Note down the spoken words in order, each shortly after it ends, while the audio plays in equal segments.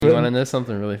want to know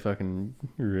something really fucking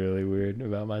really weird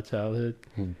about my childhood?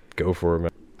 Go for it,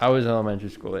 man. I was elementary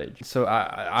school age. So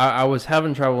I was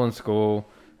having trouble in school.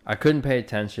 I couldn't pay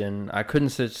attention. I couldn't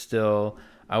sit still.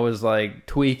 I was like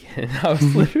tweaking. I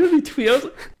was literally tweaking.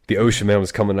 The Ocean Man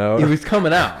was coming out. It was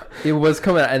coming out. It was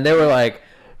coming out. And they were like,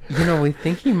 you know, we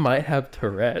think he might have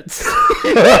Tourette's.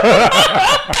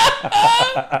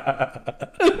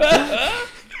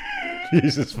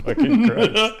 Jesus fucking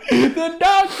Christ. The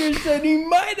doctor said he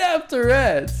might have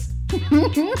Tourette's.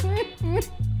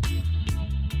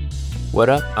 What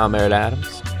up? I'm Aaron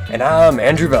Adams. And I'm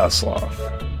Andrew Vaslov.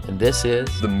 And this is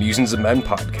The Musings of Men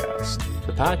podcast.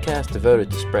 the podcast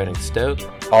devoted to spreading stoke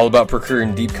All about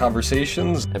procuring deep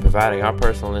conversations. and providing our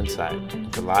personal insight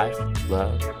into life,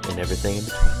 love, and everything in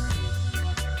between.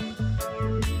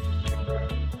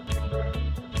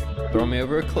 Throw me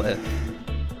over a cliff.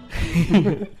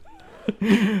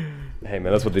 Hey man,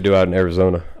 that's what they do out in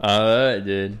Arizona. Alright,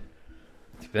 dude.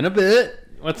 It's been a bit.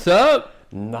 What's up?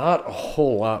 Not a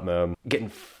whole lot, man. Getting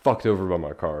fucked over by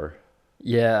my car.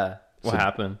 Yeah. What So-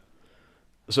 happened?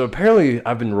 So apparently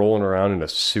I've been rolling around in a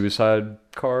suicide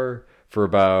car for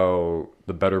about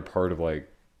the better part of like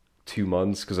 2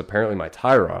 months because apparently my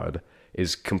tie rod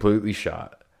is completely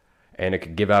shot and it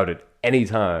could give out at any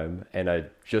time, and I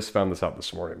just found this out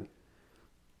this morning.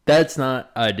 That's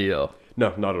not ideal.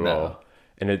 No, not at No. all.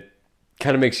 And it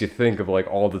kind of makes you think of like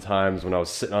all the times when I was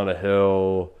sitting on a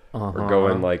hill or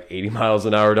going like 80 miles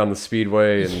an hour down the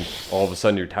speedway and all of a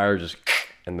sudden your tire just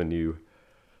and then you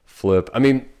flip. I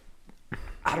mean,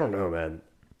 I don't know, man.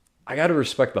 I got to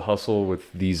respect the hustle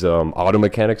with these auto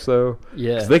mechanics though.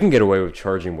 Yeah. 'Cause they can get away with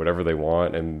charging whatever they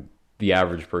want and the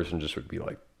average person just would be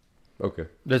like, okay.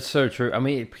 That's so true. I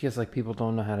mean, because like people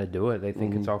don't know how to do it. They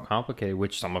think it's all complicated,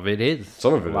 which some of it is.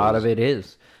 Some of it A lot is. of it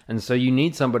is. And so you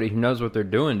need somebody who knows what they're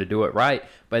doing to do it right.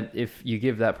 But if you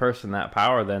give that person that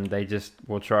power, then they just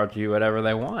will charge you whatever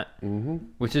they want. Mm-hmm.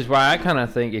 Which is why I kind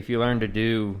of think if you learn to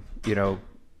do, you know,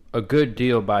 a good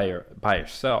deal by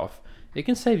yourself, it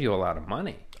can save you a lot of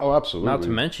money. Oh, absolutely. Not to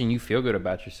mention you feel good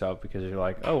about yourself because you're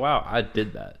like, oh wow, I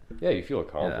did that. Yeah, you feel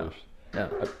accomplished. Yeah.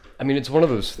 I mean, it's one of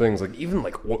those things, like, even,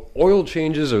 like, oil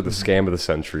changes are the scam of the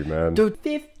century, man. Dude,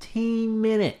 15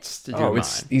 minutes to do Oh, mine.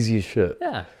 it's easy as shit.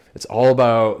 Yeah. It's all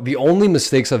about, the only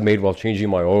mistakes I've made while changing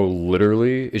my oil,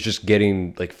 literally, is just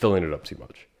filling it up too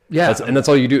much. Yeah. That's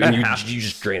all you do, and That you happens.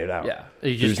 just drain it out. Yeah,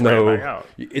 you just There's drain it back out.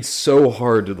 It's so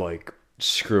hard to, like,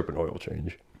 screw up an oil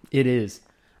change. It is.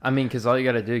 I mean, because all you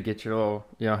got to do is get your little,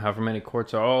 you know, however many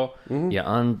quarts of oil, you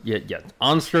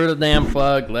unscrew the damn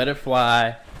plug, let it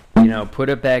fly, you know, put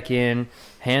it back in,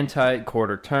 hand tight,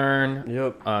 quarter turn,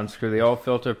 Yep. unscrew the oil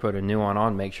filter, put a new one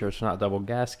on, make sure it's not double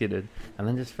gasketed, and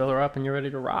then just fill her up and you're ready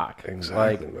to rock.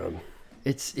 Exactly, Like, man.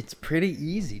 it's pretty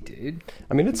easy, dude.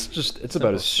 I mean, it's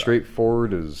about as stuff.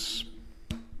 straightforward as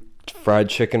fried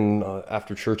chicken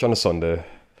after church on a Sunday.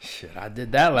 Shit, I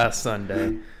did that last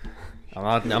Sunday.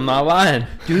 I'm not lying.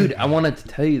 Dude, I wanted to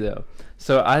tell you, though.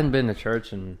 So I hadn't been to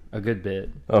church in a good bit.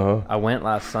 Uh-huh. I went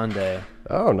last Sunday.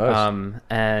 Oh, nice.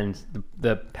 And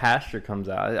the pastor comes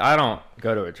out. I don't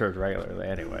go to a church regularly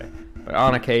anyway, but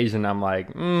on occasion I'm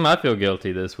like, I feel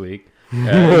guilty this week.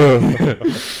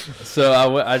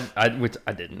 So which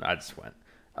I didn't. I just went.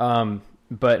 And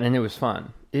it was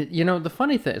fun. You know, the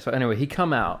funny thing. So anyway, he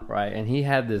come out right, and he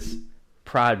had this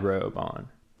pride robe on.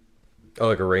 Oh,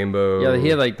 like a rainbow. Yeah, he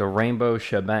had like the rainbow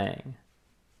shebang,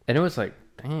 and it was like,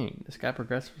 dang, this guy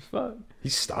progressive as fuck.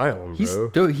 He's styling, bro.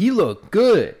 Dude, he looked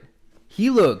good. He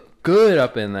looked good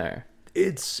up in there.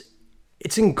 It's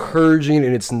encouraging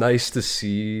and it's nice to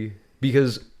see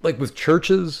because, like, with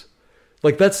churches,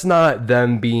 like, that's not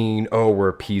them being, oh, we're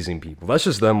appeasing people. That's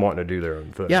just them wanting to do their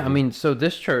own thing. Yeah, I mean, so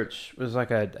this church was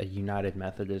like a United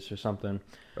Methodist or something.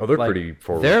 Oh, they're Like, pretty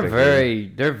forward.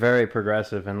 They're very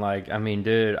progressive, and like, I mean,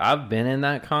 dude, I've been in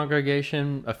that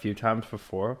congregation a few times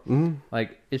before. Mm-hmm.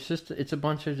 Like, it's a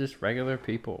bunch of just regular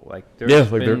people. Like, there's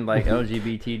been like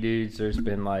LGBT dudes. There's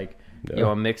been like, you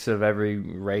know, a mix of every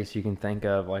race you can think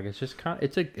of. Like, it's just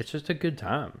it's just a good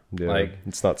time. Yeah, Like,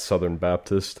 it's not Southern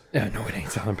Baptist. yeah, no, it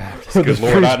ain't Southern Baptist. The Good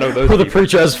Lord, I know those Where the people.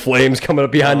 preacher has flames coming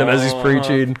up behind him as he's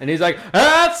preaching. And he's like,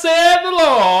 "I said the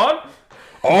Lord."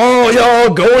 All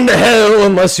y'all going to hell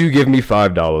unless you give me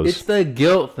 $5. It's the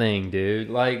guilt thing, dude.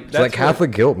 Like, It's like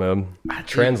Catholic guilt, man.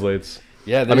 Translates.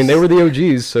 Yeah, I mean, they were the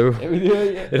OGs, so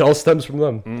Yeah. it all stems from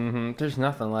them. There's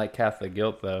nothing like Catholic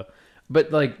guilt, though.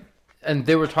 But like, and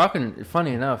they were talking.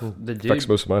 Funny enough, the dude. Affects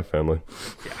most of my family.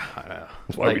 I know.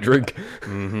 That's why we drink.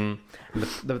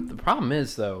 The problem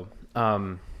is though,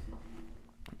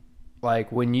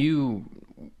 like when you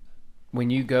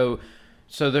go,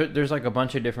 so there's like a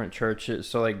bunch of different churches.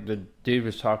 So like the dude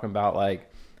was talking about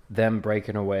like them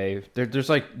breaking away. There's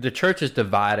like the church is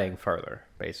dividing further,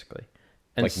 basically.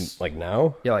 And like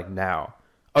now? Yeah, like now.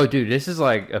 Oh, dude, this is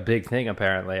like a big thing.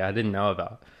 Apparently, I didn't know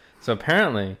about. So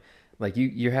apparently, like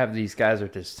you have these guys are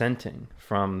dissenting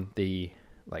from the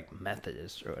like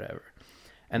Methodists or whatever,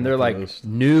 and they're like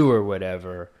new or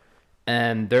whatever,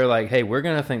 and they're like, hey, we're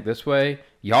gonna think this way.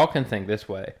 Y'all can think this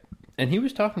way. And he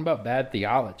was talking about bad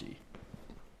theology.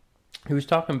 He was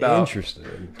talking about...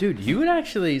 Interesting. Dude, you would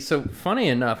actually... So, funny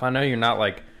enough, I know you're not,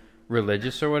 like,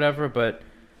 religious or whatever, but...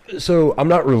 So, I'm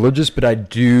not religious, but I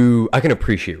can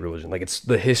appreciate religion. Like, it's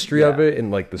the history of it,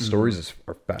 and, like, the stories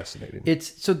are fascinating.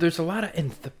 So, there's a lot of...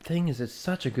 And the thing is, it's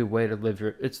such a good way to live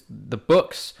your... The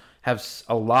books have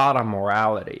a lot of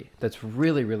morality that's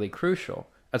really, really crucial.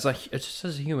 It's just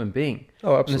as a human being.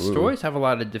 Oh, absolutely. And the stories have a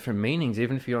lot of different meanings,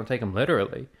 even if you don't take them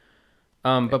literally.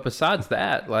 But besides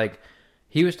that, like,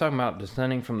 he was talking about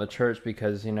dissenting from the church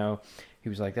because, you know, he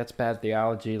was like, that's bad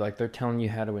theology. Like, they're telling you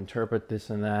how to interpret this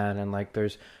and that. And, like,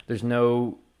 there's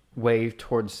no way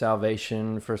towards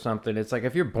salvation for something. It's like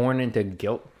if you're born into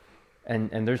guilt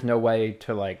and there's no way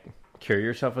to, like, cure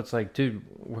yourself. It's like, dude,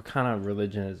 what kind of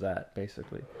religion is that,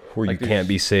 basically? Where like, you can't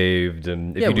be saved,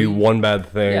 and if you do one bad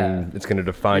thing, it's going to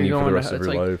define you for the rest of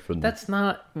your life. And that's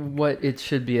not what it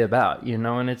should be about, you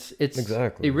know? And it's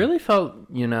exactly. It really felt,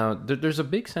 you know, there's a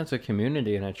big sense of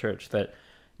community in a church that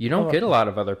you don't get a lot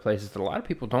of other places that a lot of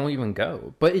people don't even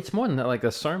go. But it's more than that. Like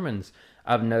the sermons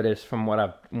I've noticed from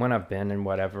when I've been and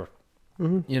whatever,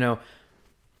 you know,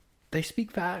 they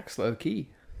speak facts low key.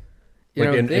 You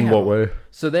like know, in what way?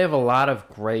 So they have a lot of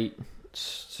great.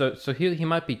 So he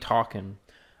might be talking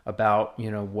about,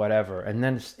 you know, whatever, and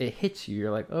then it hits you.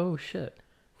 You're like, oh shit,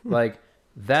 like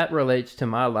that relates to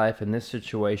my life in this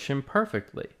situation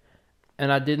perfectly,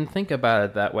 and I didn't think about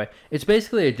it that way. It's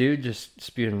basically a dude just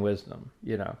spewing wisdom,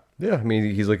 you know. Yeah, I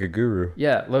mean, he's like a guru.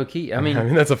 Yeah, low key. I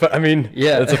mean, that's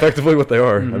effectively what they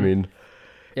are. I mean,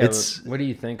 yeah, it's. What do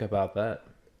you think about that?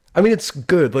 I mean, it's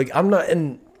good. Like, I'm not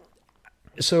in.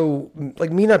 So, like,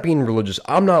 me not being religious,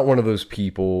 I'm not one of those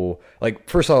people. Like,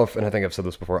 first off, and I think I've said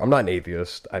this before, I'm not an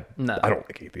atheist. I don't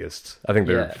like atheists. I think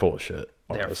they're full of shit.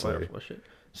 Honestly. They're full of shit.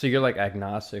 So you're like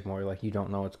agnostic, more like you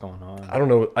don't know what's going on. I don't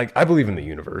know. Like, I believe in the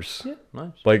universe. Yeah,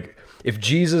 nice. Like, if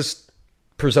Jesus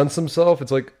presents himself,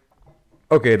 it's like,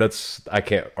 okay, I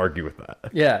can't argue with that.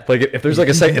 Yeah. Like, if there's like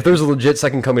if there's a legit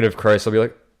second coming of Christ, I'll be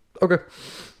like, okay,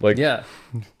 like, yeah,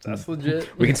 that's legit.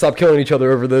 We can stop killing each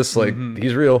other over this. Like,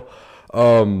 he's real.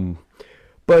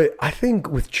 But I think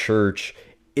with church,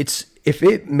 if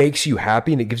it makes you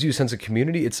happy and it gives you a sense of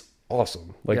community, it's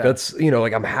awesome. Like that's, you know,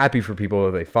 like I'm happy for people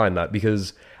that they find that,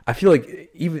 because I feel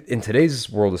like even in today's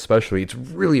world, especially, it's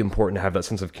really important to have that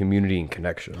sense of community and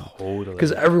connection. Totally.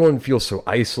 Because everyone feels so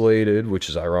isolated, which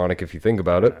is ironic if you think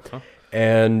about it.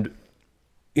 And,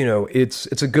 you know,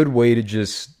 it's a good way to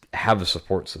just have a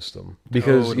support system,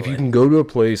 because if you can go to a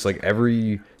place like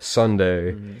every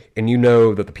Sunday and you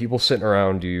know that the people sitting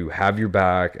around you have your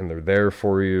back and they're there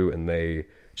for you and they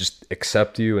just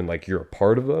accept you and like you're a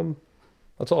part of them,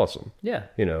 that's awesome. Yeah.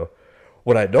 You know,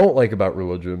 what I don't like about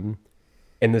religion,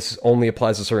 and this only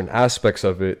applies to certain aspects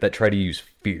of it, that try to use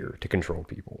fear to control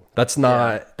people. That's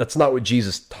not what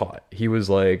Jesus taught. He was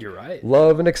like, you're right,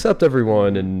 love and accept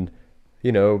everyone, and,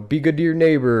 you know, be good to your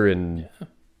neighbor, and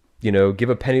you know, give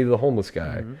a penny to the homeless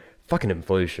guy. Fucking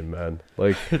inflation, man.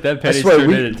 Like that penny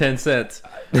turned into 10 cents.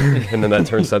 And then that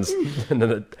 10 cents, and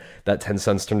then that 10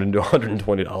 cents turned into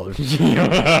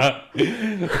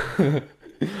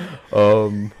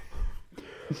 $120.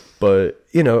 But,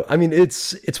 you know, I mean,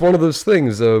 it's one of those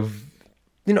things of,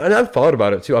 you know, and I've thought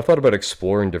about it too. I've thought about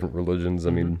exploring different religions.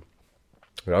 I mean,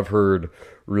 I've heard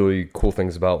really cool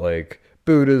things about like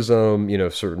Buddhism, you know,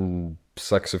 certain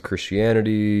sects of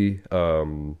Christianity,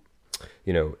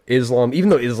 you know, Islam,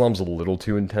 even though Islam's a little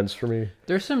too intense for me.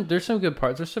 There's some good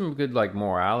parts. There's some good like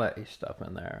morality stuff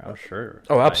in there, I'm sure.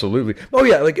 Oh, absolutely. Oh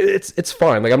yeah, like it's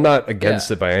fine. Like I'm not against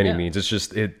it by any means. It's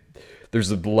just there's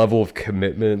a level of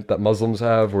commitment that Muslims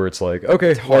have where it's like,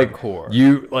 okay, it's hardcore. Like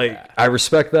you I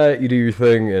respect that, you do your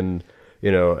thing, and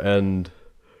you know, and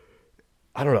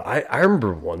I don't know. I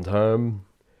remember one time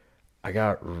I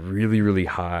got really, really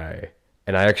high,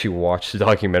 and I actually watched a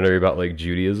documentary about like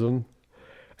Judaism.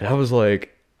 And I was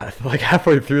like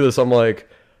halfway through this, I'm like,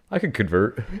 I could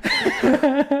convert.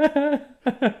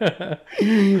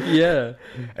 Yeah.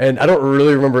 And I don't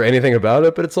really remember anything about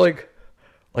it, but it's like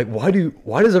why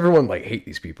does everyone like hate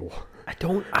these people?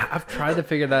 I've tried to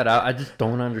figure that out. I just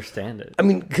don't understand it. I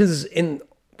mean, because in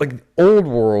like old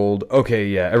world, okay,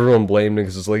 yeah, everyone blamed him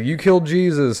because it's like, you killed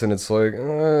Jesus, and it's like,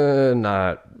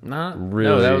 not really.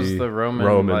 No, that was the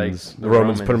Romans. The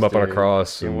Romans put him up on a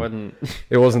cross. It wasn't.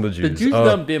 It wasn't the Jews. The Jews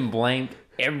have been blamed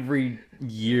every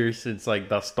year since like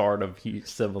the start of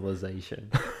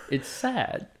civilization. It's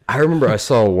sad. I remember I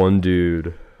saw one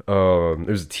dude.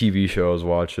 There's a TV show I was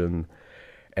watching,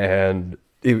 and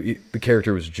the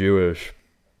character was Jewish.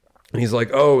 And he's like,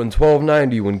 oh, in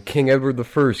 1290, when King Edward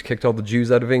I kicked all the Jews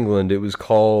out of England, it was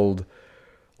called,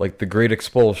 like, the Great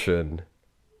Expulsion.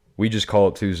 We just call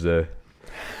it Tuesday.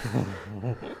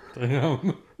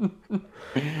 Damn.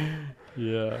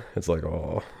 Yeah. It's like,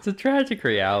 oh. It's a tragic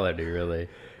reality, really.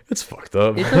 It's fucked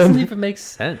up. It doesn't even make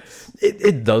sense.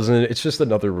 It doesn't. It's just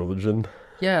another religion.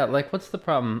 Yeah, like, what's the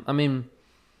problem? I mean,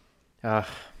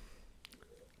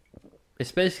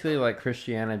 it's basically like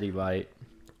Christianity light.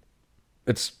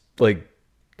 It's like,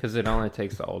 because it only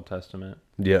takes the Old Testament.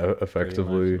 Yeah,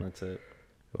 effectively. That's it.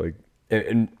 Like,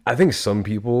 and I think some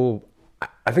people,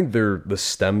 I think the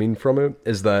stemming from it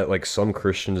is that like some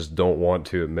Christians don't want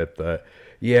to admit that,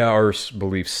 yeah, our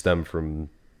beliefs stem from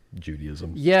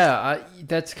Judaism. Yeah,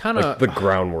 that's kind of like the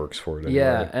groundworks for it. Anyway.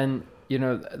 Yeah, and you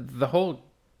know the whole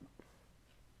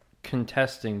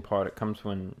contesting part, it comes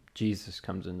when Jesus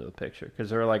comes into the picture,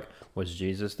 because they're like, was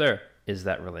Jesus there? Is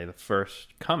that really the first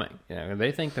coming? You know,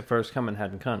 they think the first coming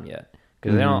hadn't come yet,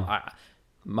 because they don't.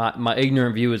 My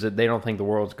ignorant view is that they don't think the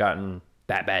world's gotten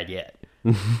that bad yet.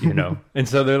 You know, and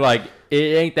so they're like,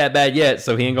 it ain't that bad yet,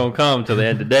 so he ain't gonna come till the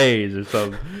end of days or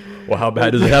something. Well, how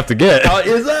bad does it have to get? How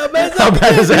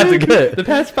bad does it have to get? The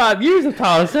past 5 years have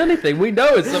taught us anything. We know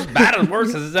it's as bad as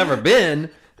worse as it's ever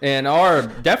been. And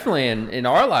definitely in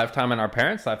our lifetime, in our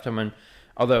parents' lifetime, and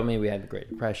although I mean we had the Great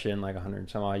Depression like 100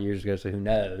 some odd years ago, so who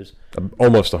knows?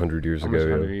 Almost 100 years ago.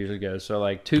 100 years ago. So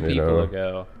like 2 people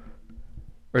ago,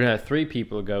 or no, 3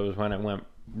 people ago was when it went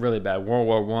really bad. World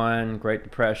War I, Great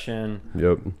Depression.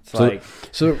 Yep. It's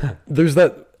so there's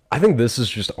that. I think this is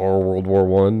just our World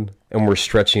War I, and we're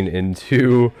stretching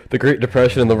into the Great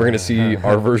Depression, and then we're going to see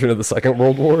our version of the Second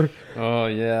World War. Oh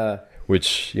yeah.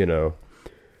 Which, you know.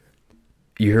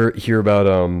 You hear about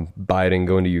Biden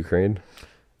going to Ukraine?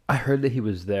 I heard that he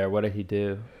was there. What did he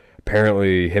do?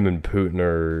 Apparently, him and Putin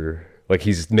are like,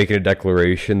 he's making a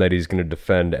declaration that he's going to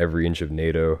defend every inch of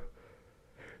NATO.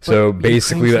 So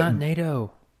basically, Ukraine's not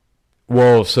NATO.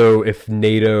 Well, so if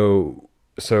NATO,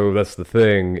 so that's the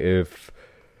thing.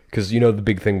 Because you know the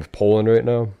big thing with Poland right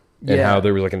now, and how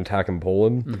there was like an attack in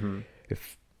Poland. Mm-hmm.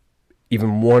 If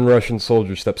even one Russian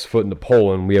soldier steps foot into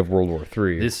Poland, we have World War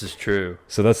III. This is true.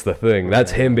 So that's the thing.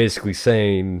 That's him basically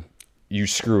saying, you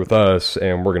screw with us,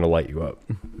 and we're going to light you up.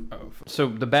 So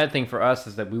the bad thing for us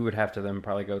is that we would have to then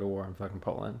probably go to war in fucking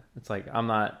Poland. It's like, I'm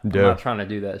not trying to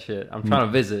do that shit. I'm trying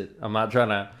to visit. I'm not trying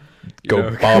to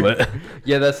go bomb it.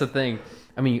 Yeah, that's the thing.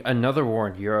 I mean, another war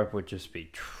in Europe would just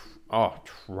be,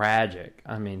 tragic.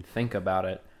 I mean, think about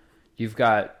it. You've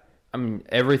got,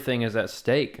 everything is at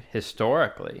stake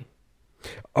historically.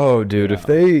 Oh, dude,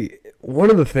 one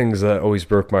of the things that always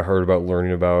broke my heart about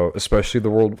learning about, especially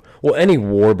any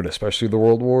war, but especially the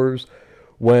world wars,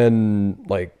 when,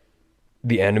 like,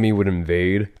 the enemy would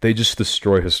invade, they just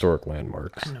destroy historic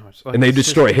landmarks. I know, and they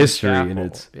destroy history, and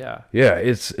it's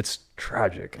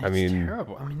tragic. It's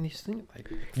terrible. I mean, these things, like,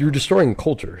 you're destroying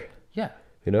culture. Yeah.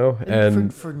 You know,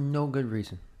 and for no good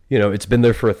reason. You know, it's been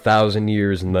there for 1,000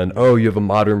 years, and then you have a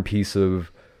modern piece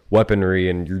of weaponry,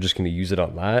 and you're just going to use it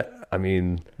on that. I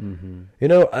mean, you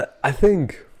know, I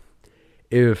think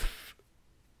if,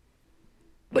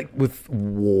 like, with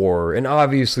war, and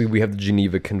obviously we have the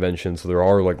Geneva Convention, so there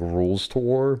are, like, rules to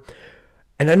war.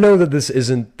 And I know that this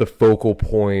isn't the focal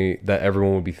point that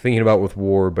everyone would be thinking about with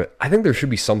war, but I think there should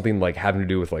be something, like, having to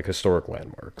do with, like, historic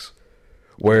landmarks.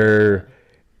 Where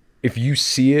if you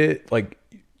see it, like,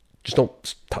 just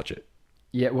don't touch it.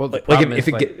 Yeah, well, like if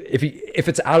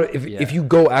you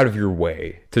go out of your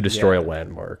way to destroy a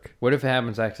landmark. What if it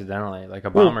happens accidentally? Like a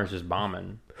bomber's just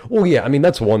bombing. Well, yeah, I mean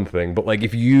that's one thing, but like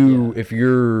if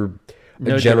you're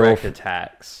no direct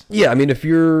attacks. Yeah, I mean if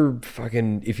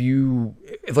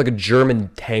like a German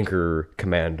tanker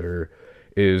commander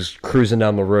is cruising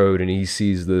down the road and he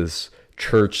sees this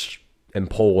church in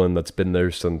Poland that's been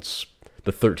there since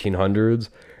the 1300s,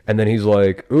 and then he's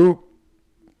like, "Ooh,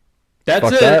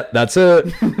 That's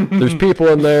it. There's people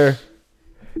in there,"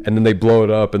 and then they blow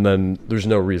it up, and then there's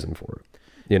no reason for it.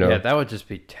 You know? Yeah, that would just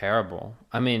be terrible.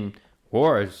 I mean,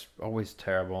 war is always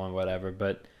terrible and whatever,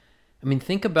 but I mean,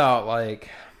 think about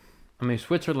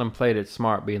Switzerland played it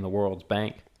smart, being the world's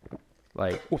bank,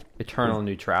 like eternal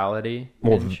neutrality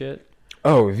and shit.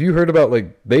 Oh, have you heard about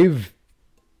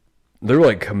they're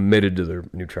like committed to their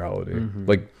neutrality? Mm-hmm.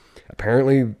 Like,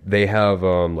 apparently they have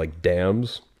like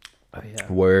dams. Oh, yeah.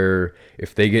 Where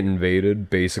if they get invaded,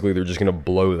 basically they're just gonna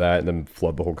blow that and then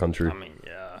flood the whole country. I mean,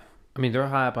 yeah. I mean, they're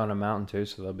high up on a mountain too,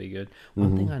 so they'll be good.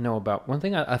 One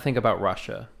thing I think about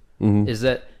Russia is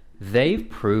that they've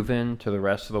proven to the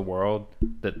rest of the world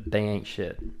that they ain't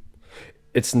shit.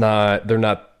 They're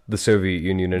not the Soviet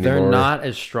Union anymore. They're not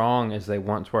as strong as they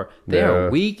once were. They are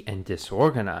weak and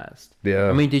disorganized. Yeah.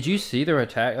 I mean, did you see their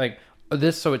attack? Like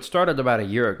this, so it started about a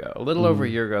year ago. A little over a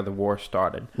year ago, the war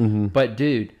started. But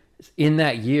dude, in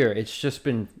that year, it's just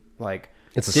been like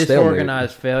it's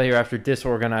disorganized failure after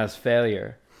disorganized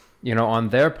failure, on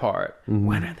their part.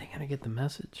 When are they going to get the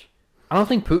message? I don't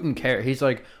think Putin cares. He's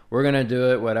like, we're going to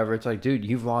do it, whatever. It's like, dude,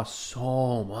 you've lost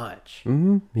so much.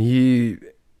 And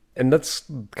that's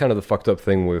kind of the fucked up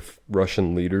thing with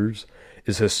Russian leaders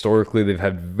is historically they've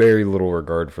had very little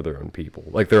regard for their own people,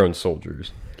 like their own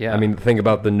soldiers. Yeah. I mean, think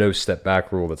about the no step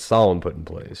back rule that Stalin put in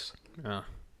place. Yeah.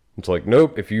 It's like,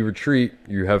 nope, if you retreat,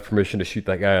 you have permission to shoot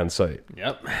that guy on sight.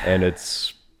 Yep. And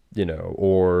it's,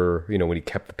 or, when he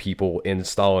kept the people in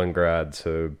Stalingrad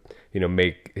to,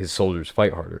 make his soldiers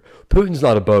fight harder. Putin's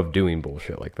not above doing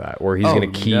bullshit like that, where he's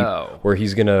going to where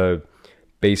he's going to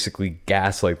basically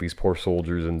gaslight these poor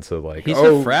soldiers into like, he's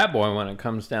a frat boy when it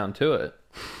comes down to it.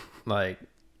 Like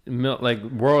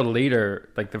world leader,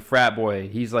 like the frat boy,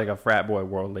 he's like a frat boy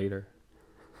world leader.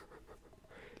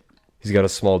 He's got a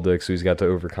small dick, so he's got to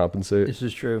overcompensate. This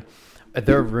is true.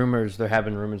 They're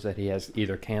having rumors that he has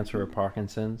either cancer or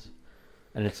Parkinson's.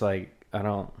 And it's like,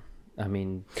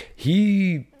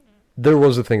 there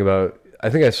was a thing about,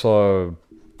 I think I saw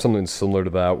something similar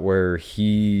to that where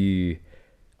he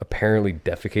apparently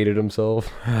defecated himself.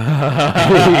 He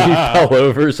fell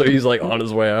over, so he's like on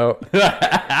his way out.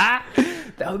 That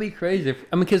would be crazy.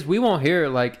 Because we won't hear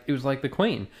it it was like the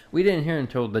Queen. We didn't hear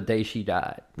until the day she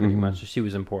died, pretty much. She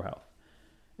was in poor health.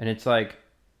 And it's like,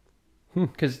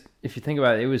 because if you think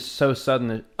about it, it was so sudden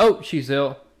that, she's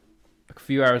ill. A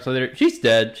few hours later, she's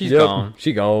dead. She's gone.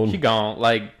 She gone.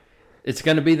 Like, it's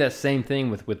going to be that same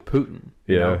thing with Putin.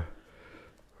 Yeah.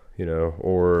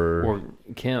 Or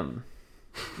Kim.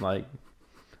 Like,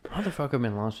 motherfucker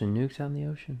been launching nukes out in the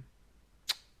ocean.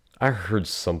 I heard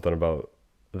something about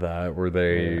that where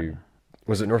they...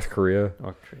 Was it North Korea?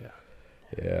 North Korea.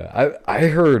 Yeah. I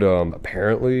heard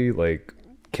apparently, like...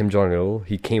 Kim Jong-il,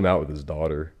 he came out with his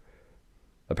daughter.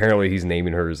 Apparently, he's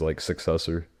naming her his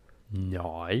successor.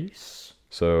 Nice.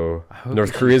 So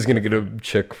North Korea's gonna get a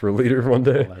chick for leader one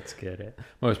day. Let's get it.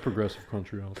 Most progressive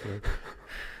country out there.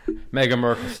 Meghan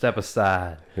Markle, step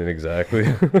aside. Exactly.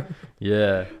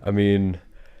 Yeah. I mean,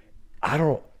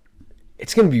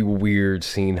 it's gonna be weird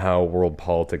seeing how world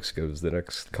politics goes the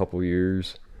next couple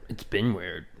years. It's been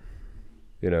weird.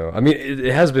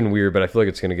 It has been weird, but I feel like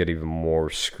it's going to get even more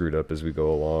screwed up as we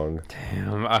go along.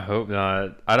 Damn, I hope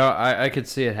not. I could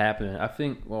see it happening. I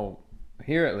think,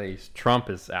 here at least,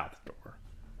 Trump is out the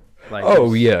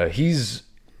door. Yeah. He's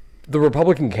the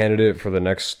Republican candidate for the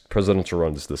next presidential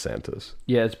run is DeSantis.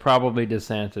 Yeah, it's probably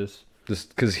DeSantis.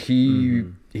 Just because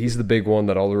he's the big one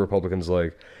that all the Republicans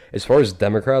like. As far as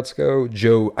Democrats go,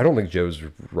 I don't think Joe's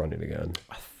running again.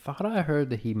 I thought I heard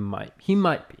that he might be.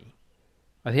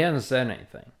 He hasn't said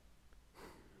anything.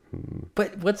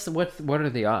 But what are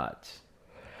the odds?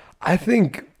 I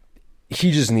think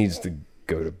he just needs to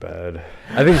go to bed.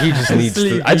 I think he just needs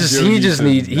to.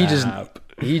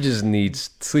 He just needs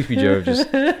Sleepy Joe.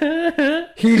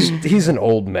 He's an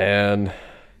old man.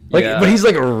 But he's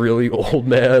like a really old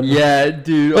man. Yeah,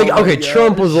 dude.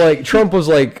 Trump was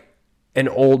like an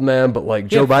old man, but like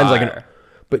Joe Biden's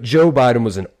but Joe Biden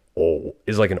was an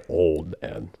old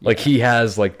man. Like he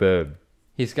has like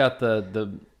he's got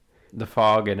the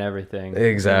fog and everything.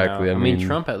 Exactly. I mean,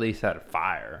 Trump at least had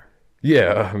fire.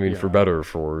 Yeah, for better or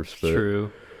for worse.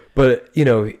 True. But,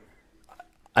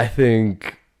 I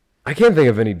think... I can't think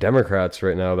of any Democrats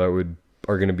right now that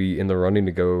are going to be in the running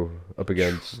to go up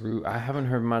against. True. I haven't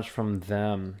heard much from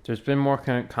them. There's been more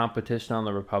competition on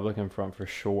the Republican front for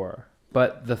sure.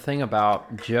 But the thing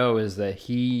about Joe is that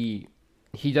he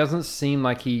doesn't seem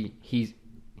like he's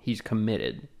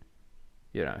committed.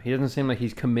 He doesn't seem like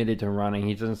he's committed to running.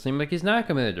 He doesn't seem like he's not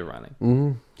committed to running.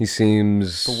 Mm-hmm. He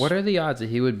seems... But what are the odds that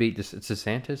he would beat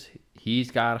DeSantis?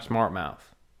 He's got a smart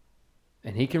mouth.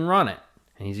 And he can run it.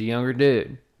 And he's a younger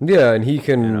dude. Yeah, and he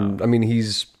can...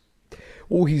 he's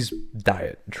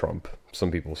diet Trump, some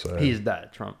people say. He's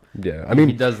diet Trump. Yeah,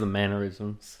 he does the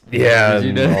mannerisms. Yeah,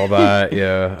 and all that,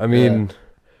 yeah.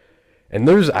 And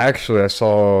there's actually... I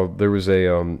saw there was a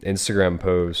Instagram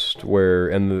post where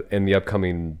in the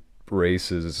upcoming...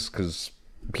 races, because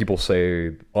people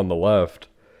say on the left,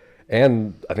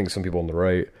 and I think some people on the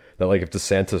right, that like if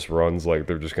DeSantis runs, like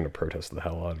they're just going to protest the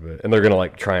hell out of it, and they're going to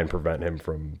like try and prevent him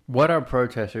from. What have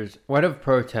protesters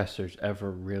ever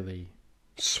really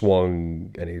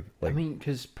swung any? Like, I mean,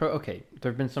 because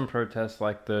there've been some protests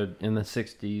like in the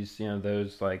 '60s, you know,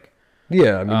 those like.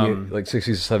 Yeah, I mean, like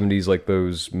 60s, 70s, like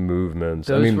those movements.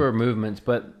 Those were movements,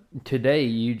 but today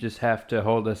you just have to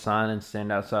hold a sign and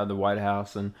stand outside the White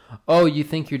House and, oh, you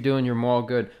think you're doing your moral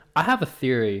good. I have a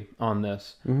theory on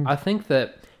this. Mm-hmm. I think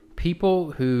that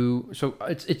people so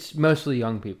it's mostly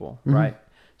young people, mm-hmm. right?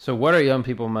 So what are young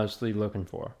people mostly looking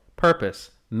for?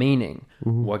 Purpose, meaning.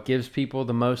 Mm-hmm. What gives people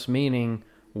the most meaning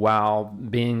while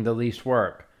being the least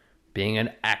work? Being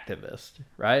an activist,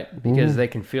 right? Because they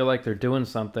can feel like they're doing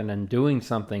something and doing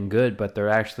something good, but they're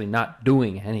actually not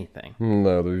doing anything.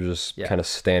 No, they're just kind of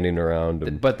standing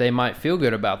around. But they might feel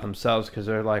good about themselves because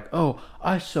they're like, oh,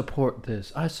 I support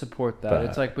this, I support that.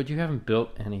 It's like, but you haven't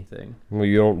built anything. Well,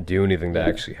 you don't do anything to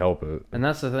actually help it. And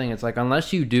that's the thing. It's like,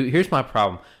 unless you do, here's my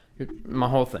problem. My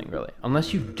whole thing, really.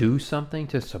 Unless you do something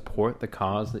to support the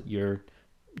cause that you're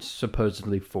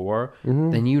supposedly for,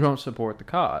 then you don't support the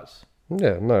cause.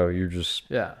 Yeah, no, you're just...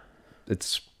 Yeah.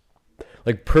 It's...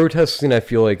 Like, protesting, I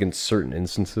feel like, in certain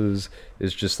instances,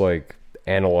 is just, like,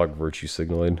 analog virtue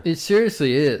signaling. It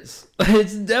seriously is.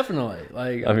 It's definitely,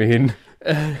 like... I mean,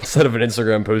 instead of an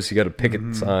Instagram post, you got a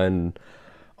picket sign,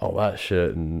 all that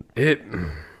shit, and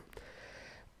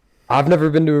I've never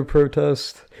been to a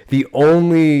protest. The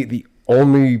only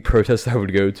protest I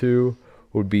would go to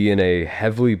would be in a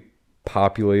heavily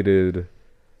populated...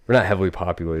 Or not heavily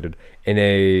populated, in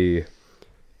a...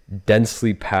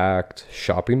 densely packed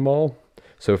shopping mall.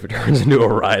 So if it turns into a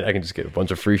riot, I can just get a bunch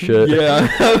of free shit. Yeah,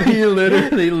 I mean,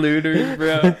 literally looters,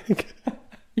 bro.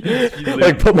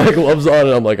 Like put my gloves on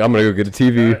and I'm like, I'm gonna go get a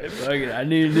TV. Right, I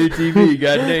need a new TV,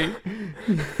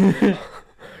 goddamn.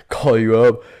 Call you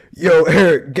up. Yo,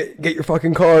 Eric, get your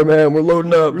fucking car, man. We're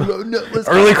loading up. Let's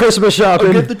early Christmas shopping.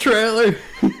 I'll get the trailer.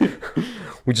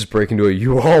 We just break into a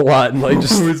U-Haul lot and like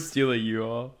just we steal a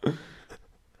U-Haul.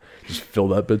 Just fill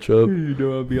that bitch up. You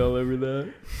know I'll be all over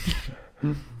that.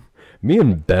 Me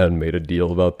and Ben made a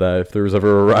deal about that. If there was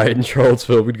ever a riot in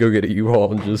Charlottesville, we'd go get a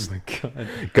U-Haul and just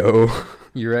go.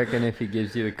 You reckon if he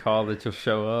gives you the call that you'll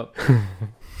show up?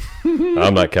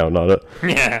 I'm not counting on it.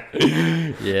 Yeah.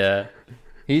 Yeah.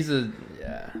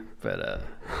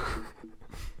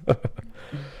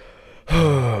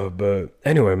 But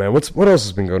anyway, man, what else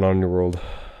has been going on in your world?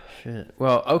 Shit.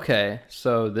 Well, okay.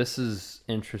 So this is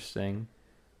interesting.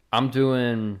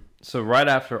 So right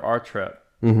after our trip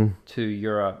to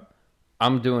Europe,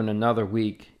 I'm doing another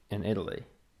week in Italy.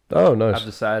 Oh, nice. I've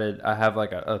decided I have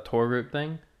like a tour group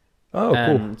thing. Oh,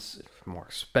 and cool. It's more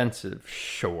expensive,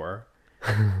 sure.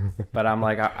 But I'm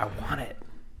like, I want it.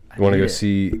 You want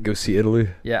to go see Italy?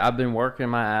 Yeah, I've been working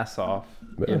my ass off,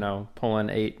 pulling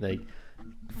 8, like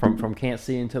from can't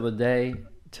see until the day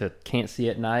to can't see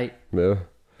at night. Yeah.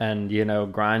 And,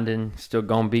 grinding, still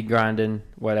going to be grinding,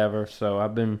 whatever. So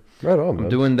I've been man.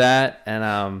 doing that. And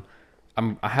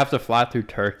I have to fly through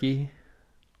Turkey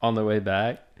on the way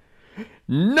back.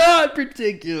 Not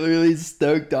particularly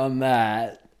stoked on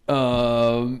that.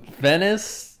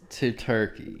 Venice to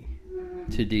Turkey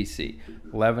to DC.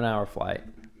 11-hour flight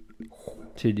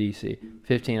to DC.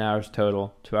 15 hours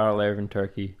total. 2-hour layover in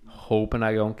Turkey. Hoping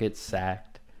I don't get sacked.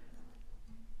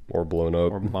 Or blown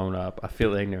up. I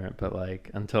feel ignorant, but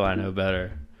until I know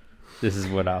better, this is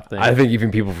what I think. I think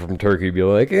even people from Turkey be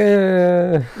like,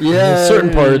 yeah,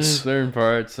 certain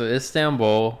parts. So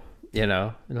Istanbul,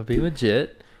 it'll be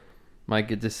legit. Might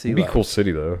get to see. It'd be a cool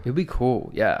city though. It'd be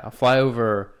cool. Yeah, I'll fly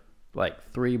over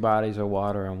 3 bodies of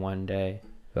water in one day.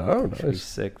 Oh, nice. Be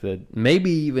sick. That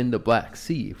maybe even the Black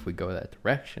Sea if we go that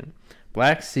direction.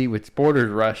 Black Sea, which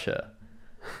borders Russia,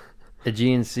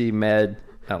 Aegean Sea, Med,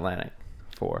 Atlantic.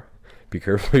 4. Be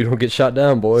careful you don't get shot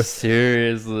down, boy.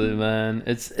 Seriously, man.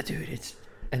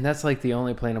 And that's the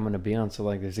only plane I'm gonna be on, so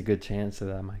there's a good chance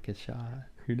that I might get shot.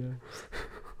 Who knows?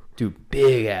 Dude,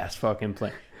 big ass fucking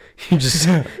plane. You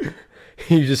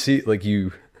just see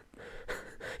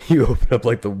you open up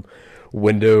the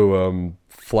window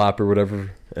flap or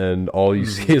whatever, and all you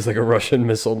see is a Russian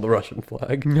missile and the Russian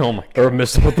flag. Oh my god. Or a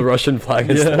missile with the Russian flag.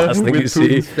 It's the last thing you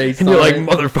see. And you're like,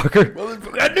 motherfucker.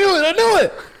 I knew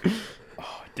it.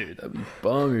 Oh, dude, that'd be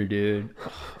bummer, dude.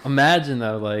 Imagine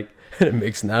though, and it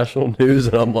makes national news,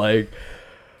 and I'm like,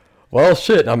 well,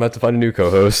 shit, I'm gonna have to find a new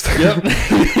co-host. Yep.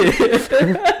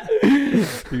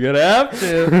 You're gonna have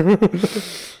to.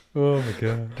 Oh my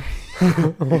god.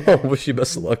 I wish you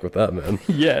best of luck with that, man.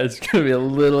 Yeah, it's gonna be a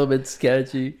little bit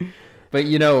sketchy, but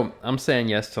I'm saying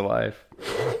yes to life.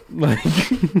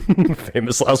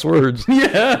 Famous last words.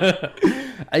 Yeah.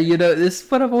 This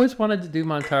is what I've always wanted to do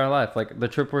my entire life. Like the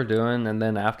trip we're doing, and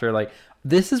then after, like,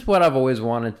 this is what I've always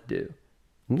wanted to do.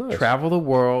 Nice. Travel the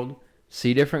world,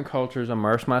 see different cultures,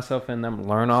 immerse myself in them,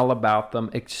 learn all about them,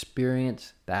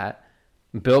 experience that,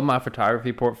 build my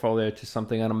photography portfolio to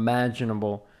something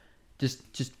unimaginable.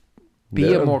 Just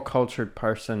be a more cultured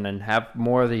person and have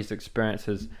more of these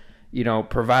experiences,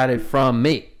 provided from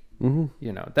me.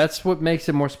 Mm-hmm. That's what makes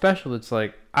it more special. It's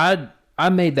like I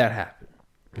made that happen.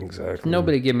 Exactly.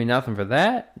 Nobody give me nothing for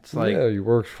that. It's like, you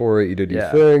worked for it, you did your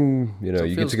thing, so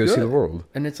you get to go see the world.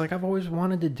 And it's like I've always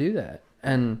wanted to do that.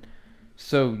 And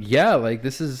so like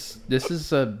this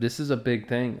is a big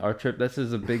thing. Our trip, this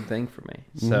is a big thing for me.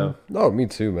 So no, me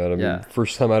too, man. I mean,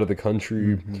 first time out of the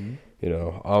country,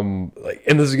 and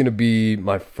this is gonna be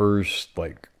my first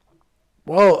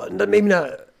maybe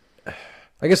not.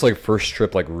 I guess first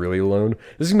trip really alone.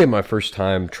 This is gonna be my first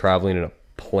time traveling in a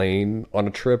plane on a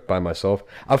trip by myself.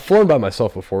 I've flown by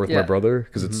myself before with my brother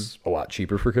because it's a lot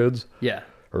cheaper for kids. Yeah,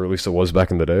 or at least it was back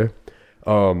in the day.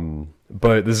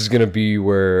 But this is gonna be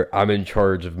where I'm in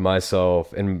charge of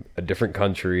myself in a different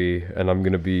country, and I'm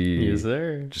gonna be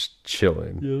just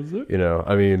chilling. Yes, sir.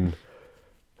 I mean,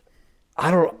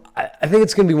 I think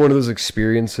it's gonna be one of those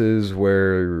experiences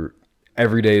where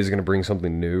every day is going to bring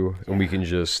something new, and we can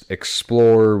just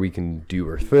explore, we can do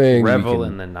our thing. Revel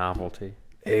in the novelty.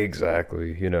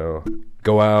 Exactly.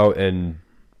 Go out, and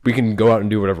we can go out and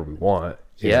do whatever we want.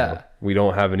 We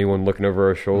don't have anyone looking over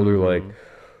our shoulder,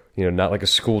 not like a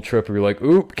school trip where you're like,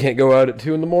 oop, can't go out at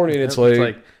 2 a.m. It's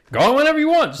like, go on whenever you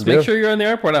want. Just make sure you're in the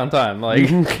airport on time.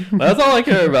 That's all I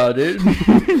care about, dude.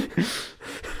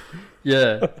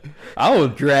 Yeah, I will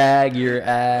drag your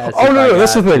ass. Oh no,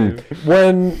 that's the thing.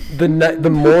 When the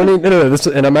morning, no, this,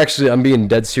 and I'm being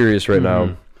dead serious right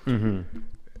now. Mm-hmm.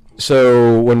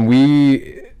 So when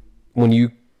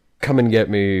you come and get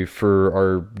me for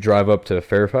our drive up to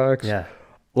Fairfax, I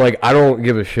don't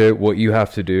give a shit what you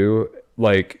have to do.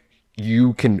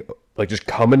 You can just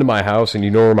come into my house and you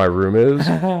know where my room is,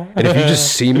 and if you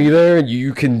just see me there,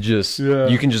 you can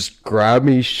just grab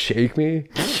me, shake me,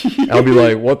 and I'll be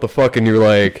like, what the fuck? And you're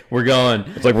like, we're going.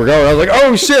 It's like, we're going. I was like,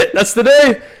 oh shit, that's the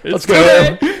day. Let's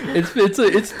go.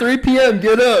 It's 3 p.m.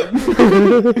 Get up.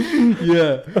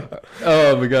 Yeah.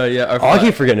 Oh my god. Yeah. I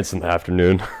keep forgetting it's in the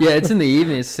afternoon. Yeah, it's in the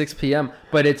evening. It's 6 p.m.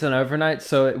 But it's an overnight,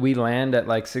 so we land at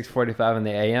 6:45 in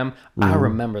the a.m. I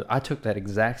remember I took that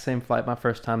exact same flight my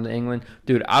first time to England.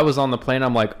 Dude, I was on the plane.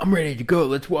 I'm like, I'm ready to go.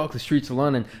 Let's walk the streets of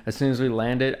London. As soon as we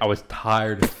landed, I was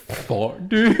tired as fuck,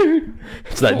 dude.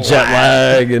 It's that jet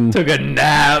lag and took a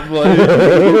nap.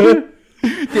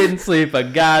 Didn't sleep a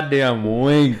goddamn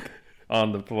wink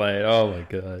on the plane. Oh my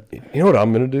god. You know what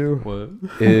I'm gonna do? What?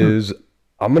 Is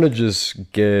I'm just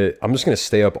gonna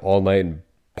stay up all night and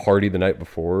party the night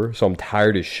before, so I'm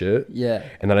tired as shit. Yeah.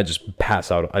 And then I just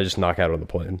pass out. I just knock out on the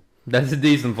plane. That's a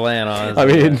decent plan, honestly. I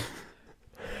mean,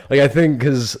 I think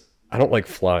because I don't like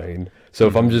flying, so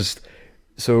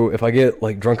if I get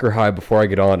drunk or high before I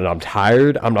get on and I'm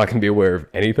tired, I'm not gonna be aware of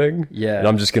anything. Yeah. And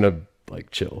I'm just gonna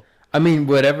chill. I mean,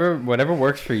 whatever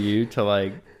works for you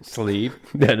to sleep.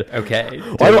 Okay.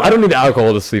 Well, I don't need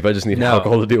alcohol to sleep. I just need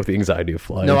alcohol to deal with the anxiety of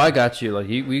flying. No, I got you.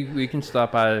 We can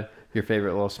stop by your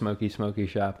favorite little smoky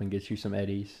shop and get you some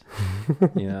Eddies.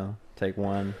 Take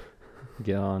one,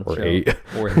 get on, or chill.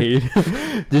 Or 8.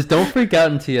 Just don't freak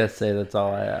out in TSA. That's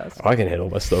all I ask. I can handle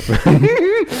my stuff.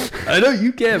 I know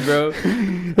you can, bro.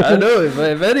 I know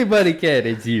if anybody can,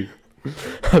 it's you.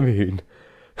 I mean,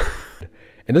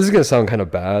 and this is gonna sound kind of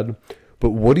bad, but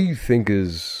what do you think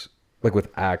is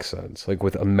with accents,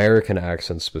 with American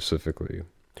accents specifically?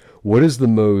 What is the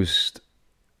most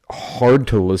hard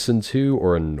to listen to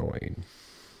or annoying?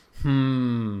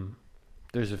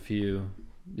 There's a few.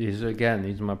 These are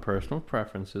my personal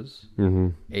preferences.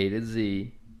 A to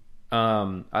Z.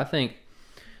 I think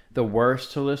the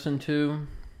worst to listen to,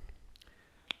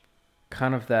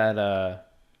 kind of that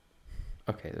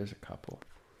okay, there's a couple.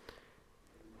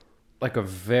 A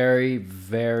very,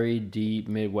 very deep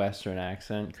Midwestern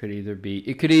accent could either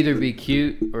be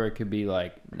cute or it could be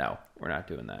no, we're not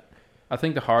doing that. I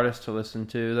think the hardest to listen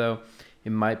to, though,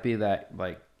 it might be that,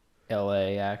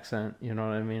 LA accent. You know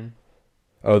what I mean?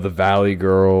 Oh, the Valley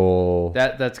Girl.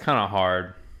 That's kind of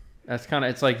hard. It's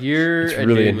you're it's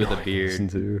really dude with a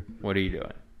beard. What are you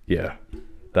doing? Yeah.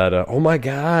 That, oh my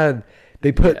God.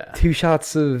 They put 2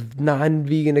 shots of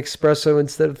non-vegan espresso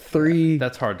instead of 3.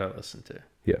 That's hard to listen to.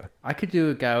 Yeah. I could do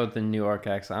a guy with a New York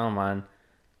accent. I don't mind.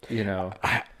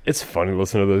 It's funny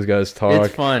listening to those guys talk.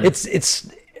 It's fun. It's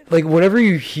whenever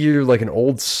you hear an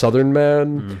old Southern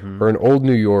man or an old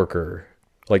New Yorker,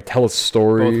 like tell a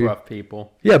story. Both rough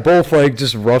people. Yeah, both like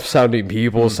just rough sounding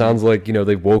people. Sounds like, you know,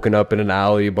 they've woken up in an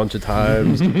alley a bunch of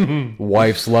times.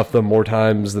 Wife's left them more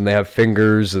times than they have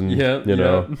fingers, and you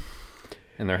know.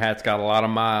 And their hat's got a lot of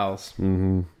miles.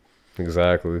 Mm-hmm.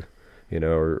 Exactly. You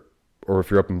know, or if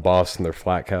you're up in Boston, they're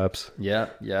flat caps. Yeah.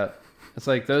 It's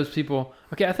like those people.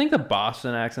 Okay, I think the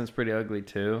Boston accent's pretty ugly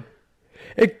too.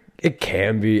 It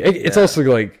can be. It's also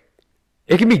like,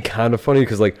 it can be kind of funny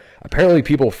because like apparently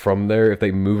people from there, if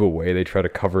they move away, they try to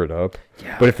cover it up.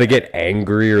 Yeah. But if they get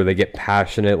angry or they get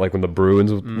passionate, like when the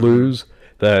Bruins lose,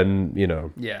 then, you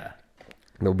know. Yeah.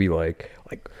 They'll be like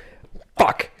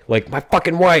fuck. Like, my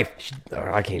fucking wife.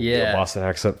 I can't do a Boston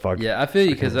accent. Fuck. Yeah, I feel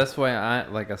you, because that's the way I,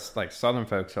 like Southern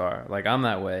folks are. Like, I'm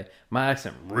that way. My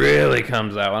accent really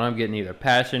comes out when I'm getting either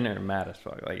passionate or mad as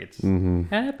fuck. Like, it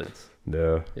happens.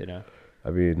 Yeah. You know? I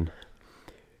mean,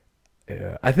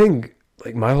 yeah. I think,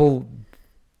 like, my whole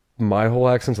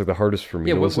accent's, like, the hardest for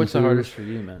me to listen to. What's the hardest for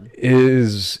you, man?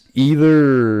 Is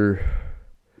either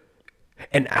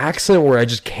an accent where I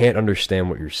just can't understand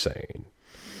what you're saying.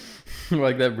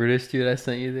 Like that British dude I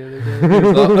sent you the other day.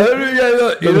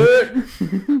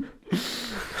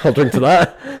 I'll drink to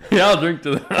that. Yeah, I'll drink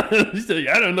to that. He's like,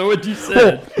 I don't know what you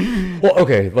said. Well,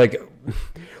 okay, like,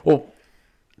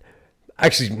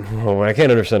 actually, when I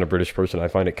can't understand a British person, I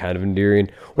find it kind of endearing.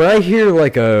 When I hear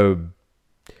like a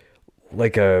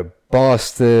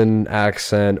Boston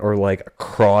accent or like a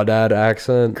crawdad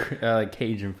accent, like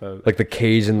Cajun folk, like the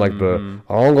Cajun, like the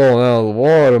I'm going out of the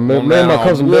water, man. My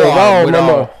cousin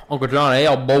Bill, Uncle John, hey,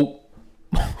 a boat.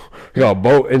 You got a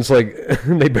boat, and it's like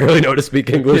they barely know to speak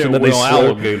English, and then they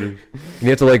slur. And you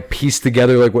have to like piece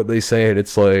together like what they say, and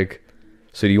it's like,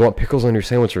 so do you want pickles on your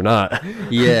sandwich or not?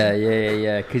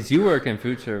 Yeah. Because you work in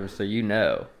food service, so you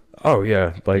know. Oh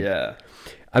yeah, like yeah.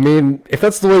 I mean, if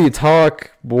that's the way you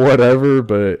talk, whatever,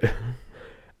 but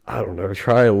I don't know,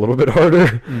 try a little bit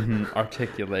harder.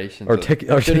 Articulation.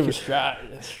 Because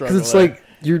it's like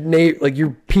your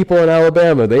people in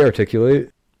Alabama, they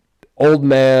articulate. Old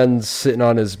man sitting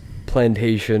on his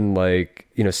plantation, like,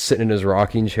 you know, sitting in his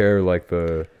rocking chair, like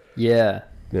the... Yeah.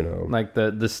 You know. Like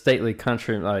the stately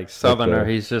country, like Southerner, like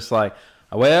he's just like...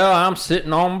 Well, I'm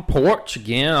sitting on the porch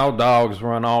again. All dogs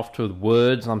run off to the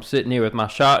woods. I'm sitting here with my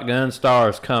shotgun,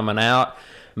 stars coming out.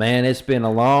 Man, it's been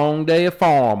a long day of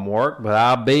farm work,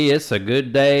 but it's a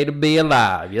good day to be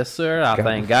alive. Yes, sir. I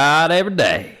thank God every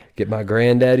day. Get my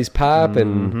granddaddy's pipe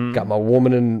and got my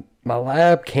woman in my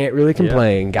lap. Can't really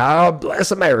complain. Yep. God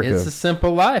bless America. It's a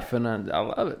simple life, and I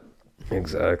love it.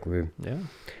 Exactly. Yeah.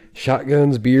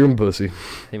 Shotguns, beer, and pussy.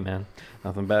 Hey, man.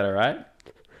 Nothing better, right?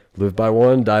 Live by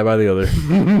one, die by the other.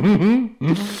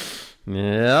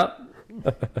 Yep.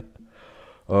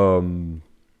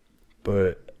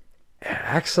 But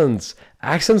accents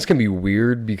can be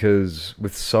weird because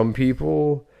with some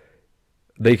people,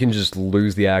 they can just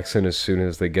lose the accent as soon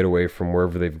as they get away from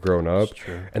wherever they've grown up. That's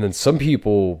true. And then some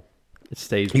people, it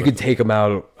stays. You could take them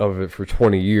out of it for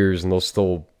 20 years and they'll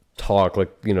still talk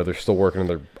like, you know, they're still working in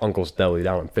their uncle's deli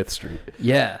down on 5th Street.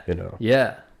 Yeah. You know.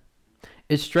 Yeah.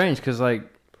 It's strange because like,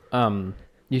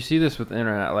 you see this with the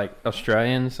internet, like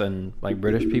Australians and like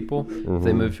British people, if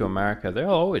they move to America, they're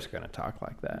always going to talk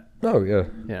like that. Oh yeah.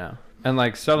 You know, and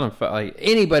like Southern, like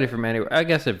anybody from anywhere, I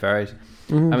guess it varies.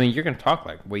 I mean, you're going to talk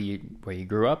like where you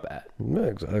grew up at. Yeah,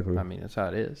 exactly. I mean, that's how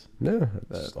it is. Yeah,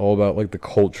 it's all about like the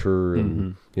culture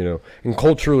and you know, and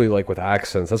culturally, like with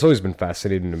accents, that's always been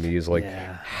fascinating to me. Is like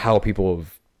how people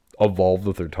have evolved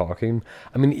with their talking.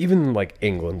 I mean, even like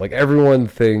England, like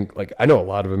everyone like I know a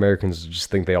lot of Americans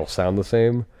just think they all sound the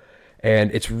same,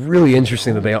 and it's really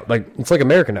interesting that they all, like, it's like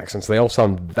American accents, they all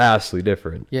sound vastly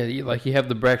different. Yeah, you have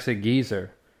the Brexit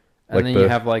geezer, and like then you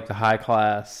have like the high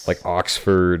class, like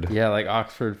Oxford. Yeah, like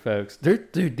Oxford folks.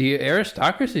 Dude, the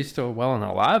aristocracy's still well and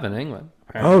alive in England.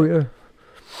 Apparently.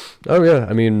 Oh yeah.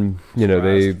 I mean, you know,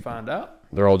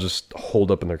 they're all just holed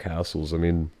up in their castles. I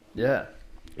mean, yeah.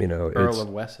 You know, Earl of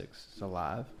Wessex is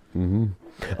alive.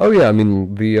 Oh yeah, I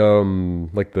mean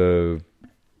the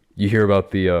you hear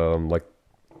about the like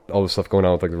all the stuff going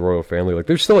on with like the royal family. Like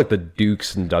there's still like the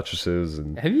dukes and duchesses.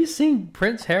 And have you seen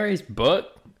Prince Harry's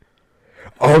book?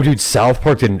 Oh, dude, South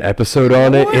Park did an episode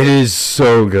on it. It is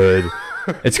so good.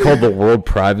 It's called the World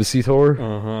Privacy Tour.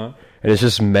 And it's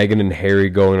just Meghan and Harry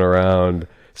going around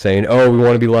saying, "Oh, we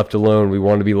want to be left alone. We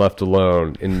want to be left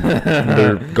alone," and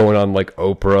they're going on like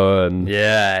Oprah and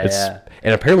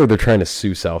and apparently they're trying to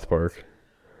sue South Park.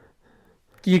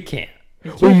 You can't.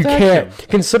 You can't.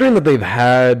 Considering that they've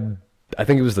had, I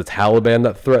think it was the Taliban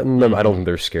that threatened them. I don't think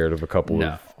they're scared of a couple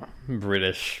of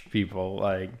British people.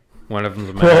 Like one of them's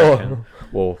American.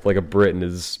 Well, like a Briton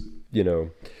is, you know,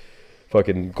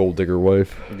 fucking gold digger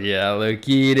wife. Yeah,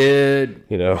 low-key, dude.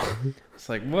 You know? It's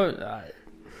like, what? Like...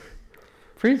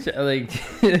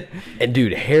 And,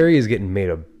 dude, Harry is getting made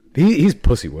a... He's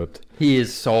pussy whipped. He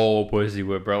is so pussy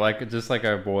whipped, bro. Like, just like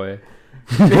our boy.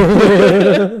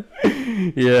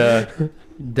 Yeah,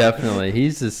 definitely.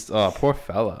 He's just... Oh, poor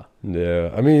fella. Yeah,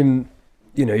 I mean,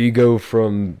 you know, you go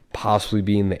from possibly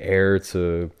being the heir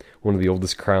to one of the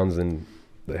oldest crowns in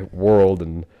the world,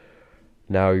 and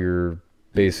now you're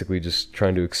basically just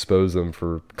trying to expose them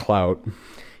for clout.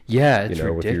 Yeah, it's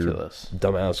ridiculous. With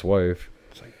your dumbass wife.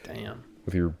 It's like, damn.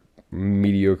 With your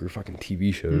mediocre fucking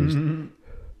TV shows. Mm-hmm.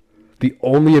 The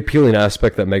only appealing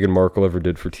aspect that Meghan Markle ever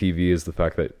did for TV is the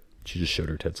fact that she just showed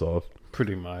her tits off.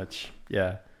 Pretty much,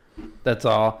 yeah. That's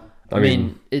all. I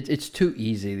mean, it's too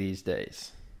easy these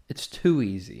days. It's too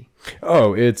easy.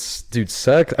 Oh, dude,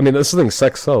 sex. I mean, that's the thing.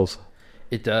 Sex sells.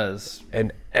 It does.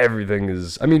 And everything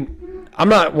is. I mean, I'm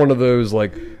not one of those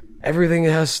like everything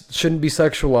shouldn't be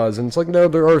sexualized. And it's like, no,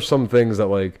 there are some things that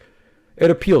like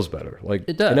it appeals better. Like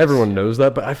it does, and everyone knows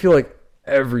that. But I feel like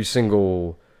every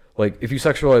single like if you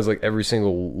sexualize like every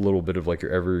single little bit of like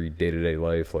your every day-to-day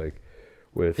life, like.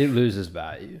 It loses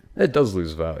value. It does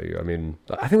lose value. I mean,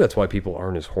 I think that's why people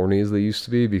aren't as horny as they used to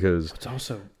be, because it's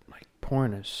also like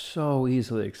porn is so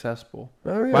easily accessible.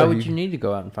 Oh, yeah, why would you need to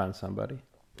go out and find somebody?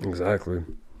 Exactly.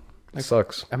 Like,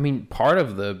 sucks. I mean, part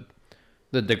of the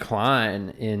decline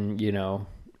in, you know,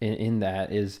 in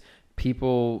that is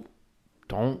people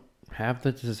don't have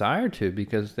the desire to,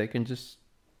 because they can just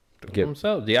do it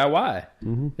themselves, DIY.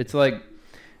 Mm-hmm. It's like,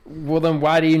 well, then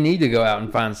why do you need to go out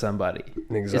and find somebody?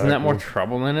 Exactly. Isn't that more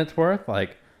trouble than it's worth?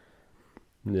 Like,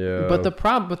 yeah. But the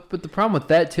problem with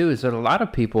that too is that a lot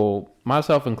of people,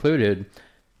 myself included,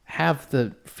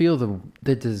 feel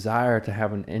the desire to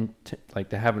have an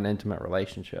intimate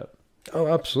relationship. Oh,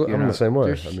 absolutely. I'm the same way.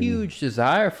 There's huge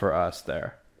desire for us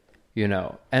there, you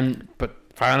know. But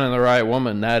finding the right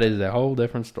woman, that is a whole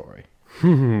different story.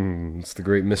 It's the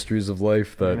great mysteries of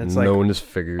life that no one has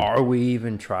figured. Are we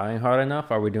even trying hard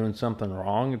enough? Are we doing something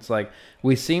wrong? It's like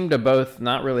we seem to both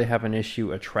not really have an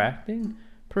issue attracting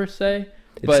per se,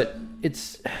 but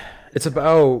it's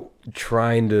about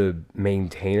trying to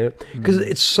maintain it, because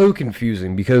it's so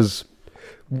confusing. Because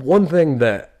one thing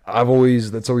that's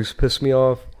always pissed me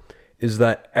off is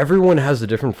that everyone has a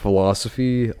different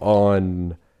philosophy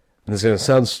on, and it's going to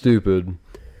sound stupid,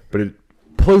 but it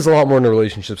plays a lot more into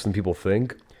relationships than people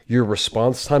think. Your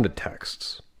response time to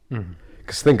texts.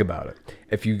 Because think about it.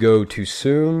 If you go too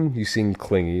soon, you seem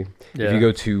clingy. Yeah. If you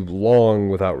go too long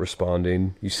without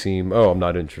responding, you seem, I'm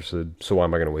not interested, so why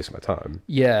am I going to waste my time?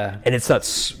 Yeah. And it's not,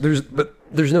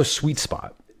 there's no sweet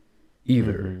spot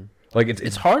either. Mm-hmm. Like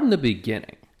it's hard in the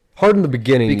beginning. Hard in the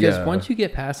beginning, because once you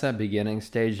get past that beginning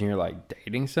stage and you're like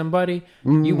dating somebody,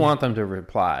 you want them to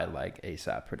reply like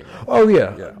ASAP pretty much. Oh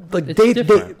yeah. Like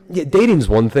dating's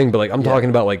one thing, but like I'm talking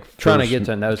about like trying to get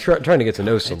to know someone.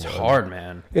 It's hard,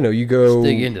 man. You know, you go let's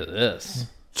dig into this.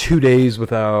 2 days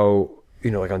without,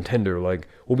 you know, like on Tinder, like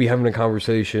we'll be having a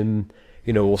conversation,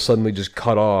 you know, we'll suddenly just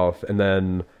cut off, and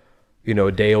then, you know,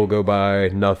 a day will go by,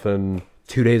 nothing.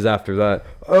 2 days after that,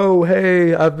 oh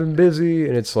hey, I've been busy,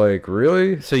 and it's like,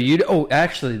 really? So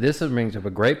actually, this brings up a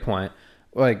great point.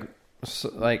 Like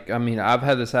I mean, I've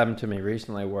had this happen to me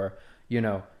recently, where you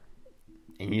know.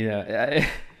 Oh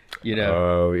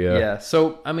yeah. Yeah.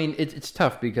 So I mean, it's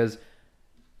tough because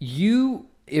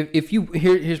if you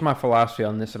here's my philosophy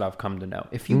on this that I've come to know.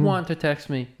 If you want to text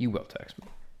me, you will text me,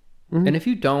 and if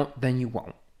you don't, then you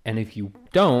won't. And if you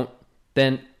don't,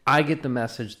 then I get the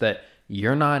message that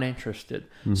you're not interested.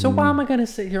 So why am I going to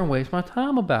sit here and waste my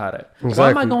time about it? Exactly. Why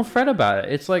am I going to fret about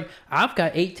it? It's like, I've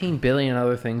got 18 billion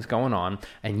other things going on,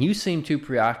 and you seem too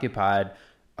preoccupied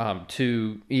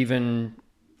to even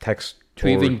text, to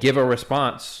even give a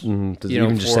response, for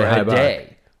just say a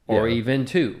day or even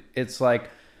two. It's like,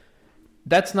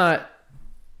 that's not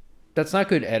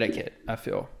good etiquette, I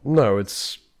feel. No,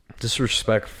 it's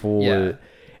disrespectful. Yeah.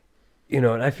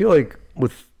 And I feel like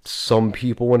with some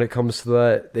people, when it comes to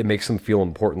that, it makes them feel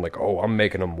important. Like, I'm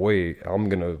making them wait. I'm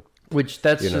gonna. Which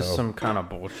that's just some kind of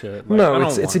bullshit. Like, no,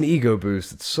 it's an ego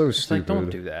boost. It's so stupid. Like, don't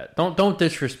do that. Don't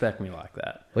disrespect me like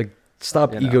that. Like,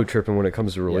 stop ego tripping when it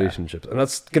comes to relationships, and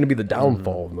that's gonna be the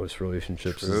downfall of most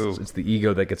relationships. It's the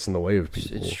ego that gets in the way of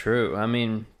people. It's true. I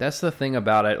mean, that's the thing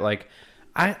about it. Like,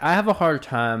 I have a hard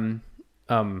time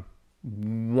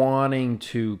wanting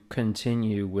to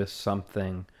continue with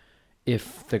something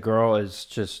if the girl is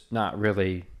just not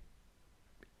really,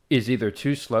 is either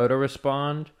too slow to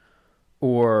respond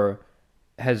or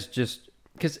has just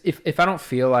because if I don't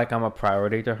feel like I'm a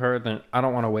priority to her, then I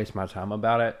don't want to waste my time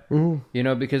about it. Mm-hmm. You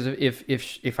know, because if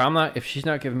she's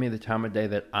not giving me the time of day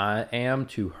that I am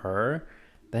to her,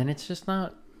 then it's just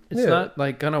not. It's not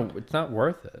like it's not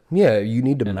worth it. Yeah, you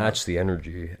need to match the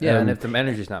energy. Yeah, and if the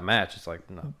energy's not matched, it's like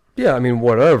no. Yeah, I mean,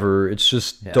 whatever. It's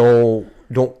just don't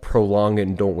prolong it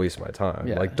and don't waste my time.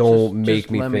 Yeah, like, don't make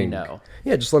just me let think. Me know.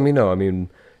 Yeah, just let me know. I mean,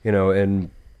 you know, and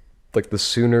like the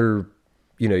sooner,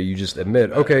 you know, you just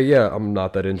admit, okay, yeah, I'm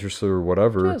not that interested or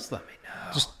whatever. Just let me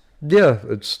know. Just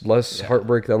it's less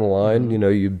heartbreak down the line. You know,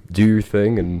 you do your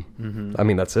thing, and I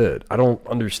mean, that's it. I don't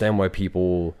understand why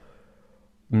people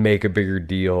make a bigger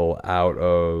deal out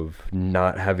of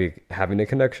not having a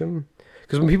connection.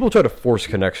 Because when people try to force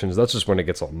connections, that's just when it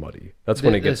gets all muddy. That's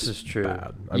when it gets This is true.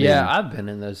 bad. I mean, I've been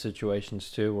in those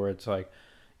situations too, where it's like,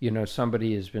 you know,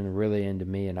 somebody has been really into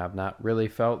me and I've not really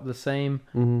felt the same,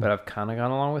 but I've kind of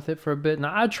gone along with it for a bit. And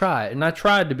I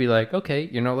tried to be like, okay,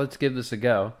 you know, let's give this a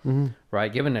go,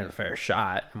 right? Giving it a fair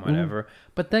shot and whatever.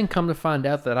 But then come to find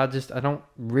out that I don't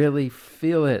really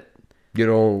feel it. You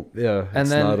don't, yeah.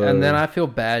 And then I feel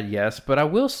bad, yes, but I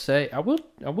will say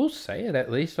it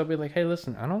at least. I'll be like, hey,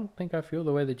 listen, I don't think I feel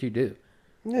the way that you do.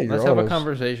 Yeah, you're Let's honest. have a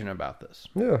conversation about this.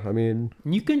 Yeah, I mean,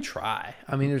 you can try.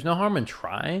 I mean, there's no harm in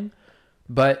trying,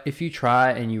 but if you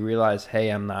try and you realize, hey,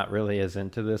 I'm not really as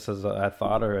into this as I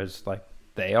thought or as like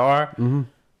they are,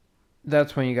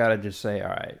 that's when you got to just say,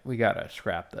 all right, we got to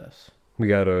scrap this. We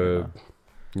got to,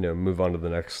 move on to the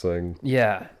next thing.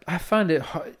 Yeah. I find it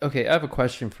hard. Okay, I have a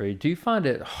question for you. Do you find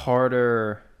it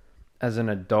harder as an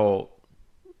adult?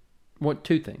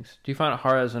 Two things. Do you find it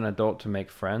hard as an adult to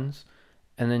make friends?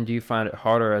 And then do you find it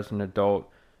harder as an adult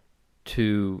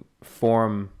to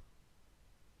form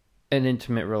an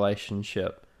intimate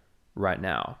relationship right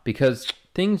now? Because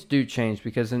things do change,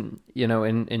 because in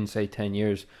say 10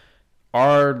 years,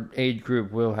 our age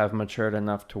group will have matured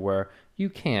enough to where you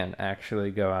can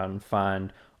actually go out and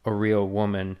find a real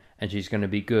woman and she's going to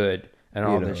be good and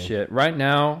all this shit. Right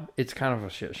now, it's kind of a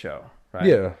shit show, right?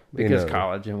 Yeah. Because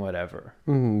college and whatever.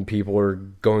 People are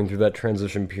going through that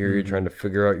transition period, trying to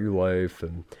figure out your life.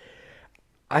 And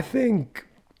I think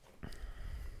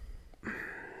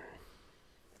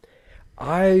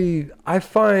I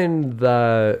find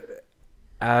that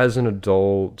as an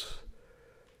adult,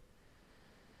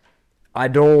 I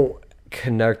don't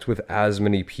connect with as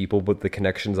many people, but the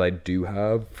connections I do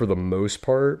have, for the most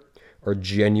part, are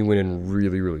genuine and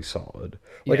really, really solid.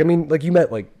 Like, I mean, like, you met,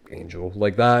 like, Angel,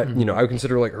 like that, I would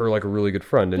consider, like, her, like, a really good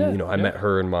friend. And, I met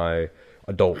her in my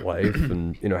adult life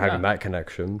and, having that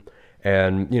connection.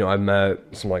 And, I met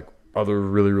some, like, other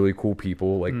really, really cool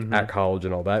people, like, at college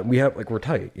and all that. And we have, like, we're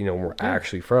tight, we're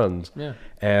actually friends. Yeah.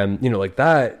 And, like,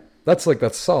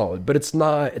 that's solid. But it's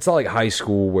not like high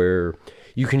school where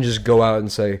you can just go out and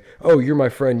say, oh, you're my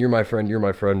friend, you're my friend, you're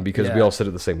my friend, because we all sit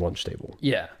at the same lunch table.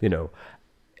 Yeah.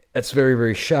 That's very,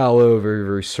 very shallow, very,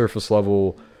 very surface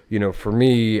level. For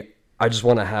me, I just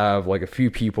want to have like a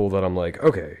few people that I'm like,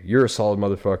 okay, you're a solid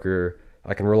motherfucker.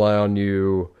 I can rely on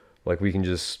you. Like, we can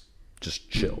just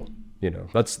chill.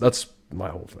 That's my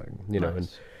whole thing,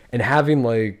 Nice. and having,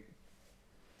 like,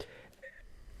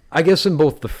 I guess in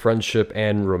both the friendship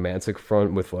and romantic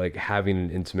front, with like having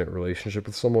an intimate relationship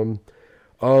with someone,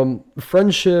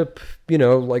 friendship,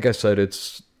 like I said,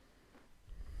 it's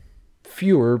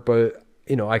fewer, but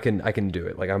I can do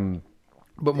it. Like, I'm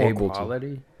but more able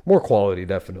quality. More quality,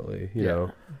 definitely.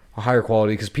 A higher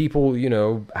quality, because people,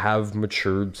 have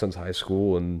matured since high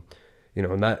school, and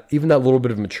and that even that little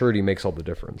bit of maturity makes all the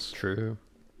difference. True.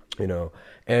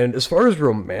 And as far as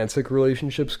romantic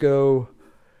relationships go,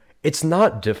 it's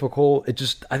not difficult.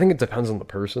 I think it depends on the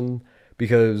person,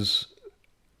 because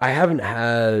I haven't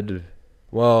had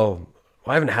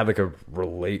like a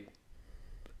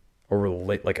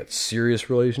like a serious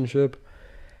relationship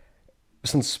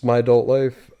since my adult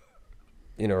life,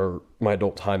 or my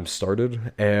adult time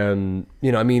started. And,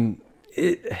 I mean,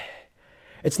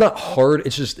 it's not hard.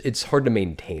 It's hard to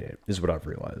maintain it, is what I've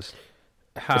realized.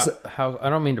 How I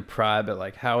don't mean to pry, but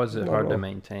like, how is it hard to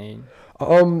maintain?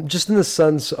 Just in the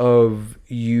sense of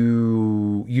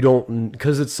you don't,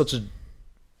 because it's such a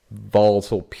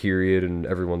volatile period in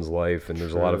everyone's life, and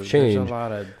there's a lot of change.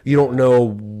 You don't know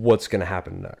what's going to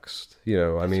happen next.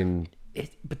 I mean,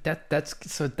 but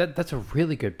that's a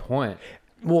really good point.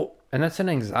 Well, and that's an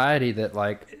anxiety that,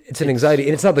 like, it's an anxiety,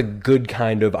 and it's not the good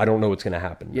kind of, I don't know what's going to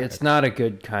happen next. Yeah, it's not a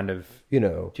good kind of,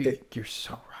 Dude, you're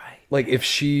so right. Like, if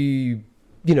she,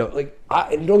 like,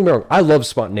 don't get me wrong, I love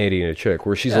spontaneity in a chick,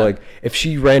 where she's like, if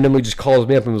she randomly just calls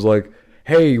me up and was like,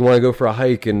 hey, you want to go for a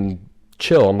hike and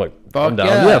chill? I'm like, I'm down.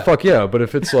 Yeah, fuck yeah. But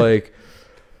if it's like,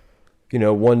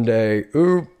 one day,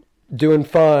 doing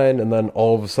fine, and then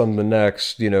all of a sudden the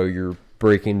next, you're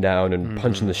breaking down and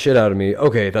punching the shit out of me.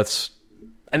 Okay, that's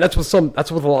with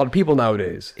a lot of people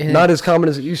nowadays. Not as common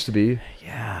as it used to be.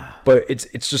 Yeah. But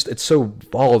it's so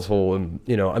volatile, and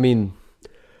I mean,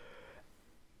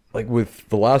 like with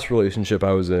the last relationship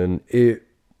I was in, it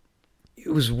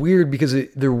was weird because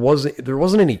there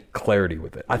wasn't any clarity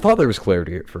with it. I thought there was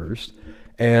clarity at first,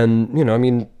 and I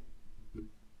mean,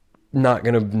 not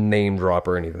gonna name drop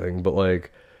or anything, but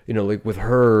like with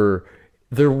her,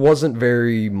 there wasn't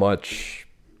very much.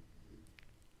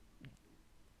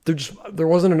 There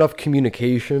wasn't enough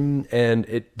communication, and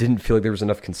it didn't feel like there was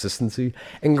enough consistency.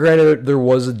 And granted, there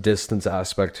was a distance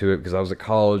aspect to it because I was at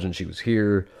college and she was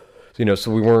here,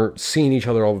 so we weren't seeing each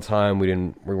other all the time. We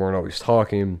weren't always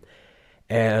talking,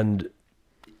 and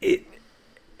it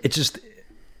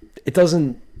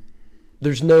doesn't.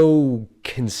 There's no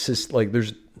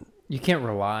you can't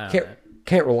rely on it.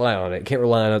 Can't rely on it. Can't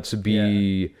rely on it to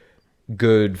be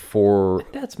good for.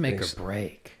 That's make or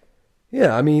break.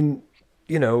 Yeah, I mean,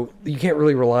 you can't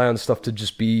really rely on stuff to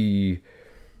just be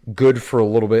good for a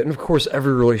little bit. And of course,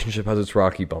 every relationship has its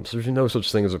rocky bumps. There's no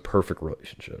such thing as a perfect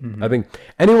relationship. I think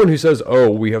anyone who says,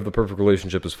 "Oh, we have the perfect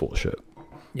relationship," is full of shit.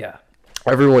 Yeah.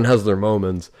 Everyone has their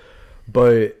moments,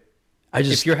 but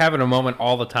if you're having a moment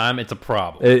all the time, it's a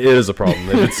problem. It is a problem.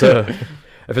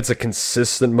 If it's a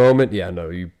consistent moment, no,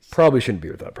 you probably shouldn't be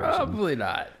with that person. Probably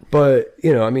not. But,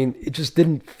 I mean, it just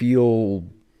didn't feel,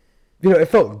 it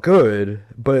felt good,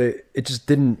 but it just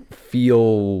didn't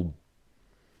feel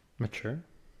mature.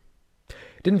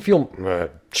 It didn't feel,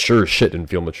 sure shit didn't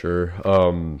feel mature.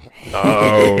 No.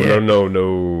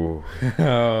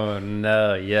 Oh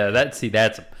no, yeah, that's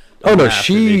that's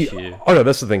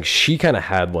the thing. She kind of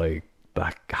had like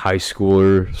the high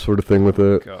schooler sort of thing with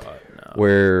it. God, no.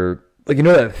 Where, like,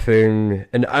 that thing,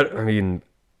 and I mean,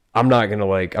 I'm not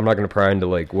gonna pry into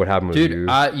like what happened with you.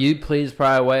 Dude, you please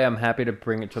pry away. I'm happy to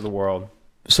bring it to the world.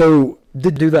 So,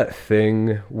 did do that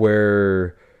thing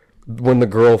where when the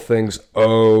girl thinks,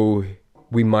 "Oh,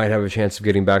 we might have a chance of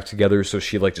getting back together," so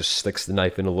she like just sticks the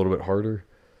knife in a little bit harder.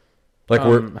 Like,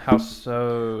 how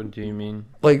so? Do you mean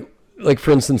like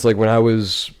for instance, like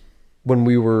when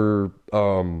we were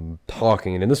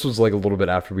talking, and this was like a little bit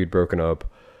after we'd broken up.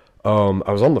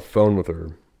 I was on the phone with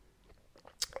her,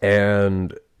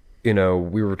 and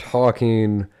we were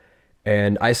talking,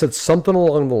 and I said something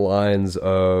along the lines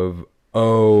of,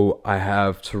 "Oh, I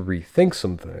have to rethink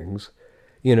some things,"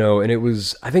 and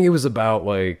I think it was about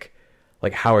like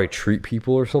how I treat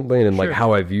people or something, and like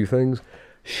how I view things.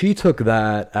 She took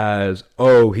that as,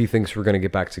 "Oh, he thinks we're going to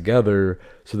get back together."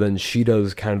 So then she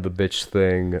does kind of the bitch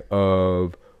thing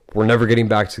of, "We're never getting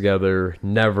back together.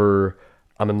 Never.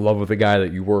 I'm in love with the guy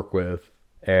that you work with."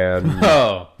 And,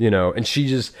 and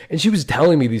she was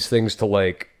telling me these things to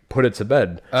like put it to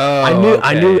bed. Oh,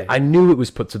 I knew it was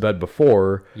put to bed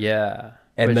before. Yeah.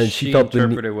 And then she felt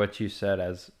interpreted what you said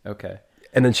as, okay.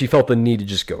 And then she felt the need to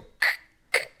just go.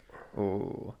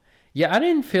 Oh, yeah. I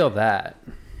didn't feel that.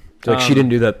 Like, she didn't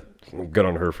do that. Good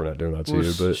on her for not doing that to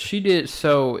you, but she did.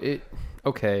 So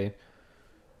okay.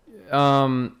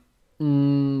 That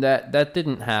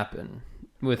didn't happen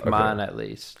with mine, at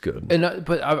least. Good. And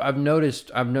but I've noticed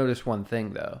one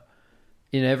thing though.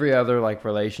 In every other like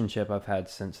relationship I've had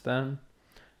since then,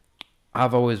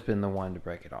 I've always been the one to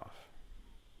break it off.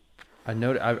 I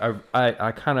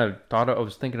kind of thought I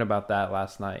was thinking about that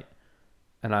last night,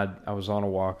 and I was on a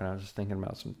walk and I was just thinking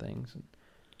about some things, and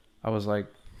I was like,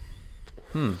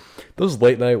 Those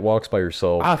late night walks by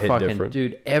yourself hit different.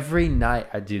 Dude, every night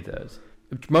I do those.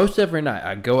 Most every night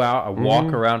I go out, I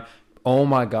walk around. Oh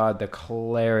my God, the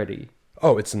clarity.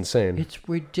 Oh, it's insane. It's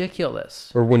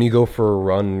ridiculous. Or when you go for a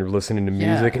run and you're listening to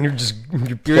music and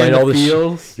you're playing all this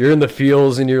shit. You're in the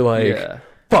fields and you're like,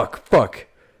 fuck.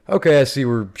 Okay, I see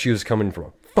where she was coming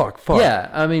from. Fuck. Yeah,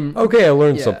 I mean... Okay, I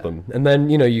learned something. And then,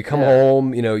 you come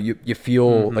home, you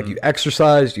feel like you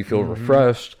exercised, you feel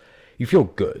refreshed, you feel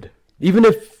good. Even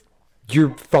if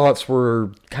your thoughts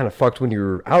were kind of fucked when you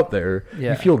were out there,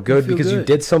 you feel good because you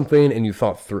did something and you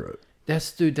thought through it.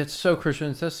 That's so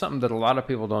Christian. That's something that a lot of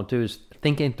people don't do, is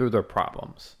thinking through their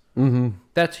problems. Mm-hmm.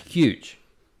 That's huge.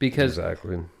 Because...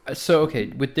 Exactly. So, okay,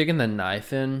 with digging the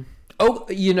knife in... Oh,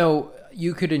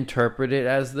 you could interpret it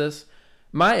as this.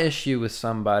 My issue with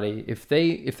somebody, if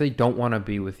they don't want to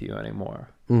be with you anymore,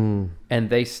 and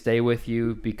they stay with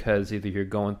you because either you're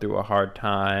going through a hard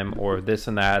time or this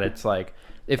and that, it's like,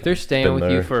 if they're staying with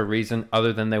you for a reason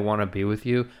other than they want to be with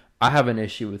you, I have an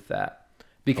issue with that.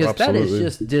 Because that is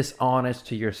just dishonest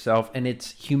to yourself, and it's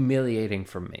humiliating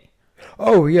for me.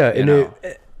 Oh, yeah.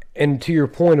 And to your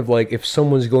point of, like, if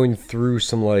someone's going through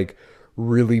some, like,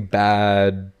 really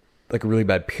bad like a really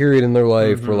bad period in their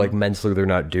life or like mentally they're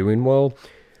not doing well,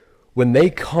 when they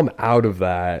come out of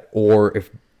that, or if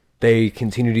they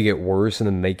continue to get worse and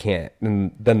then they can't,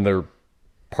 and then their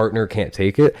partner can't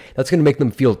take it, that's going to make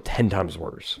them feel 10 times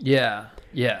worse. Yeah.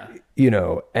 You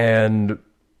know, and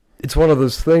it's one of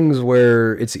those things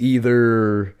where it's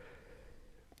either,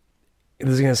 this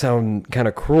is going to sound kind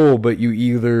of cruel, but you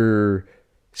either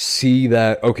see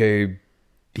that, okay,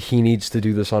 he needs to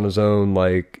do this on his own,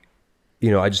 like, you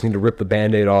know, I just need to rip the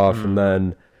Band-Aid off and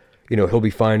then, you know, he'll be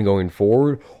fine going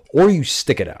forward, or you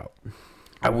stick it out.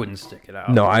 I wouldn't stick it out.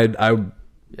 No,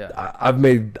 I've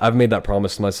made that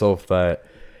promise to myself that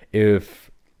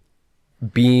if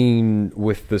being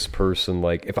with this person,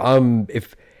 like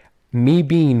if me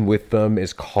being with them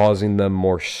is causing them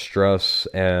more stress,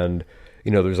 and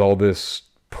you know there's all this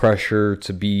pressure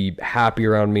to be happy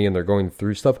around me and they're going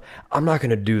through stuff, I'm not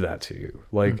going to do that to you.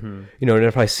 Like, you know, and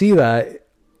if I see that,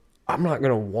 I'm not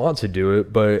going to want to do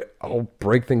it, but I'll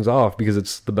break things off because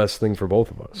it's the best thing for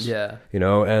both of us. Yeah. You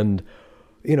know, and,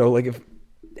 you know, like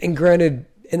and granted,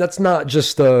 and that's not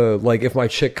just, like if my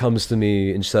chick comes to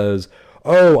me and says,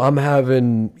 oh, I'm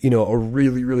having, you know, a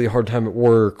really, really hard time at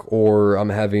work, or I'm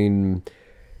having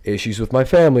issues with my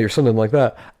family or something like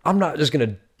that, I'm not just going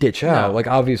to ditch out. No. Like,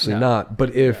 obviously not.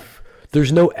 But if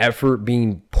there's no effort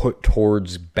being put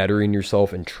towards bettering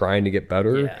yourself and trying to get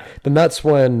better, then that's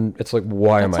when it's like,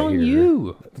 why am I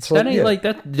here? That's on you. That ain't like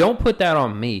that. Don't put that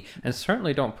on me, and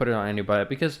certainly don't put it on anybody,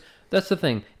 because that's the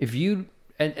thing. If you,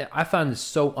 and I find this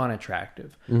so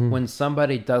unattractive when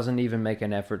somebody doesn't even make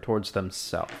an effort towards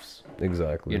themselves.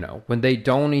 Exactly. You know, when they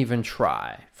don't even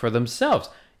try for themselves.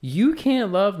 You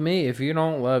can't love me if you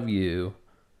don't love you.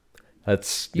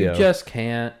 You just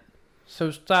can't. So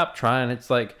stop trying.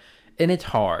 It's like, and it's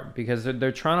hard because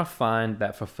they're trying to find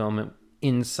that fulfillment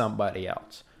in somebody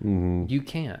else. You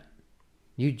can't.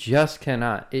 You just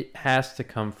cannot. It has to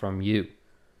come from you.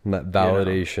 And that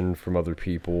validation from other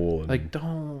people. And like,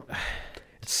 don't.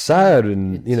 It's sad,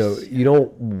 and you know, you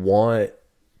don't want,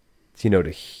 you know,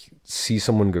 to see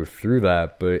someone go through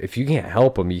that, but if you can't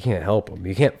help them, you can't help them.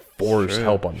 You can't force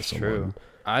help onto someone. True.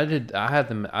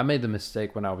 I made the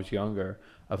mistake when I was younger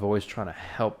of always trying to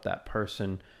help that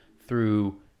person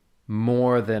through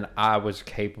more than I was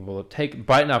capable of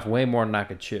biting off way more than I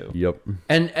could chew. Yep.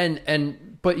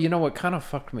 But you know what kind of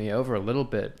fucked me over a little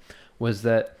bit was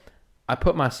that I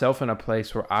put myself in a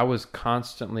place where I was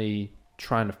constantly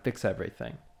trying to fix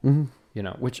everything. You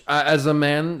know, which as a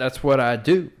man, that's what I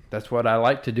do. That's what I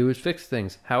like to do, is fix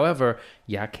things. However,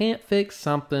 I can't fix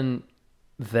something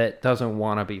that doesn't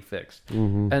want to be fixed.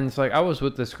 And it's like, I was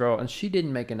with this girl and she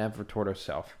didn't make an effort toward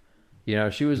herself. You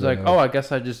know, she was like, oh, I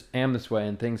guess I just am this way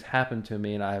and things happen to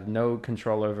me and I have no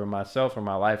control over myself or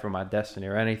my life or my destiny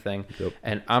or anything.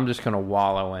 And I'm just going to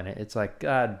wallow in it. It's like,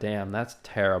 God damn, that's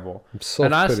terrible.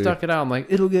 And I stuck it out. I'm like,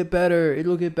 it'll get better.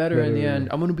 It'll get better in the end.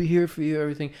 I'm going to be here for you,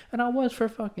 everything. And I was for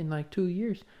fucking like 2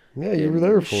 years. Yeah, you were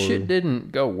there for shit.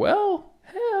 Didn't go well.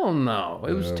 Hell no.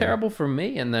 It was terrible for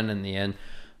me. And then in the end,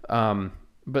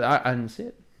 but I didn't see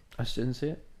it. I just didn't see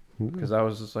it because I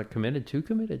was just like too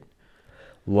committed.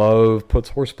 Love puts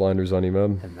horse blinders on you,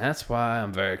 man. And that's why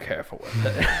I'm very careful with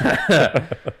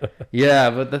it.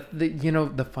 Yeah, but the you know,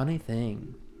 the funny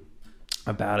thing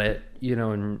about it, you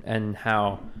know, and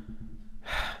how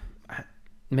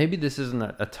maybe this isn't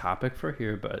a topic for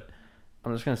here, but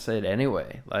I'm just gonna say it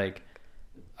anyway. Like,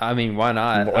 I mean, why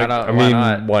not? Like,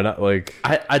 why not? Like,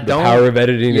 I don't. The power of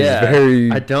editing is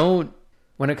very. I don't.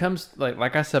 When it comes,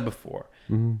 like I said before,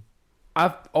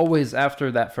 I've always,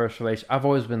 after that first relation, I've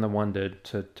always been the one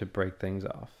to break things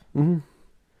off.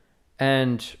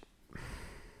 And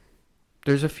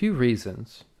there's a few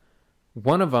reasons.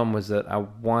 One of them was that I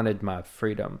wanted my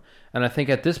freedom. And I think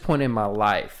at this point in my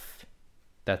life,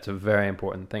 that's a very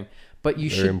important thing. But you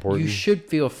should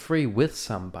feel free with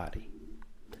somebody.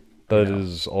 That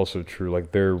is also true.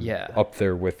 Like, they're up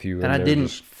there with you. And I didn't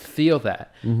feel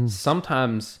that.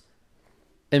 Sometimes...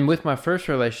 And with my first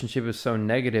relationship, it was so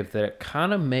negative that it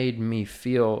kind of made me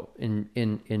feel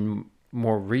in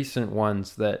more recent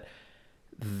ones that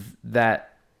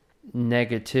that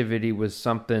negativity was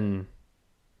something.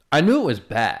 I knew it was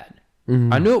bad.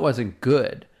 I knew it wasn't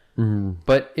good,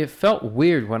 but it felt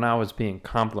weird when I was being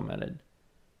complimented.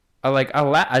 I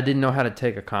didn't know how to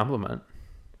take a compliment.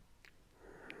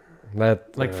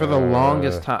 For the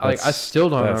longest time, I still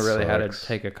don't know really how to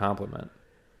take a compliment.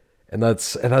 And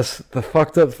that's the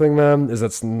fucked up thing, man, is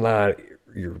that's not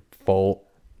your fault.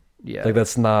 Yeah. Like,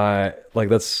 that's not, like,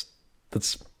 that's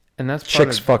and that's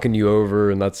chicks fucking you over,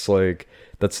 and that's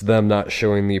them not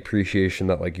showing the appreciation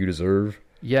that, like, you deserve.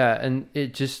 Yeah, and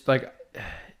it just, like,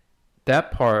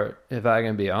 that part, if I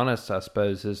can be honest, I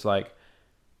suppose, is like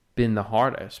been the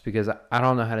hardest because I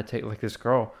don't know how to take like this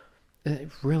girl,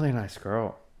 really nice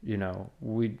girl. You know,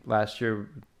 last year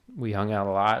we hung out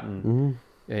a lot, and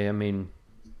I mean,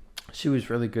 she was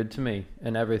really good to me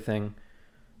and everything.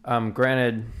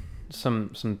 Granted,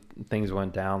 some things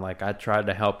went down. Like I tried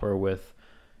to help her with,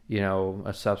 you know,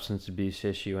 a substance abuse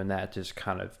issue, and that just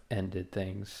kind of ended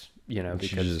things. You know,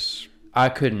 because I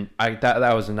couldn't.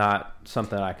 That was not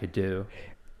something I could do.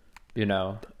 You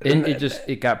know,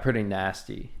 it got pretty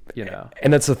nasty. You know,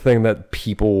 and that's the thing that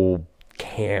people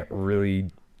can't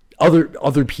really.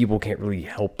 Other people can't really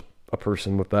help a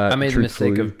person with that. I made the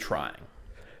mistake of trying.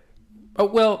 Oh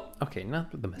well, okay,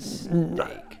 not the mistake.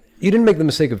 You didn't make the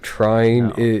mistake of trying.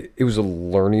 No. It was a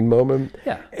learning moment.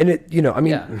 Yeah,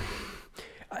 and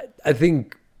I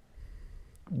think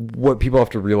what people have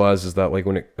to realize is that like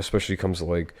when it especially comes to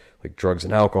like drugs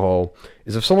and alcohol,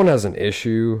 is if someone has an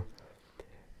issue,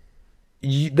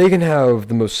 they can have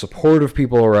the most supportive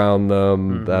people around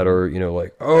them that are, you know,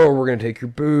 like, oh, we're going to take your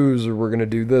booze or we're going to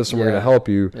do this and we're going to help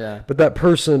you. Yeah. But that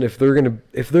person, if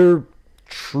they're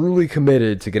truly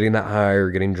committed to getting that high or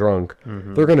getting drunk,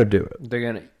 they're going to do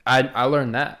it. I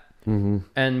learned that.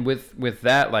 And with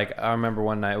that, like, I remember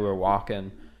one night we were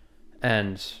walking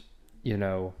and, you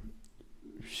know,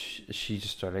 she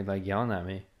just started like yelling at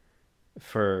me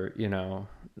for, you know,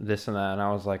 this and that. And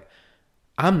I was like,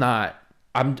 I'm not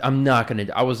gonna.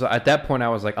 I was at that point. I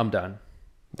was like, I'm done.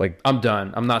 Like I'm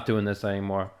done. I'm not doing this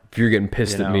anymore. If you're getting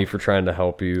pissed at me for trying to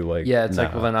help you, like it's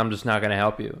like, well then I'm just not gonna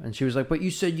help you. And she was like, but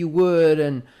you said you would,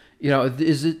 and you know,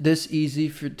 is it this easy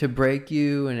to break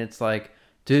you? And it's like,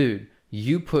 dude,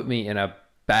 you put me in a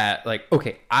bad. Like,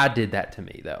 okay, I did that to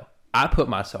me though. I put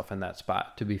myself in that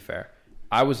spot. To be fair,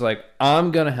 I was like,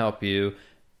 I'm gonna help you.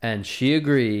 And she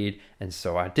agreed, and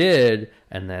so I did.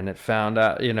 And then it found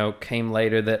out, you know, came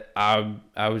later that I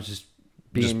was just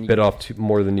being bit off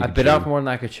more than you. I bit off more than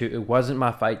I could chew. It wasn't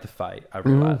my fight to fight. I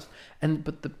realized,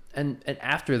 and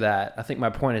after that, I think my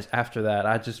point is after that,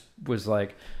 I just was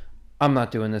like, I'm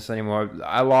not doing this anymore.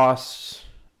 I lost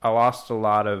a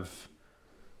lot of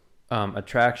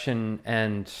attraction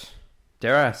and,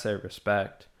 dare I say,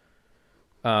 respect,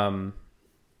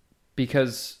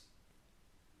 because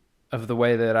of the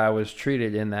way that I was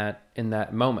treated in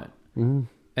that moment.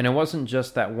 And it wasn't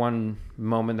just that one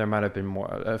moment. There might have been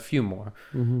a few more.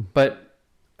 But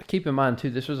keep in mind too,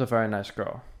 this was a very nice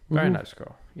girl. Very nice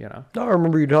girl, you know. I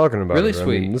remember you talking about really her.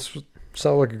 sweet. I mean, this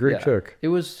sounded like a great chick. She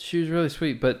was really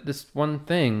sweet, but this one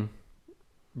thing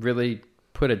really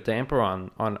put a damper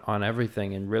on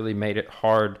everything and really made it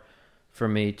hard for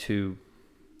me to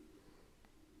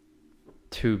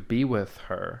be with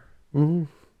her.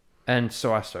 And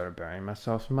so I started burying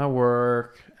myself in my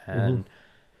work and,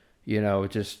 you know,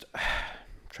 just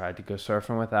tried to go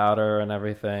surfing without her and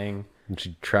everything. And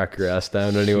she'd track your ass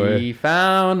down anyway. She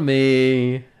found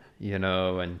me, you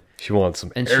know, and she wanted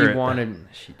some. And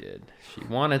she did. She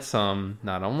wanted some.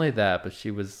 Not only that, but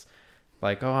she was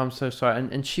like, oh, I'm so sorry.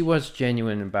 And she was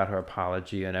genuine about her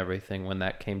apology and everything when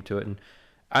that came to it.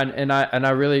 And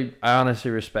I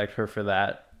honestly respect her for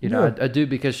that. You know, I do,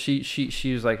 because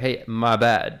she was like, hey, my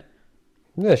bad.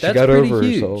 Yeah, she got over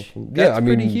herself. That's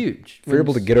pretty huge. If you're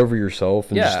able to get over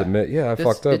yourself and just admit, I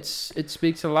fucked up. It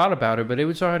speaks a lot about her, but it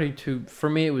was already for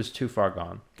me, it was too far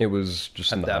gone. It was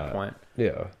just at that point.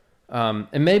 Yeah.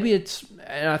 And maybe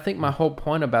and I think my whole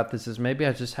point about this is maybe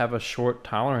I just have a short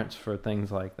tolerance for things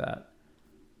like that.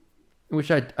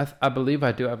 Which I believe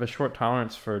I do have a short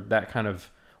tolerance for that kind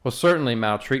of, well, certainly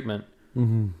maltreatment.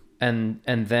 And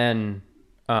then,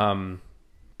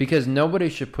 because nobody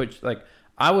should put, like,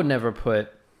 I would never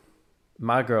put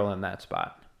my girl in that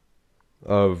spot.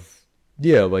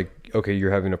 Like, okay,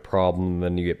 you're having a problem,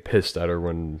 then you get pissed at her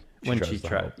when she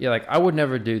tries. Yeah, like, I would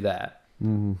never do that.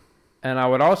 And I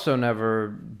would also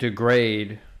never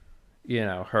degrade, you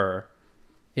know, her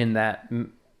in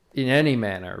any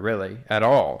manner, really, at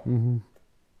all.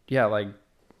 Yeah, like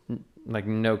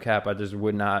no cap, I just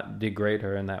would not degrade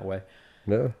her in that way.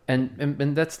 No.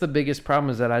 And that's the biggest problem,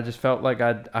 is that I just felt like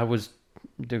I was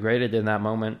degraded in that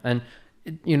moment. And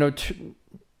you know,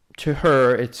 to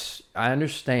her, I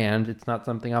understand it's not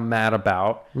something I'm mad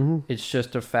about. It's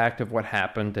just a fact of what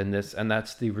happened, and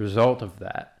that's the result of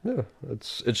that. Yeah,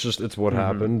 it's what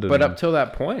happened. But up till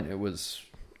that point, it was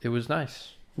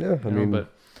nice. Yeah, I mean,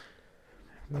 but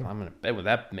I'm gonna bed with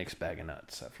that mixed bag of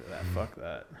nuts after that. Fuck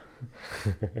that.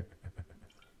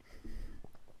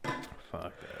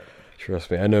 Fuck that.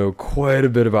 Trust me, I know quite a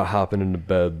bit about hopping into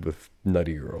bed with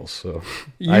nutty girls. So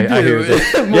you do. I hear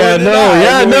that.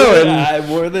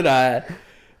 More than I.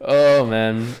 Oh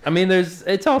man, I mean,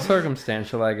 it's all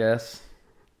circumstantial, I guess.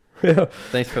 Yeah.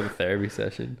 Thanks for the therapy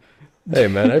session. Hey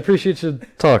man, I appreciate you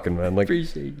talking, man. Like,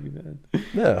 Appreciate you, man.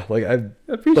 yeah, like I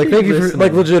Appreciate like thank you for listening.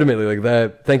 like legitimately like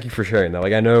that. Thank you for sharing that.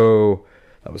 Like I know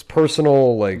that was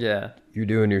personal. Like Yeah. you're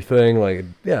doing your thing. Like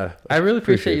yeah, I really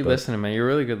appreciate you that. listening, man. You're a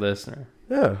really good listener.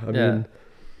 Yeah, I Yeah. mean,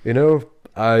 you know,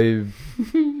 I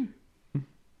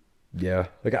yeah,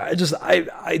 like I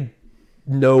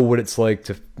know what it's like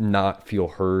to not feel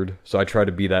heard. So I try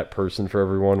to be that person for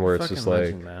everyone where it's Fucking just like,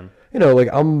 legend, man. you know, like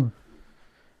I'm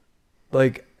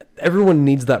like everyone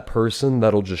needs that person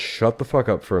that'll just shut the fuck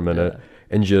up for a minute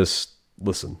and just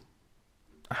listen.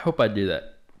 I hope I do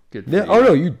that. Good. For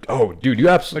Yeah. you. Oh no, dude, you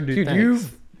absolutely, Dude, dude,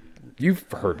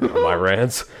 you've heard me on my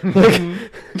rants. Like,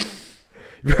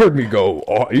 you've heard me go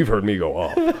off. You've heard me go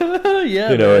off.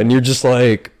 Yeah. You know, man. and you're just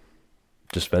like,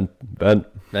 just vent.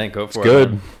 Man, go for it.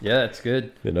 good. Man. Yeah, it's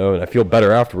good. You know, and I feel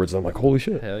better afterwards. I'm like, holy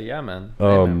shit. Hell yeah, man. Hey,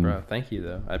 man, bro. Thank you,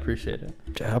 though. I appreciate it.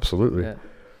 Yeah, absolutely.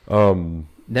 Yeah.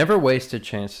 Never waste a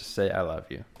chance to say I love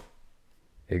you.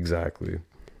 Exactly.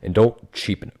 And don't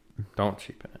cheapen it. Don't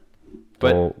cheapen it.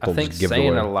 But Don't I think just give it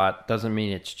saying it away. a lot doesn't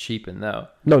mean it's cheapened, though.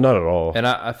 No, not at all. And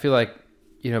I feel like,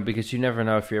 you know, because you never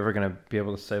know if you're ever going to be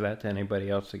able to say that to anybody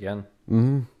else again.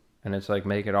 Mm-hmm. And it's like,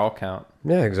 make it all count.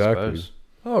 Yeah, exactly.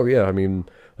 Oh, yeah. I mean,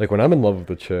 like when I'm in love with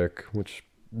a chick, which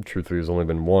truthfully has only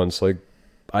been once, like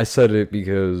I said it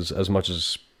because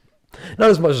not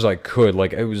as much as I could.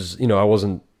 Like it was, you know, I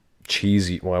wasn't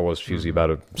cheesy. Well, I was cheesy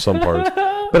about it some parts.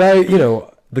 But I, you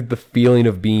know, the feeling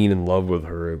of being in love with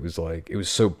her, it was like, it was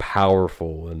so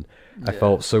powerful and I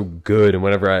felt so good. And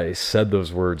whenever I said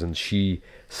those words and she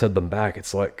said them back,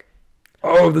 it's like,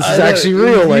 oh, this is actually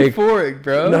real. Like, euphoric,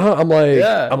 bro. no, I'm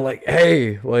like,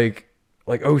 hey, like,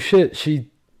 oh shit,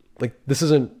 like, this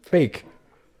isn't fake,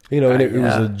 you know, and it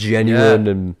was a genuine,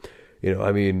 and, you know,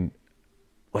 I mean,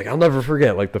 like, I'll never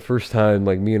forget, like, the first time,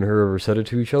 like, me and her ever said it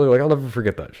to each other, like, I'll never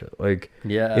forget that shit, like,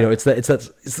 you know, it's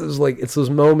those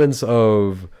moments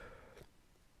of,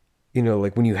 you know,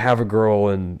 like, when you have a girl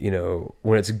and, you know,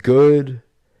 when it's good,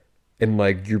 and,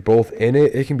 like, you're both in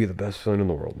it, it can be the best feeling in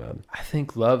the world, man. I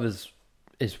think love is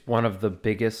one of the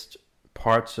biggest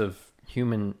parts of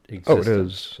human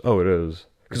existence. Oh, it is.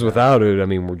 Because without it, I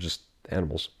mean, we're just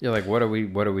animals. You're like, what are we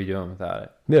doing without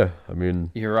it? Yeah, I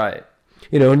mean, you're right.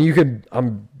 You know, and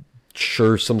I'm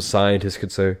sure some scientists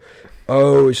could say,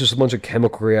 oh, it's just a bunch of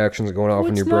chemical reactions going off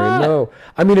in your brain. No,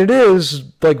 I mean, it is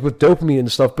like with dopamine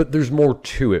and stuff, but there's more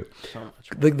to it. So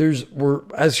much more.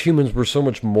 Like as humans, we're so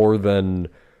much more than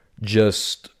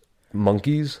just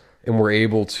monkeys, and we're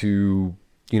able to,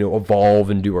 you know, evolve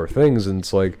and do our things. And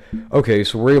it's like, okay,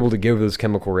 so we're able to give those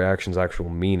chemical reactions actual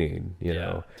meaning, you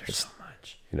know. There's so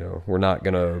much. You know,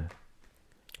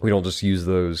 we don't just use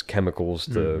those chemicals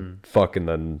to fuck and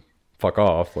then fuck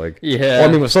off. Like, well,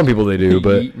 I mean, with some people they do,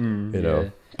 but, you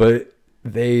know, but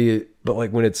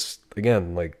like when it's,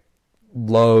 again, like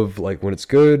love, like when it's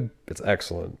good, it's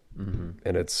excellent.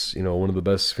 And it's, you know, one of the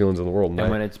best feelings in the world. And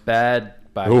when it's bad,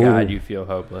 by God, you feel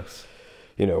hopeless.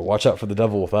 You know, watch out for the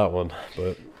devil with that one.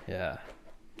 But yeah,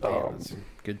 that's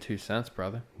good 2 cents,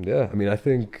 brother. Yeah, I mean, I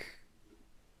think,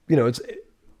 you know,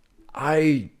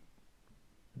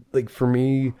 like for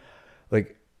me,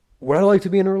 like would I like to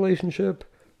be in a relationship?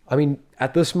 I mean,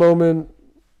 at this moment,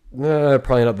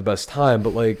 probably not the best time,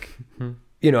 but like,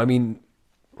 you know, I mean,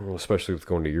 well, especially with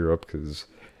going to Europe, because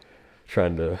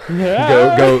trying to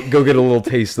go get a little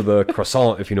taste of the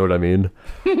croissant, if you know what I mean.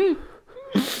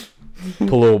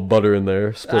 Put a little butter in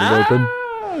there, split it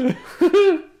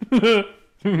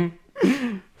open.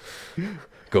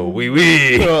 Go wee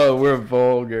wee. Oh, we're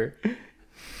vulgar.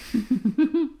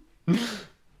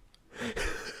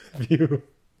 If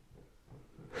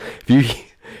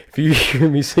you hear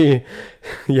me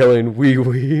yelling wee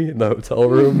wee in the hotel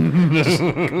room, just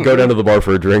go down to the bar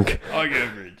for a drink. I'll get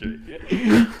for a drink.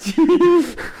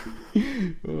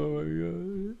 Oh my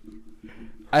god.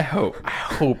 I hope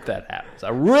that happens. I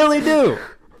really do.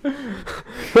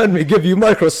 Let me give you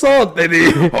my croissant, baby.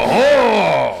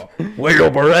 Oh, wear your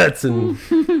barrettes and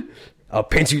I'll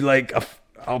paint you like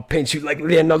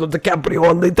Leonardo DiCaprio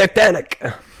on the Titanic.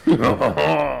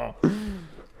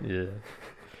 Yeah.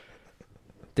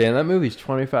 Damn, that movie's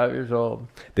 25 years old.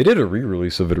 They did a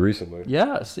re-release of it recently.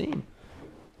 Yeah, I've seen.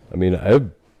 I mean,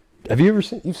 have you ever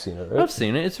seen? You've seen it, right? I've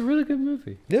seen it. It's a really good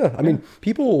movie. Yeah, I mean,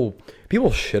 people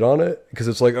shit on it because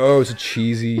it's like, oh, it's a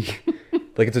cheesy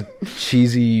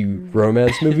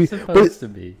romance movie. It's supposed to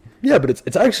be. Yeah, but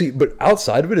it's actually, but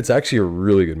outside of it, it's actually a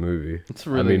really good movie. It's a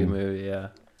really good movie, yeah.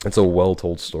 It's a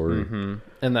well-told story. Mm-hmm.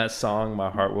 And that song, "My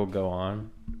Heart Will Go On."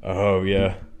 Oh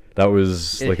yeah, that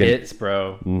was it hits,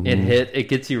 bro. Mm-hmm. It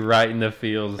gets you right in the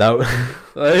feels. That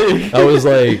was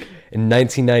like, in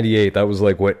 1998, that was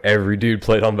like what every dude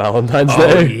played on Valentine's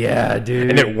Day. Oh yeah, dude,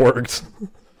 and it worked.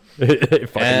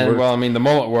 It and worked. well, I mean, the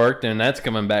mullet worked, and that's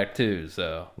coming back too.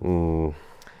 So,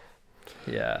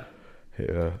 yeah.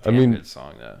 I mean, good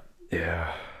song though.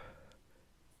 Yeah.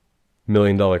 $1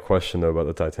 million question though about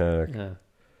the Titanic. Yeah.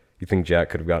 You think Jack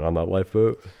could have gotten on that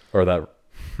lifeboat or that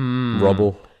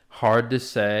rubble? Hard to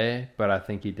say, but I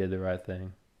think he did the right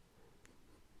thing.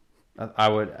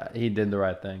 He did the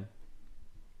right thing.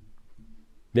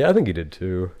 Yeah, I think he did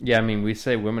too. Yeah, I mean, we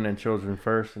say women and children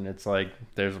first, and it's like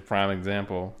there's a prime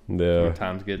example. Yeah, when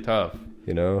times get tough.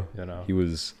 You know, he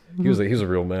was a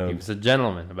real man. He was a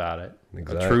gentleman about it.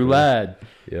 Exactly. A true lad.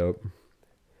 Yep.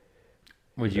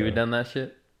 Would you have done that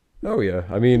shit? Oh yeah,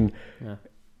 I mean,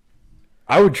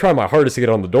 I would try my hardest to get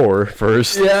on the door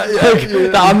first. Yeah.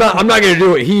 I'm not gonna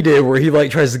do what he did, where he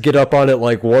like tries to get up on it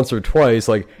like once or twice.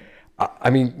 Like, I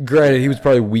mean, granted, he was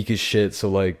probably weak as shit, so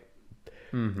like.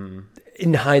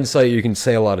 In hindsight, you can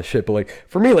say a lot of shit, but like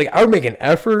for me, like I would make an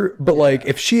effort, but like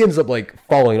if she ends up like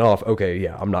falling off, okay,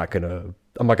 yeah, I'm not gonna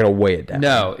weigh it down.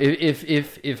 No,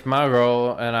 if my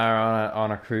girl and I are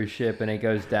on a cruise ship and it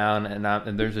goes down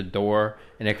and there's a door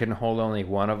and it can hold only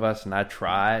one of us and I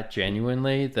try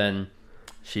genuinely, then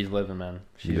she's living, man.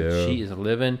 She is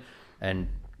living, and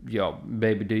yo,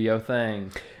 baby, do your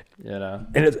thing, you know.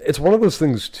 And it's one of those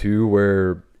things too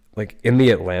where like in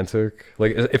the Atlantic,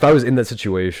 like if I was in that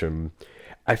situation,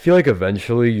 I feel like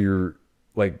eventually you're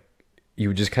like you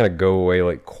would just kind of go away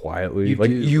like quietly,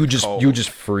 you just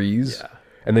freeze,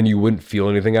 and then you wouldn't feel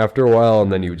anything after a while,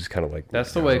 and then you would just kind of like.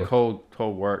 That's the way cold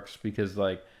works, because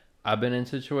like I've been in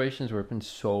situations where it's been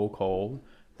so cold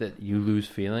that you lose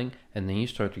feeling, and then you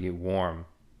start to get warm.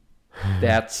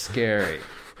 That's scary.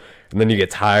 And then you get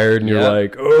tired, and you're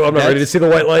like, oh, I'm not ready to see the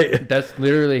white light. That's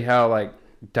literally how like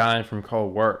dying from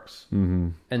cold works.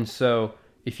 And so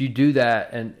if you do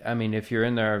that, and I mean if you're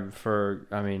in there for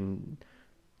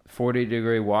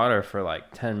 40-degree water for like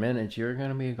 10 minutes, you're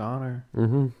gonna be a goner.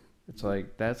 It's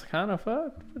like that's kind of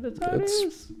fucked, but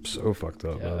it's so fucked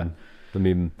up,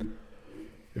 man.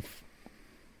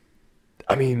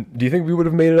 I mean, do you think we would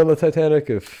have made it on the Titanic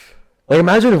if like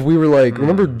imagine if we were like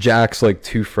remember Jack's like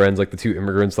two friends, like the two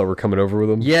immigrants that were coming over with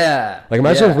him? Yeah. Like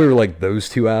imagine if we were like those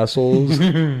two assholes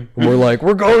and we're like,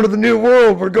 we're going to the new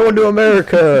world, we're going to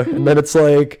America, and then it's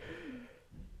like,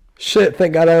 shit,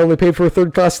 thank God I only paid for a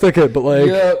third class ticket, but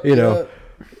like you know,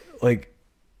 like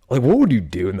what would you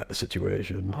do in that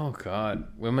situation? Oh God,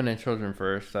 women and children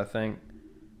first. I think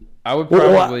I would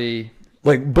probably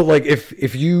like, but like if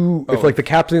like the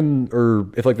captain or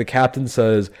if like the captain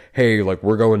says, hey, like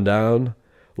we're going down,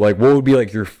 like what would be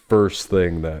like your first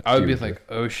thing that I would be like,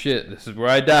 oh shit, this is where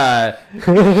I die.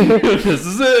 This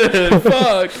is it.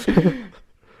 Fuck.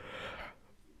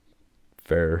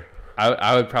 Fair.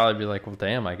 I would probably be like, well,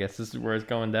 damn, I guess this is where it's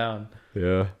going down.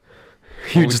 Yeah.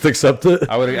 You just accept it?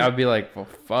 I'd be like, well,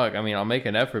 fuck. I mean, I'll make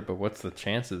an effort, but what's the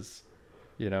chances?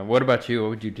 You know, what about you?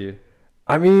 What would you do?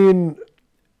 I mean,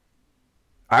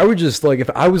 I would just like, if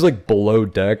I was like below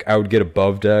deck, I would get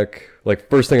above deck. Like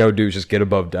first thing I would do is just get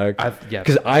above deck.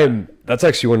 Because that's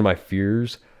actually one of my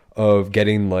fears of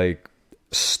getting like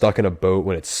stuck in a boat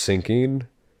when it's sinking,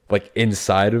 like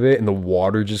inside of it, and the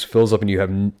water just fills up and you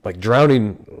have like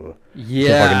drowning.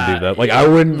 Yeah. If I can do that. Like I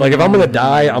wouldn't, like if I'm going to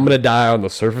die, I'm going to die on the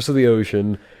surface of the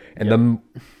ocean. And then,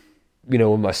 you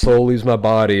know, when my soul leaves my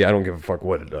body, I don't give a fuck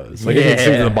what it does. Like it can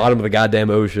sink to the bottom of the goddamn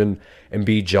ocean and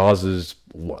be Jaws'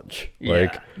 lunch.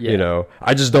 Like, you know,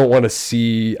 I just don't want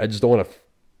to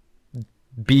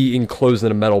be enclosed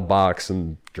in a metal box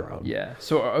and drown. Yeah.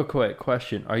 So, okay,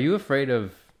 question. Are you afraid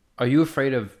of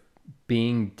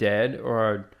being dead,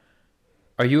 or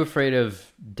are you afraid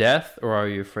of death, or are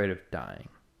you afraid of dying?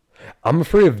 I'm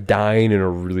afraid of dying in a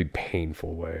really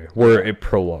painful way where it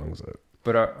prolongs it.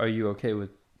 But are you okay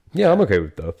with? Yeah, I'm okay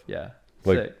with death. Yeah.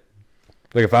 Like, sick.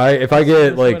 Like if I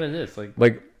get like, what it is.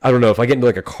 Like I don't know, if I get into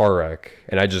like a car wreck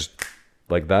and I just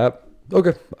like that,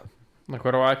 okay. Like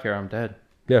what do I care? I'm dead.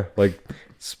 Yeah, like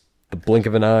it's the blink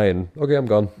of an eye and okay, I'm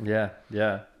gone. Yeah.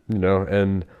 You know,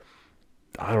 and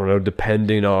I don't know,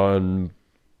 depending on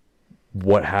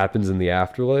what happens in the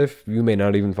afterlife, you may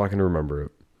not even fucking remember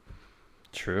it.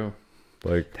 True.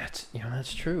 Like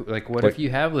that's true. Like what if you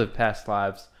have lived past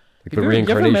lives? Like the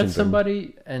reincarnation. You ever met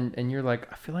somebody and you're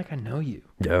like, I feel like I know you.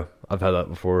 Yeah, I've had that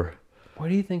before. What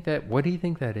do you think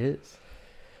that is?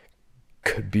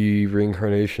 Could be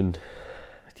reincarnation. Do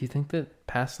you think that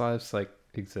past lives like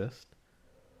exist?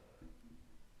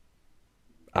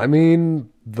 I mean,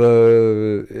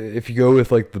 if you go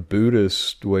with like the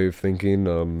Buddhist way of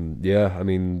thinking, yeah, I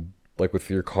mean, like with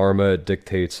your karma, it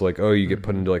dictates like, oh, you get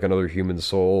put into like another human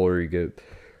soul, or you get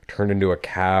turned into a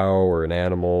cow or an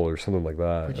animal or something like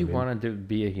that. Would you want to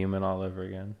be a human all over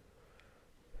again?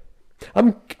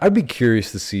 I'd be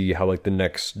curious to see how like the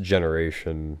next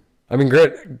generation. I mean,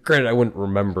 granted, I wouldn't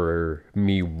remember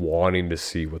me wanting to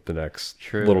see what the next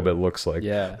little bit looks like.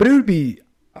 Yeah, but I'd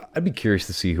be curious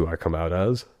to see who I come out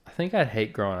as. I think I'd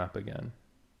hate growing up again.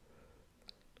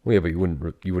 Well, yeah, but you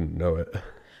wouldn't know it.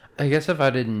 I guess if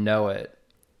I didn't know it,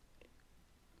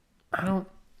 I don't.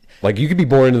 Like you could be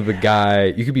born to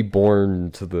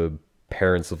the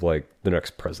parents of like the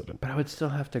next president, but I would still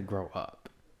have to grow up.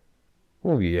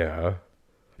 Well, yeah.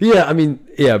 Yeah, I mean,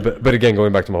 yeah, but again,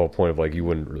 going back to my whole point of like, you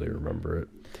wouldn't really remember it.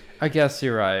 I guess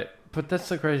you're right. But that's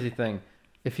the crazy thing.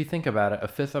 If you think about it, a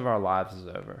fifth of our lives is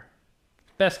over.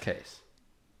 Best case.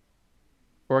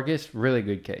 Or I guess really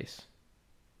good case.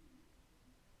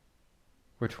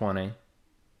 We're 20.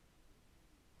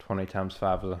 20 times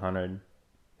 5 is 100.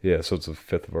 Yeah, so it's a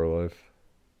fifth of our life.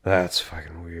 That's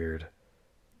fucking weird.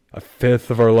 A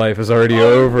fifth of our life is already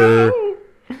over. No.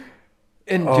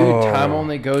 And dude, time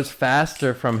only goes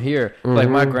faster from here. Mm-hmm. Like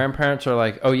my grandparents are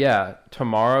like, "Oh yeah,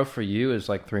 tomorrow for you is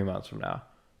like 3 months from now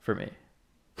for me."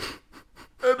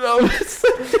 And I was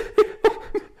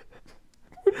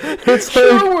it's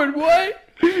Sherwood, what?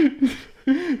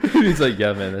 He's like,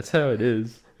 "Yeah, man, that's how it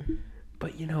is."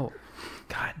 But you know,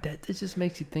 God, that just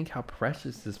makes you think how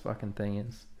precious this fucking thing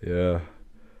is. Yeah.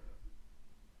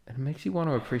 And it makes you want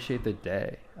to appreciate the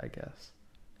day, I guess.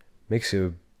 Makes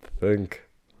you think.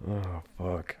 Oh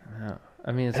fuck! Yeah.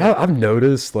 I mean, I've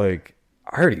noticed like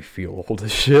I already feel old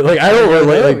as shit. Like I don't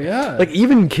relate. Like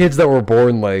even kids that were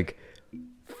born like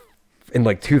in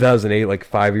like 2008, like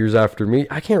 5 years after me,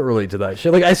 I can't relate to that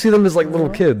shit. Like I see them as like little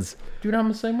kids. Dude, I'm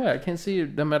the same way. I can't see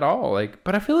them at all. Like,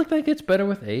 but I feel like that gets better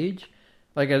with age.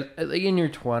 Like in your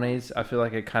 20s, I feel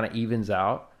like it kind of evens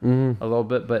out a little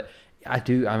bit. But I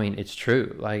mean, it's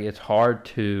true. Like it's hard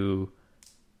to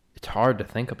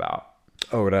think about.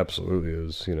 Oh, it absolutely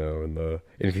is, you know, and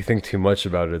if you think too much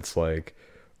about it, it's like,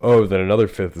 oh, then another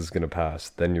fifth is going to pass.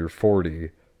 Then you're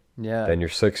 40. Yeah. Then you're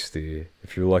 60.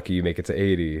 If you're lucky, you make it to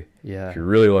 80. Yeah. If you're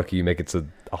really lucky, you make it to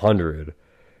 100.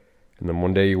 And then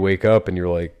one day you wake up and you're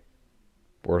like,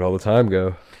 where'd all the time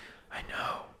go? I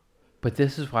know. But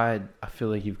this is why I feel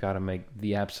like you've got to make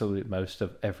the absolute most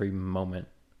of every moment.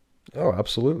 Oh,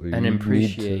 absolutely. And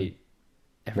appreciate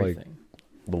everything. Like,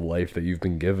 the life that you've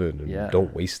been given and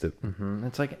don't waste it. Mm-hmm.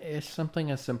 It's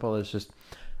something as simple as just,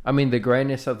 I mean, the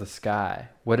grayness of the sky.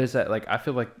 What is that? Like, I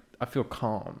feel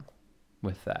calm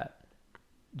with that.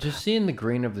 Just seeing the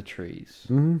green of the trees,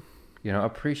 you know,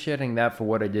 appreciating that for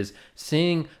what it is,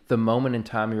 seeing the moment in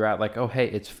time you're at, like, oh, hey,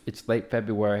 it's late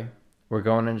February. We're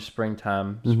going into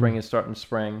springtime. Spring is starting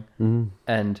spring.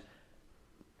 And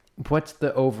what's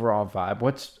the overall vibe?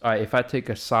 If I take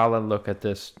a solid look at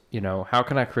this, you know, how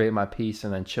can I create my peace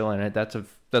and then chill in it? That's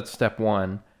step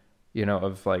one, you know,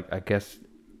 of like, I guess,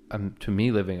 to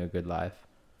me, living a good life.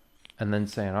 And then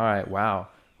saying, all right, wow,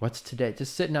 what's today?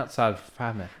 Just sitting outside for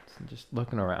 5 minutes and just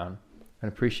looking around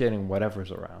and appreciating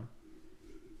whatever's around.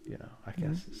 You know, I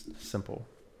guess it's simple.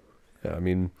 Yeah, I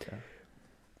mean,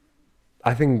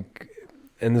 I think,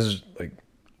 and this is like,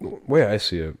 the way I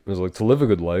see it is like to live a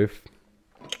good life,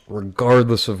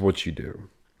 regardless of what you do,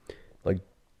 like,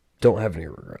 don't have any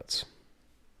regrets.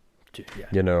 Yeah.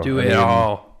 You know, do it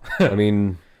all. I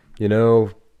mean, you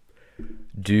know,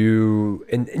 do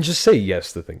and just say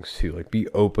yes to things too. Like, be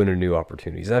open to new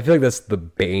opportunities. And I feel like that's the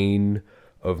bane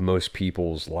of most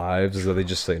people's lives is that they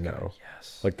just say no.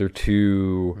 Yes. Like they're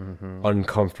too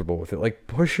uncomfortable with it. Like,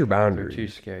 push your boundaries. They're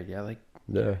too scared. Yeah. Like,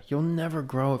 yeah. You'll never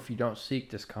grow if you don't seek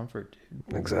discomfort,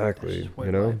 dude. Exactly. That's just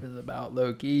what life is about,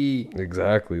 low key.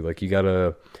 Exactly. Like, you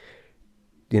gotta,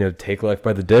 you know, take life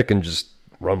by the dick and just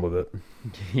run with it.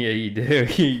 Yeah, you do.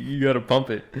 You gotta pump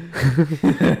it.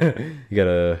 You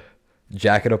gotta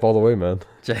jack it up all the way, man.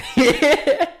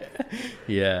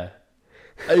 Yeah.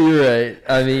 You're right.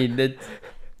 I mean, it's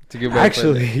a good way.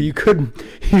 Actually, you could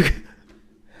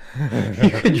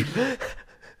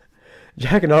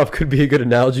jacking off could be a good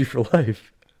analogy for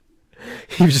life.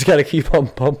 You just got to keep on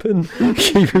pumping,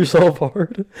 keep yourself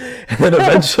hard, and then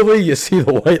eventually you see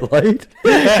the white light,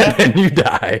 and then you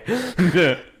die.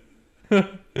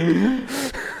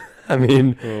 I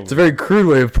mean, it's a very crude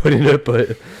way of putting it,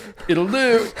 but it'll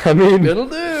do. I mean, it'll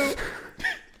do.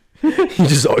 You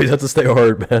just always have to stay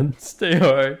hard, man. Stay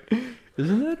hard.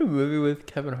 Isn't that a movie with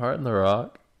Kevin Hart and The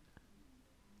Rock?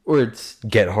 Or it's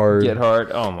Get Hard. Get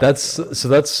Hard. Oh my. That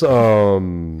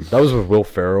was with Will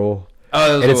Ferrell.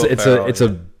 Oh, and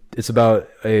it's about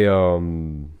a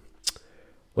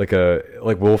like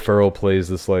Will Ferrell plays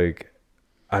this like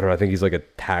I don't know. I think he's like a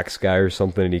tax guy or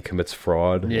something, and he commits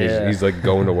fraud. Yeah. He's like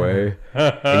going away,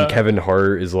 and Kevin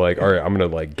Hart is like, "All right, I'm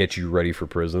gonna like get you ready for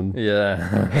prison."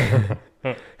 Yeah.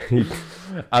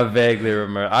 I vaguely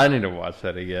remember. I need to watch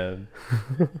that again.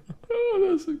 Oh,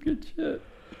 that's some good shit.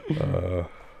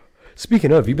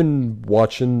 Speaking of, you been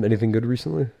watching anything good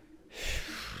recently?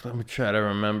 Let me try to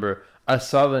remember. I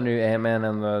saw the new Ant-Man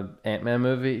and the Ant-Man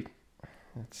movie.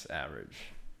 It's average.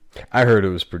 I heard it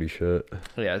was pretty shit.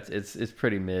 Yeah, it's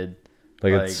pretty mid.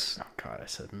 Like it's. Oh god, I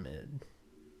said mid.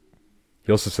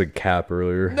 You also said Cap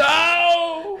earlier.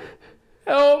 No,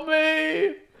 help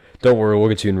me. Don't worry, we'll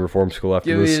get you in reform school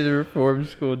after Give this. me to reform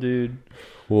school, dude.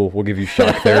 We'll give you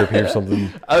shock therapy or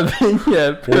something. I've been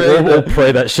We'll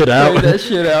pray that shit out. Pray that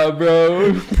shit out,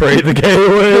 bro. Pray the gay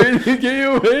away. Pray the gay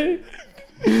away.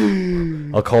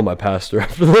 I'll call my pastor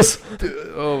after this.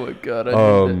 Dude, oh my god.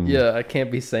 I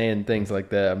can't be saying things like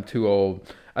that. I'm too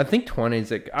old. I think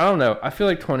 20's I don't know. I feel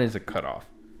like 20 is a cutoff.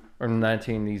 Or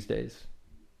 19 these days.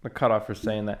 The cutoff for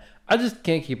saying that. I just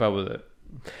can't keep up with it.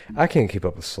 I can't keep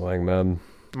up with slang, man.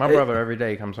 My brother every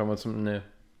day comes home with something new.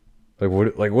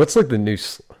 What's like the new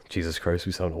Jesus Christ,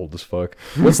 we sound old as fuck.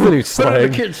 What's the new slang? What are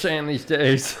the kids saying these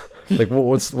days? Like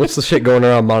what's the shit going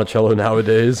around Monticello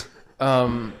nowadays?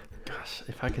 Gosh,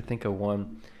 if I could think of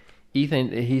one.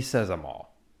 Ethan, he says them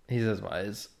all. He says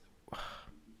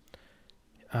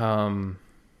I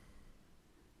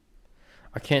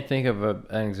can't think of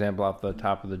an example off the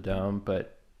top of the dome,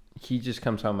 but he just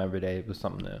comes home every day with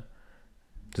something new.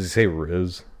 Does he say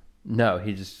Riz? No,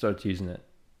 he just starts using it,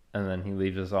 and then he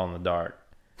leaves us all in the dark.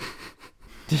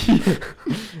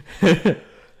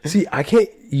 See, I can't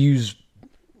use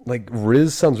like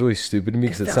Riz. Sounds really stupid to me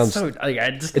because it sounds so,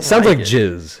 it sounds like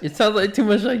jizz. It sounds like too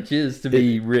much like jizz to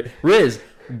be Riz.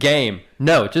 Game.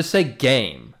 No, just say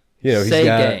game. You know, say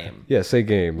game. Yeah, say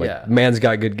game. Like man's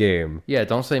got good game. Yeah,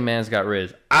 don't say man's got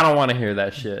Riz. I don't want to hear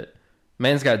that shit.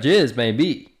 Man's got jizz,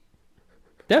 maybe.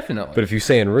 Definitely. But if you're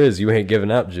saying Riz, you ain't giving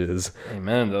out jizz.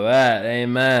 Amen to that.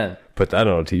 Amen. Put that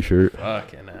on a t-shirt.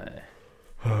 Fucking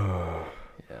yeah.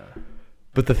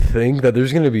 But the thing that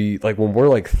there's going to be, like, when we're,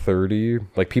 like, 30,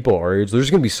 like, people our age,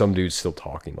 there's going to be some dudes still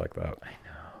talking like that. I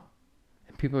know.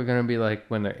 And people are going to be like,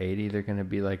 when they're 80, they're going to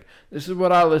be like, this is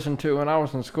what I listened to when I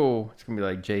was in school. It's going to be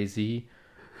like Jay-Z.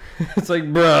 It's like,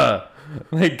 bruh.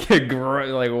 Like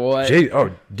what?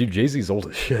 Dude, Jay-Z's old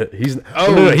as shit. He's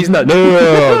not.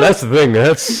 No. That's the thing.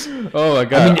 That's. Oh my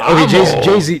god. I mean,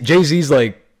 Jay-Z's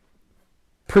like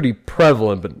pretty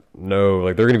prevalent, but no,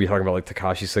 like they're gonna be talking about like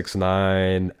Tekashi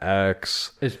 6ix9ine,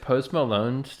 X. Is Post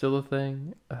Malone still a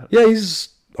thing? Yeah, he's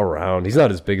around. He's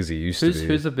not as big as he used to be.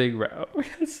 Who's a big rapper?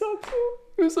 That's so cool.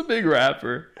 Who's a big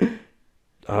rapper?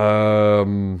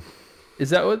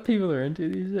 Is that what people are into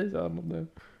these days? I don't know.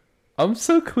 I'm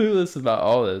so clueless about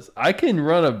all this. I can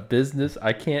run a business.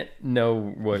 I can't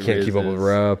know what. Can't keep up with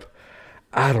rap.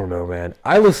 I don't know, man.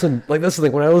 I listen, like, that's the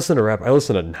thing. When I listen to rap, I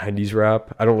listen to 90s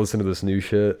rap. I don't listen to this new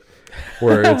shit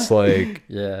where it's like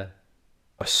a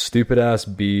stupid ass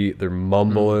beat. They're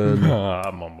mumbling.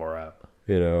 Mumble rap.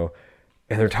 You know,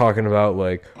 and they're talking about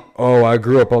like, oh, I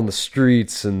grew up on the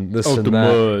streets and this and that.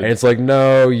 Mud. And it's like,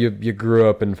 no, you grew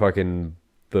up in fucking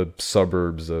the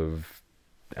suburbs of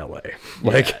LA.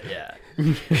 Like,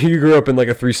 you grew up in like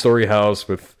a 3-story house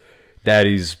with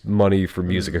daddy's money for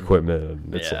music equipment.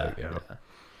 And it's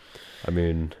I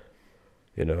mean,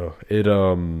 you know,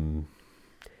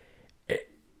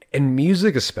 and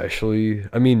music especially,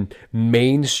 I mean,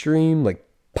 mainstream, like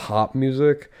pop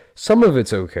music, some of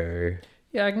it's okay.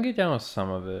 Yeah, I can get down with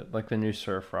some of it. Like the new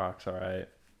surf rock's alright.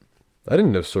 I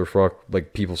didn't know surf rock,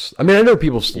 like people, I mean, I know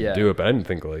people still do it, but I didn't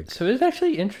think like. So it's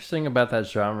actually interesting about that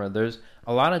genre. There's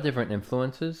a lot of different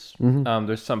influences. Mm-hmm.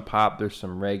 There's some pop, there's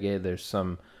some reggae, there's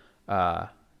some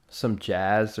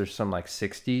jazz, there's some like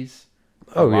 60s.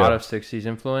 A lot of 60s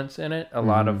influence in it. A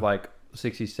lot of like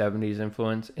 60s, 70s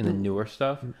influence in the newer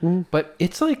stuff. Mm-hmm. But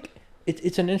it's like,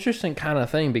 it's an interesting kind of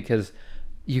thing because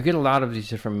you get a lot of these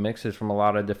different mixes from a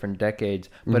lot of different decades,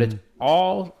 but it's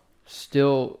all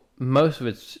still, most of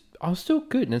it's all still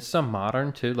good. And it's some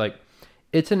modern too. Like,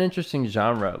 it's an interesting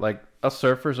genre. Like, us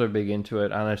surfers are big into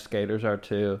it. I know skaters are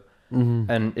too. Mm-hmm.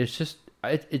 And it's just,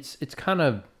 it's kind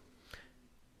of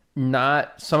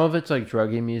not, some of it's like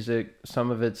druggy music. Some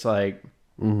of it's like,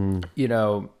 you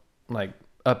know, like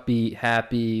upbeat,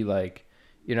 happy, like,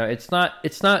 you know, it's not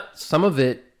some of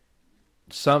it,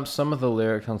 some of the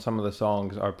lyrics on some of the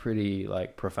songs are pretty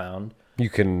like profound. You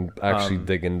can actually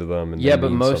dig into them. And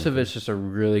but most of it's just a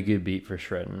really good beat for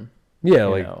shredding. Yeah,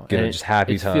 like, you know, just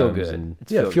happy times. Feel good. And,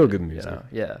 feel good music. You know?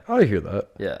 Yeah. I hear that.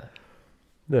 Yeah.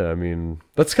 Yeah, I mean,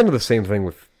 that's kind of the same thing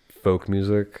with folk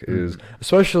music is,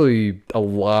 especially a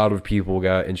lot of people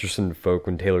got interested in folk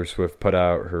when Taylor Swift put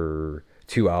out her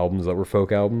 2 albums that were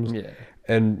folk albums. Yeah.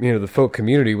 And, you know, the folk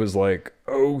community was like,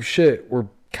 oh shit, we're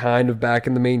kind of back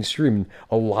in the mainstream.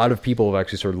 A lot of people have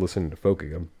actually started listening to folk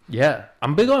again. Yeah.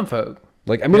 I'm big on folk.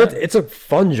 Like, I mean, it's a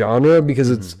fun genre because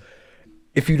it's,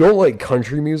 if you don't like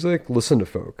country music, listen to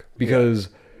folk. Because,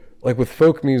 like, with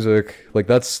folk music, like,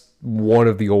 that's one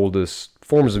of the oldest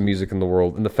forms of music in the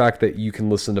world. And the fact that you can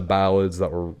listen to ballads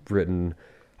that were written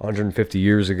 150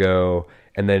 years ago,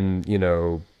 and then, you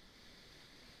know,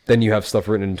 then you have stuff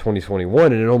written in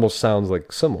 2021, and it almost sounds,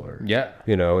 like, similar. Yeah.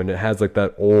 You know, and it has, like,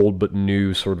 that old but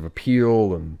new sort of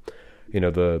appeal, and, you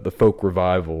know, the folk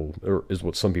revival is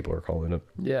what some people are calling it.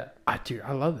 Yeah. I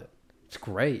love it. It's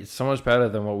great. It's so much better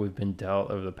than what we've been dealt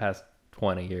over the past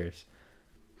 20 years.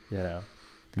 You know?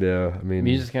 Yeah, I mean...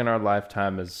 Music in our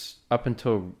lifetime is, up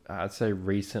until, I'd say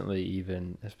recently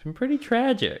even, it's been pretty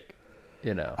tragic,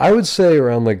 you know? I would say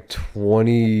around, like,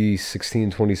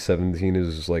 2016, 2017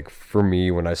 is, like, for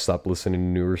me, when I stopped listening to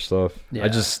newer stuff. Yeah.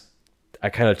 I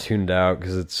kind of tuned out,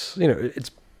 because it's, you know,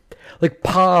 it's, like,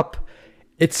 pop,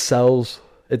 it sells.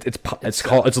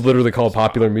 It's literally called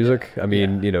popular music. I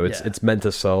mean, you know, it's meant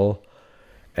to sell.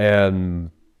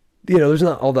 And... you know, there's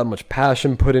not all that much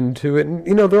passion put into it. And,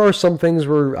 you know, there are some things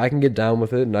where I can get down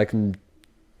with it and I can,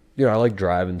 you know, I like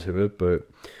driving to it. But,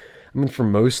 I mean, for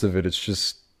most of it, it's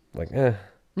just like, eh.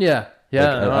 Yeah.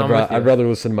 Yeah. Like, I'd rather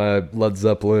listen to my Led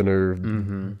Zeppelin or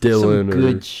Dylan. Some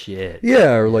good shit.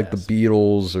 Yeah, or like the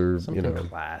Beatles or, something, you know.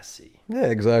 classy. Yeah,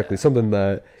 exactly. Yeah. Something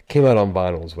that came out on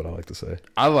vinyl is what I like to say.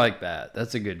 I like that.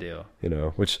 That's a good deal. You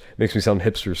know, which makes me sound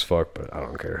hipster as fuck, but I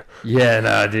don't care. Yeah,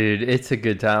 no, dude. It's a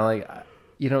good time. Like,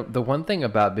 you know, the one thing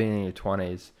about being in your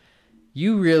 20s,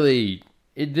 you really,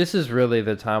 this is really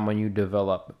the time when you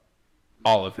develop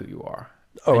all of who you are.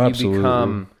 Oh, and absolutely. You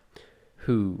become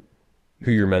who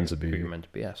you're meant to be. Who you're meant to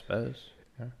be, I suppose.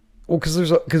 Yeah. Well,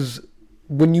 because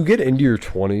when you get into your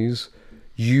 20s,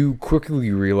 you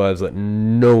quickly realize that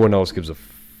no one else gives a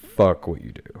fuck what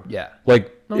you do. Yeah.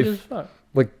 Like, no one gives a fuck.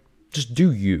 Like, just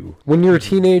do you. When you're a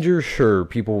teenager, sure,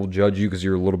 people will judge you because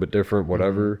you're a little bit different,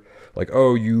 whatever. Mm-hmm. Like,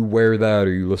 oh, you wear that,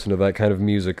 or you listen to that kind of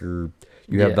music, or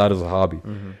you have that as a hobby.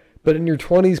 Mm-hmm. But in your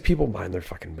 20s, people mind their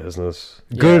fucking business.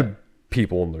 Yeah. Good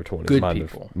people in their 20s Good mind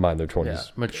people. Mind their 20s. Yeah.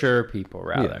 Mature people,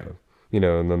 rather. Yeah. You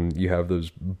know, and then you have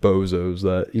those bozos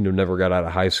that, you know, never got out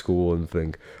of high school and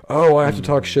think, oh, I have to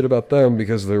talk shit about them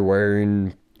because they're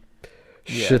wearing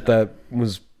shit that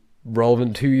was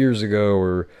relevant 2 years ago,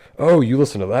 or oh, you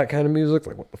listen to that kind of music?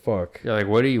 Like, what the fuck? Yeah, like,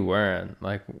 what are you wearing?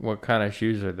 Like, what kind of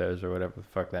shoes are those, or whatever the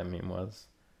fuck that meme was?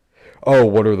 Oh,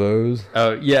 what are those?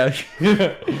 Oh, yeah.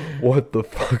 What the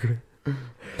fuck?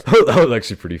 That was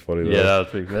actually pretty funny, though. Yeah, that was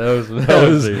pretty good. That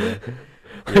was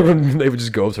when they would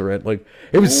just go up to rant, like,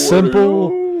 it was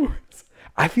simple.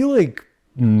 I feel like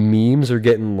memes are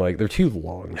getting, like, they're too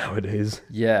long nowadays.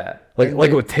 Yeah. Like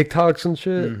with TikToks and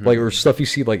shit, like, or stuff you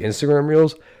see, like, Instagram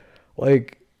Reels.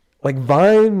 Like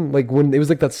Vine, like, when it was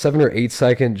like that 7 or 8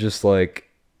 second, just like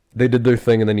they did their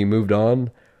thing and then you moved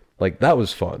on, like, that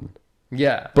was fun.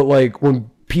 Yeah. But like when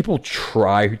people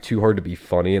try too hard to be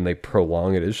funny and they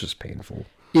prolong it, it's just painful.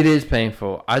 It is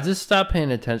painful. I just stopped paying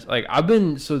attention. Like,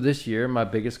 so this year, my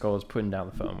biggest goal is putting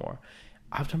down the phone more.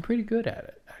 I've done pretty good at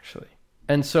it, actually.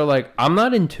 And so, like, I'm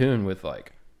not in tune with,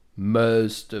 like,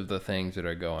 most of the things that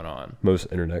are going on. Most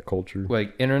internet culture.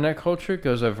 Like, internet culture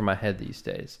goes over my head these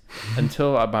days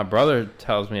until my brother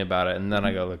tells me about it, and then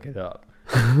I go look it up.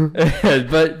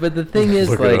 but the thing is,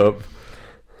 like,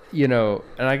 you know,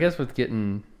 and I guess with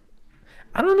getting,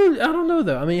 I don't know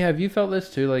though. I mean, have you felt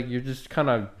this too? Like, you're just kind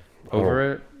of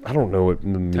over it. I don't know what the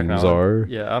memes are.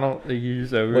 Yeah, I don't think you're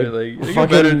just over it. Like, you got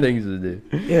better things to do.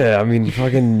 Yeah, I mean,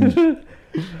 fucking.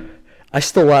 I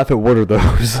still laugh at what are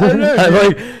those? I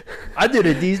know. I did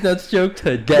a D's Nuts joke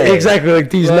today. Exactly, like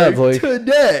D's Nuts, like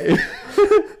today.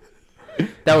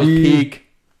 That was peak.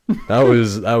 That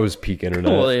was peak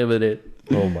internet.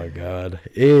 Oh my god!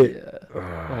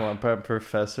 My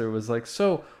professor was like,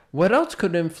 "So, what else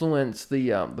could influence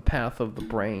the path of the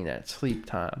brain at sleep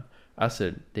time?" I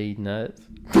said, "D nuts."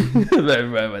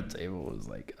 Everybody at my table was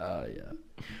like, "Oh yeah."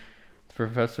 The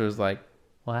professor was like,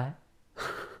 "What?"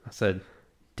 I said,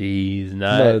 "D's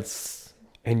nuts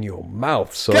in your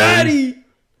mouth, son." Daddy.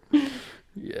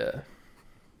 Yeah,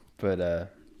 but I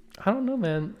don't know,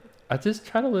 man. I just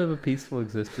try to live a peaceful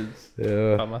existence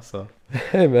by myself.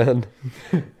 Hey, man.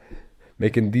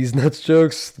 Making these nuts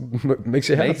jokes makes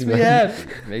you happy, man.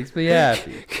 Makes me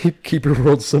happy. Keep your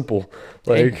world simple.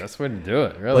 Like, that's the way to do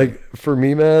it, really. Like, for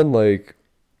me, man, like,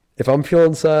 if I'm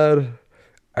feeling sad,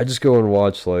 I just go and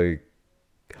watch, like,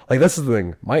 like that's the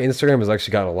thing. My Instagram has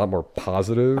actually gotten a lot more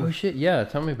positive. Oh shit, yeah,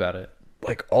 tell me about it.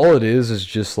 Like all it is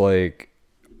just like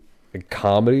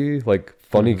comedy, like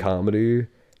funny comedy,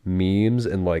 memes,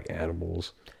 and like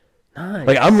animals. Nice.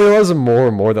 Like I'm realizing more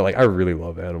and more that like I really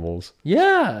love animals.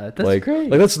 Yeah, that's like, great.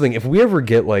 Like that's the thing. If we ever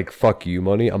get like fuck you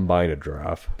money, I'm buying a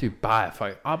giraffe. Dude, buy a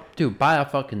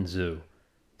fucking zoo.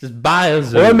 Just buy a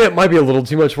zoo. Well, I mean, it might be a little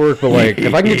too much work, but like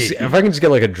if I can just get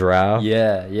like a giraffe.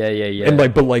 Yeah. And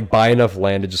like, but like buy enough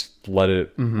land to just let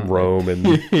it roam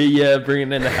and yeah, bring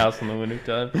it in the house in the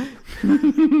wintertime.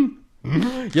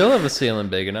 You'll have a ceiling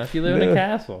big enough. You live in a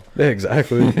castle. Yeah,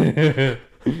 exactly.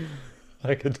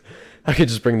 I could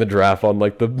just bring the giraffe on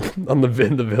like in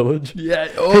the village. Yeah.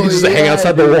 Oh, just hang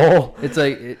outside the wall. It's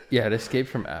like it escaped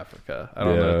from Africa. I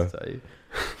don't know what to tell you.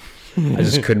 I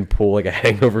just couldn't pull like a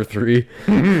Hangover 3.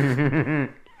 Yeah,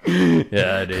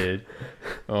 I did.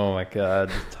 Oh my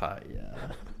god.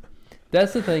 Yeah.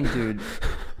 That's the thing, dude.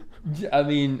 I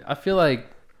mean, I feel like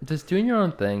just doing your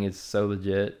own thing is so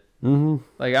legit. Mm-hmm.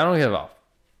 Like, I don't give a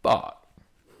fuck.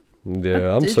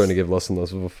 Yeah, I'm starting to give less and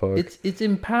less of a fuck. It's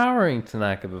empowering to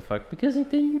not give a fuck because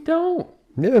then you don't.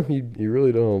 Yeah, you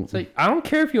really don't. It's like, I don't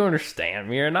care if you understand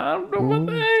me or not. I don't know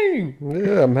my thing.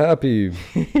 Yeah, I'm happy.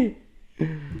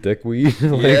 Dickweed.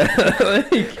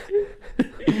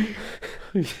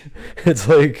 It's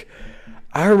like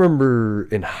I remember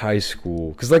in high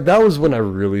school because like that was when I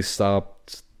really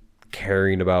stopped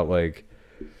caring about like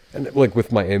and like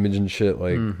with my image and shit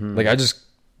like I just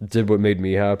did what made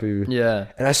me happy. Yeah.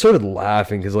 And I started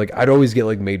laughing because like I'd always get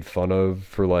like made fun of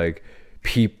for like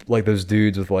like those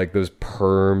dudes with like those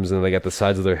perms and they got the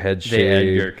sides of their head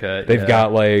shaved. They've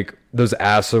got like those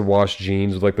acid wash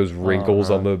jeans with like those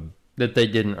wrinkles on the that they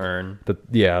didn't earn.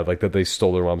 Like that they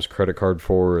stole their mom's credit card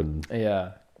for, and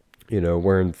wearing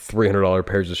 $300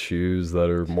 pairs of shoes that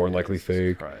are more than likely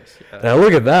fake. Christ, yeah. And I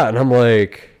look at that and I'm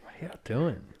like, what are you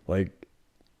doing? Like,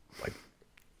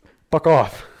 fuck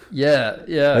off. Yeah.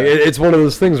 Like, it's one of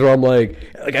those things where I'm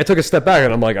like I took a step back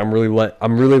and I'm like, I'm really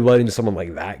letting someone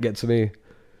like that get to me.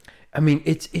 I mean,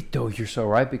 though. You're so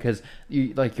right because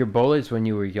you like your bullies when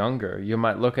you were younger. You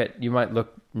might look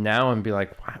now and be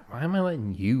like, why am I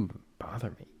letting you bother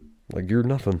me? Like you're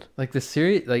nothing. Like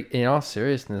in all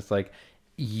seriousness, like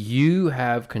you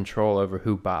have control over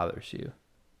who bothers you,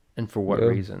 and for what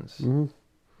reasons. Mm-hmm.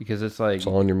 Because it's like it's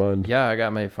all in your mind. Yeah, I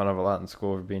got made fun of a lot in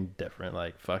school for being different.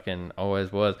 Like fucking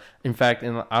always was. In fact,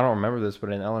 I don't remember this,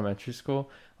 but in elementary school,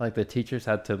 like the teachers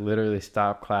had to literally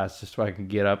stop class just so I could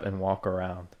get up and walk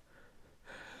around.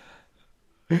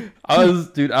 I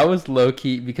was low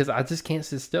key because I just can't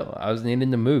sit still. I was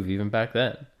needing to move even back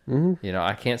then. Mm-hmm. You know,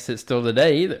 I can't sit still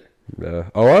today either. Yeah.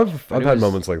 Oh, I've had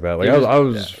moments like that. Like I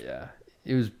was. Yeah.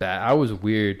 It was bad. I was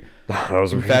weird. I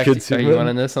was a In fact, are you want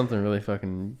to know something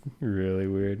really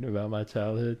weird about my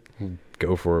childhood?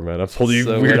 Go for it, man. I've told you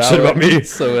weird shit about me.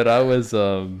 So when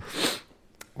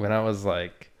I was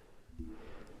like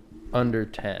under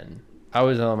 10, I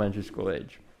was elementary school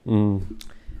age.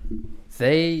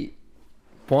 They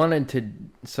wanted to.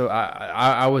 So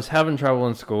I was having trouble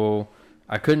in school.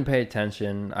 I couldn't pay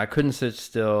attention. I couldn't sit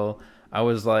still. I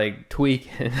was like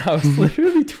tweaking. I was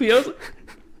literally tweaking.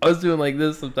 I was doing like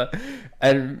this sometimes.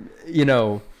 And, you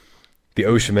know. The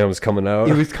Ocean Man was coming out.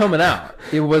 It was coming out.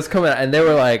 And they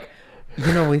were like,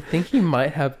 you know, we think he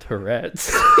might have Tourette's.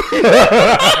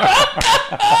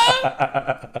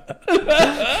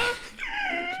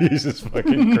 Jesus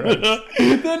fucking Christ.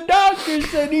 The doctor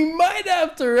said he might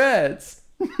have Tourette's.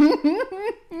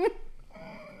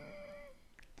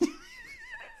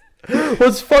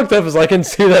 What's fucked up is I can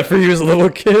see that for you as a little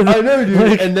kid. I know, dude.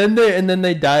 Like, and then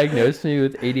they diagnosed me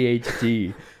with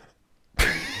ADHD.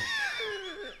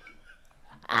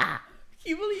 Can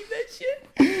you believe that shit?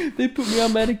 They put me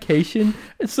on medication,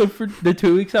 and so for the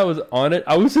 2 weeks I was on it,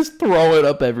 I was just throwing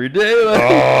up every day. Like,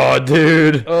 oh,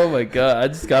 dude. Oh my god! I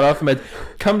just got off the meds.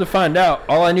 Come to find out,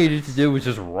 all I needed to do was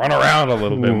just run around a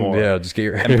little bit more. Yeah, just get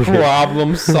your and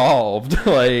problem solved.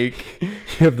 Like, you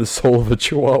have the soul of a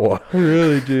chihuahua. I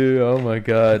really do. Oh my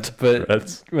god!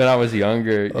 But when I was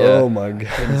younger, yeah, oh my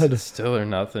god, still or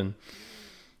nothing.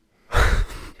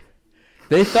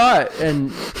 They thought,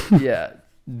 and yeah.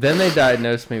 Then they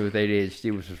diagnosed me with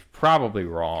ADHD, which was probably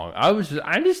wrong. I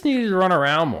just needed to run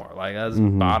around more. Like, that's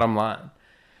bottom line.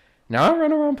 Now I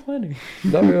run around plenty.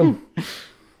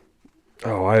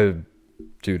 Oh, I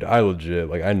legit,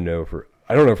 like, I don't know for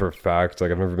a fact,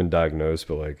 like, I've never been diagnosed,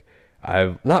 but, like,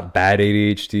 I've not bad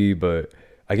ADHD, but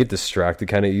I get distracted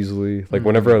kind of easily. Like,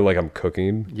 whenever, like, I'm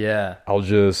cooking, yeah, I'll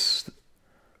just,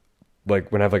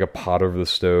 like, when I have, like, a pot over the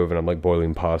stove and I'm, like,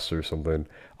 boiling pasta or something,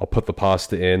 I'll put the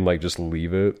pasta in, like, just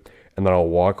leave it, and and then I'll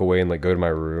walk away and like go to my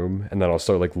room, and then I'll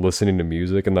start like listening to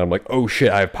music, and then I'm like, oh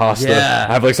shit, I have pasta. Yeah.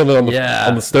 I have like something on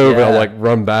the stove, and I'll like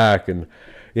run back, and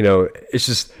you know, it's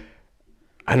just,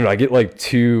 I don't know, I get like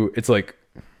it's like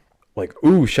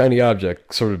ooh, shiny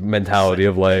object sort of mentality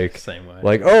of like, same way.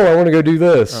 Like, oh, I want to go do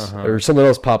this, or something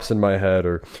else pops in my head,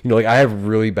 or you know, like I have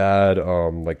really bad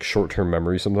like short-term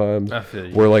memory sometimes, I feel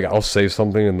you. where like I'll say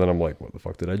something and then I'm like, what the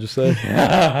fuck did I just say?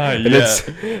 And Yeah.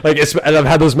 it's like, and I've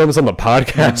had those moments on the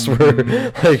podcast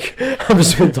where like I've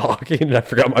just been talking and I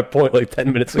forgot my point like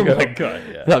 10 minutes ago. Oh my God,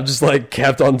 yeah. And I've just like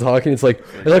kept on talking. It's like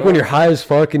when you're high as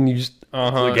fuck and you just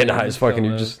like, getting high as fuck and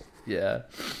you just. Yeah.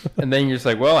 And then you're just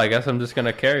like, well, I guess I'm just going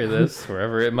to carry this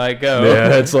wherever it might go.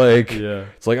 Yeah, it's like, oh,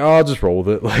 I'll just roll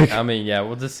with it. Like, I mean, yeah,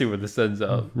 we'll just see where this ends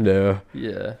up. Yeah.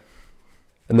 Yeah.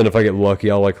 And then if I get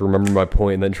lucky, I'll like remember my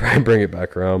point and then try and bring it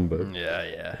back around. But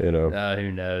yeah. You know.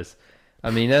 Who knows? I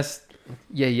mean,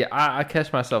 I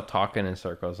catch myself talking in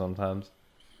circles sometimes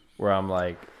where I'm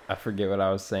like, I forget what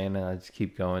I was saying and I just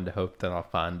keep going to hope that I'll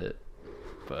find it.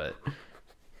 But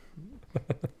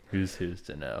who's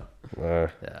to know?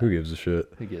 Who gives a shit?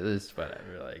 Who gives this?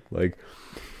 Whatever. Like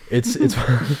it's it's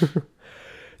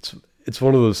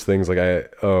one of those things. Like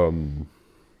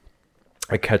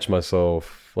I catch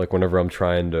myself like whenever I'm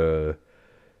trying to,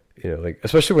 you know, like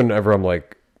especially whenever I'm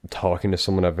like talking to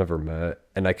someone I've never met,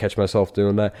 and I catch myself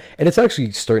doing that, and it's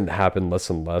actually starting to happen less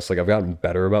and less. Like I've gotten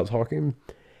better about talking,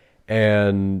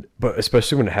 but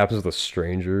especially when it happens with a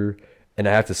stranger, and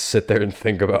I have to sit there and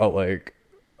think about like,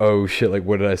 oh shit, like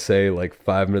what did I say like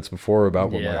 5 minutes before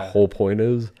about what my whole point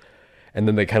is? And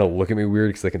then they kind of look at me weird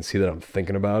because they can see that I'm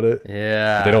thinking about it.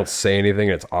 Yeah. But they don't say anything,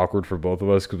 and it's awkward for both of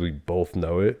us because we both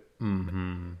know it.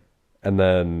 Mm-hmm. And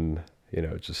then, you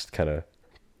know, it just kind of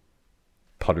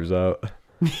putters out.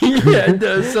 Yeah, it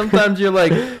does. Sometimes you're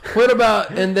like, what about,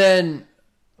 and then...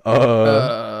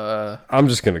 I'm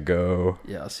just going to go.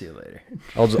 Yeah, I'll see you later.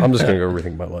 I'm just going to go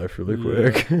rethink my life really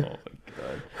quick. Oh, my God.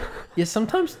 Yeah,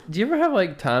 sometimes, do you ever have,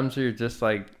 like, times where you're just,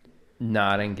 like,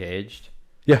 not engaged?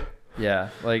 Yeah. Yeah,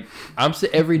 like,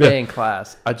 every day in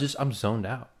class, I'm zoned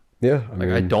out. Yeah.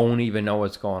 I don't even know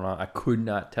what's going on. I could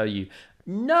not tell you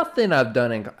nothing I've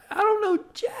done I don't know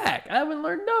jack. I haven't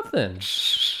learned nothing.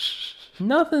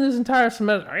 Nothing this entire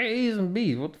semester. A's and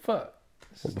B's. What the fuck?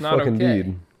 It's not okay.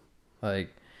 Indeed.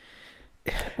 Like,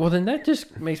 well, then that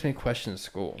just makes me question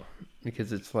school,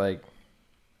 because it's like,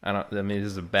 I mean,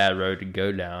 this is a bad road to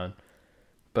go down,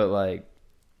 but like,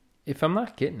 if I'm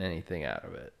not getting anything out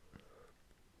of it,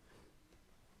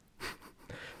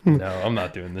 no, I'm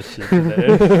not doing this shit today.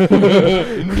 Once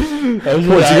you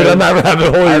get on that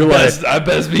rabbit hole, you're like, I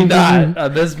best be not. I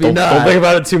best be not. Don't think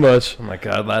about it too much. Oh my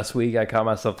God, last week I caught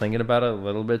myself thinking about it a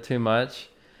little bit too much.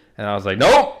 And I was like,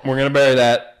 nope, we're going to bury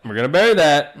that. We're going to bury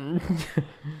that.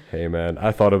 Hey, man,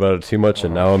 I thought about it too much,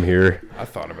 and now I'm here. I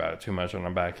thought about it too much, and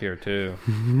I'm back here, too.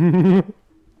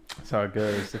 That's how it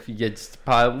goes. If you get just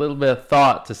a little bit of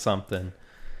thought to something.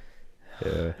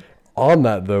 Yeah. On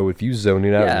that, though, with you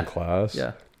zoning out in class,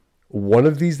 one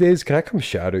of these days, can I come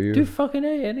shadow you? Dude, fucking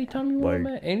A, anytime you want,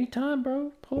 man. Anytime,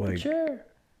 bro. Pull up a chair.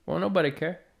 Won't nobody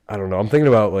care. I don't know. I'm thinking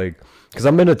about, like, because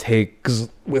I'm going to take, because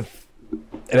with,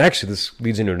 and actually this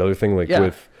leads into another thing, like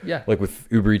with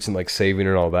Uber Eats and like saving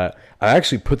and all that. I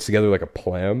actually put together like a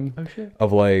plan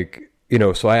of like, you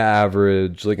know, so I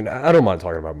average, like, and I don't mind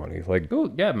talking about money. Like,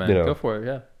 ooh, yeah, man, you know, go for it,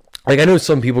 yeah. Like, I know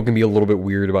some people can be a little bit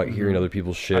weird about hearing other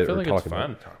people's shit. I feel or like talking it's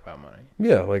fun to talk about money.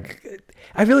 Yeah, like,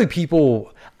 I feel like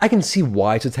people, I can see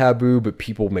why it's a taboo, but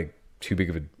people make too big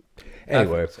of a,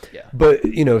 anyway. So, yeah. But,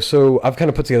 you know, so I've kind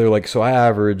of put together, like, so I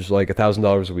average like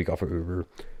 $1,000 a week off of Uber.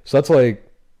 So that's like,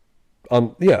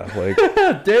 yeah, like.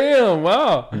 Damn,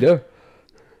 wow. Yeah.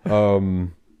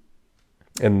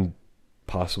 And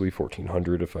possibly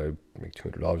 $1,400 if I make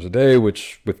 $200 a day,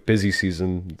 which with busy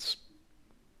season, it's,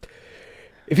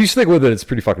 if you stick with it, it's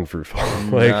pretty fucking fruitful.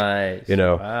 Like, nice. You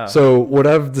know. Wow. So what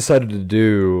I've decided to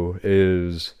do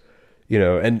is, you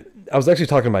know, and I was actually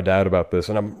talking to my dad about this,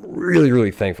 and I'm really,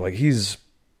 really thankful. Like, he's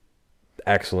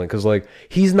excellent, because like,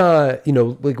 he's not, you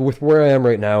know, like with where I am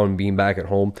right now and being back at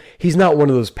home, he's not one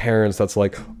of those parents that's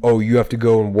like, oh, you have to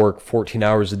go and work 14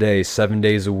 hours a day, 7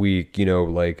 days a week, you know,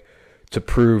 like, to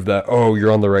prove that, oh,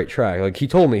 you're on the right track. Like, he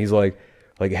told me, he's like,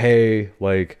 hey,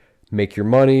 like, make your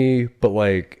money, but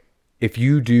like, if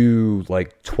you do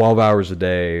like 12 hours a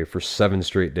day for 7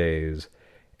 straight days,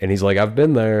 and he's like, I've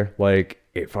been there, like,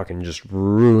 it fucking just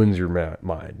ruins your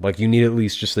mind. Like, you need at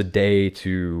least just a day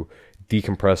to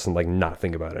decompress and like not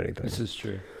think about anything. This is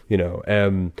true. You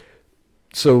know,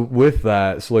 so with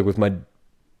that, so like with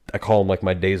I call them like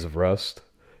my days of rest.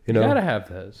 You know, you gotta have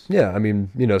those. Yeah, I mean,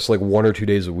 you know, it's like 1 or 2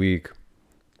 days a week,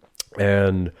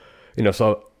 and you know,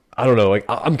 so I don't know. Like,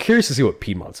 I'm curious to see what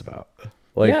Piedmont's about.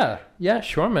 Like, yeah,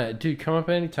 sure, man. Dude, come up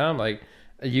anytime. Like,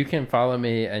 you can follow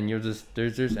me, and you'll just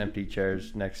there's empty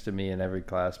chairs next to me in every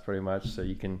class, pretty much. So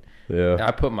you can. Yeah.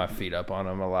 I put my feet up on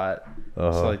them a lot.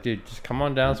 So like, dude, just come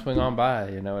on down, swing on by.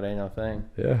 You know, it ain't no thing.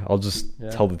 Yeah, I'll just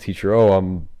tell the teacher, oh,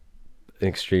 I'm an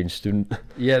exchange student.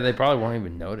 Yeah, they probably won't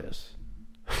even notice.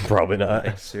 Probably not.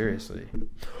 Like, seriously.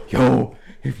 Yo,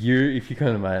 if you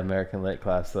come to my American Lit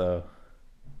class though.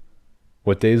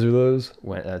 What days are those?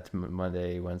 That's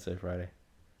Monday, Wednesday, Friday.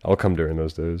 I'll come during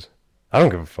those days. I don't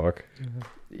give a fuck.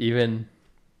 Even.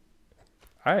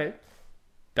 All right.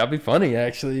 That'd be funny,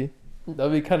 actually.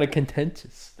 That'd be kind of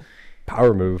contentious.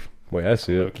 Power move. Wait, I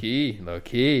see it. Low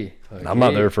key. I'm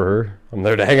not there for her. I'm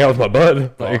there to hang out with my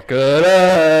bud. Like,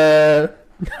 good.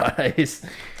 Nice.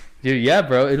 Dude, yeah,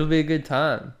 bro. It'll be a good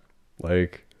time.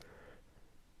 Like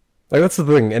that's the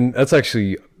thing. And that's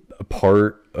actually a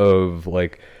part of,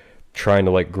 like, trying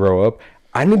to, like, grow up.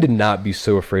 I need to not be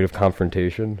so afraid of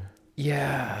confrontation.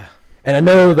 Yeah. And I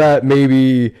know that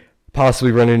maybe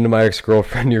possibly running into my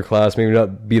ex-girlfriend in your class maybe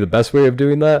not be the best way of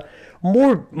doing that.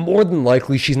 More than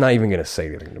likely, she's not even going to say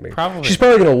anything to me. Probably. She's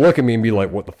probably going to look at me and be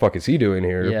like, what the fuck is he doing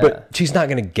here? Yeah. But she's not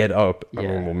going to get up. Yeah. I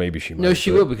mean, well, maybe she might. No,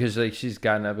 she will, because, like, she's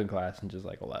gotten up in class and just,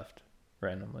 like, left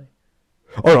randomly.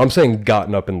 Oh, no, I'm saying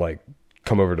gotten up and, like,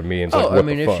 come over to me and say, what I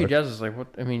mean, the if fuck? she does, it's like, what?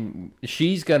 I mean,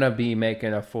 she's going to be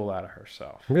making a fool out of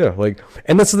herself. Yeah, like,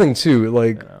 and that's the thing, too.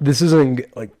 Like, this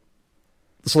isn't, like,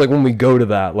 so, like, when we go to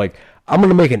that, like, I'm going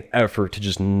to make an effort to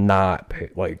just not pay,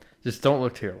 like. Just don't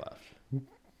look to your left.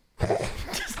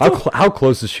 How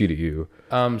close is she to you?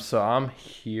 So I'm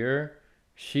here.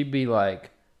 She'd be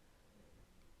like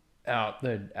out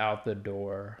the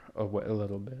door a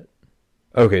little bit.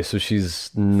 Okay, so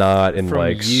she's not in, from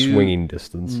like, swinging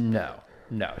distance.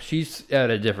 No, she's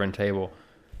at a different table,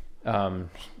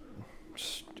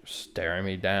 staring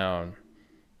me down.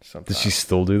 Sometimes. Does she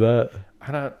still do that?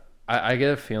 I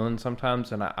get a feeling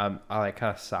sometimes, and I like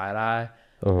kind of side eye,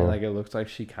 and like it looks like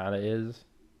she kind of is.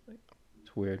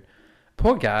 It's weird.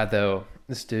 Poor guy though.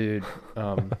 This dude.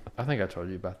 I think I told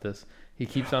you about this. He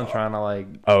keeps on trying to,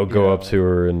 like. Go up to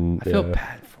her and. I feel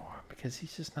bad for him because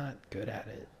he's just not good at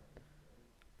it.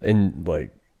 And,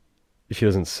 like, she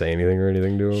doesn't say anything or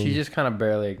anything to him. She just kind of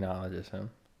barely acknowledges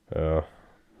him. Oh.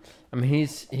 I mean,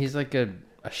 he's like a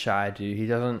shy dude. He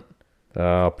doesn't.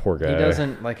 Poor guy. He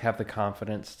doesn't, like, have the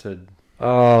confidence to.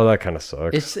 Oh, that kind of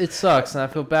sucks. It sucks, and I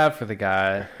feel bad for the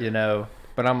guy, you know.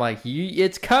 But I'm like,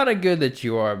 it's kind of good that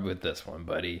you are with this one,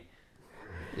 buddy.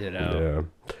 You know.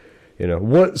 Yeah. You know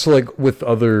what? So, like, with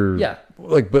other. Yeah.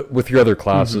 Like, but with your other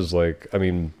classes, like, I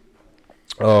mean,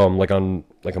 like on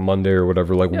like a Monday or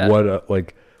whatever.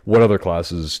 Like, what other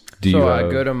classes do you have? So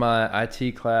I go to my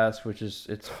IT class, which is,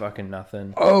 it's fucking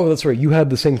nothing. Oh, that's right. You had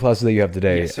the same classes that you have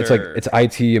today. Yes, sir. It's like, it's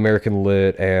IT, American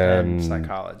Lit, and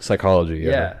psychology. Psychology,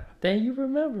 yeah. Dang, you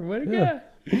remember. What a guy.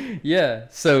 Yeah.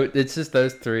 So it's just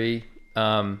those three.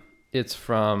 It's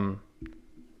from,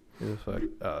 who the fuck?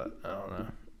 I don't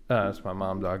know. It's my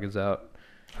mom dog is out.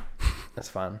 That's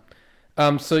fine.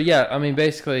 So yeah, I mean,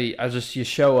 basically, you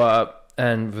show up.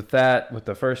 And with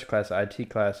the first class, IT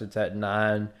class, it's at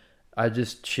 9. I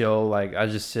just chill. Like, I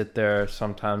just sit there.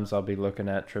 Sometimes I'll be looking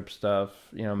at trip stuff,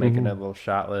 you know, making a little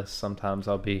shot list. Sometimes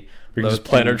I'll be... You're just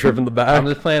planning a trip in the back? I'm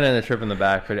just planning a trip in the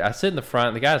back. I sit in the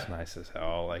front. The guy's nice as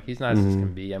hell. Like, he's nice as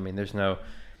can be. I mean, there's no...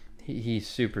 He's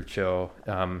super chill.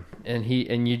 And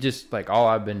you just, like, all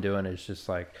I've been doing is just,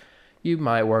 like... You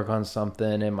might work on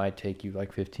something. It might take you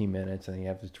like 15 minutes, and then you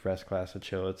have the rest class to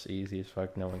chill. It's easy as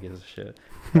fuck. No one gives a shit.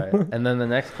 Right? And then the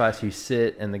next class, you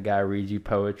sit, and the guy reads you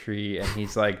poetry, and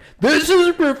he's like, "This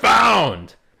is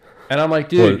profound." And I'm like,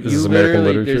 "Dude, you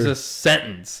literally there's a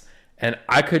sentence, and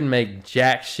I couldn't make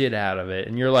jack shit out of it."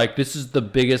 And you're like, "This is the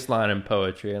biggest line in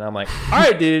poetry," and I'm like, "All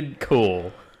right, dude,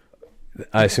 cool."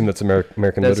 I assume that's American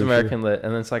literature. That's American Lit,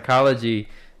 and then psychology.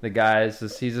 The guy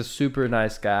he's a super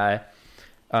nice guy.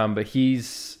 But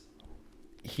he's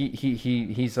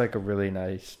like a really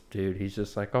nice dude. He's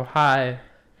just like, "Oh, hi,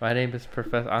 my name is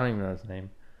Professor." I don't even know his name.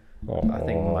 I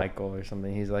think Michael or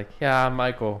something. He's like, "Yeah, I'm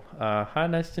Michael. Hi,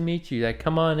 nice to meet you. Like,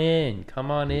 come on in.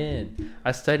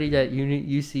 I studied at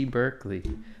UC Berkeley.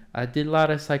 I did a lot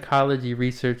of psychology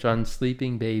research on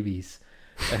sleeping babies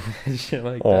and shit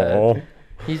like that."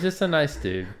 He's just a nice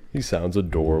dude. He sounds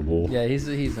adorable. Yeah, he's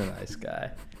a nice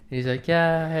guy. He's like,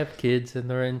 "Yeah, I have kids and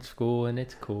they're in school and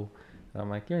it's cool." And I'm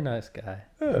like, "You're a nice guy.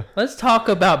 Yeah. Let's talk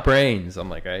about brains." I'm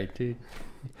like, "All right, dude."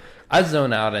 I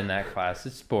zone out in that class.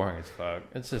 It's boring as fuck.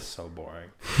 It's just so boring.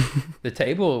 The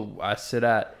table I sit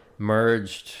at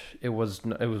merged. It was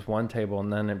one table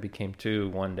and then it became two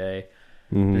one day.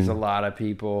 There's a lot of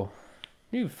people.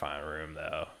 You can find room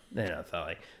though. You know, it's not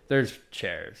like there's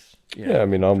chairs. I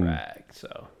mean, I'm drag,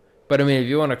 so. But I mean, if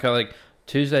you want to cut like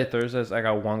Tuesday, Thursdays, I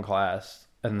got one class,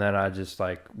 and then I just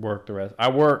like work the rest. I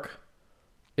work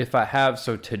if I have.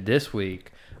 So to this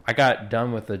week, I got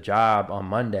done with the job on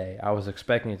Monday. I was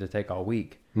expecting it to take all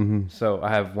week, so I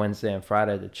have Wednesday and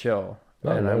Friday to chill,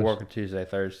 and nice. I work on Tuesday,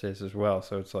 Thursdays as well.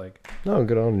 So it's like, no,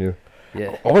 good on you.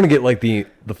 Yeah, I want to get like the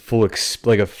full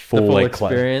full experience.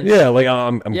 Class. Yeah, like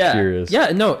I'm curious.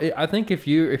 Yeah, no, I think if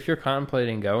you're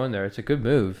contemplating going there, it's a good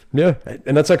move. Yeah,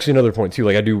 and that's actually another point too.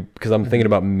 Like I do because I'm thinking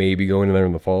about maybe going in there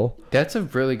in the fall. That's a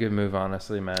really good move,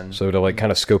 honestly, man. So to like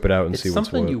kind of scope it out and see what's what. It's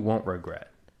something you won't regret.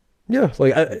 Yeah,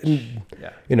 like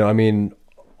you know, I mean,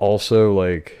 also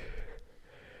like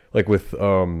with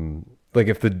like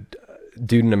if the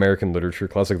dude in American literature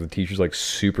class, like the teacher's like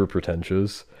super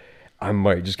pretentious, I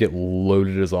might just get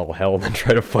loaded as all hell and then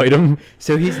try to fight him.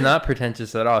 So he's not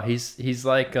pretentious at all. He's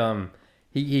like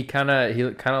he kind of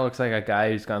looks like a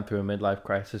guy who's gone through a midlife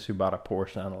crisis who bought a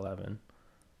Porsche 911.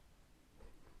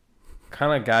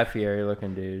 Kind of Guy Fieri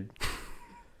looking dude.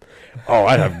 Oh,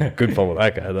 I'd have good fun with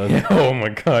that guy then. Yeah, oh my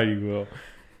god, you will.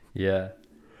 Yeah.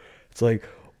 It's like,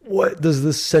 what does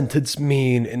this sentence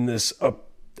mean in this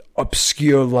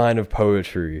obscure line of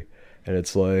poetry? And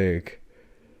it's like,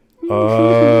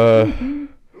 your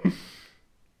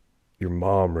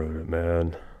mom wrote it,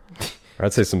 man. Or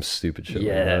I'd say some stupid shit like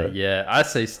that. Yeah, I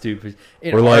say stupid.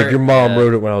 Or like, your mom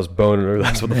wrote it when I was boning her.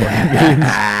 That's what the fuck it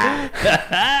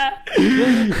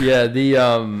means. Yeah,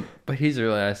 but he's a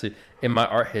really nice dude. In my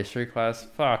art history class,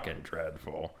 fucking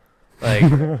dreadful. Like,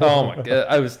 oh my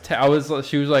god,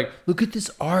 she was like, look at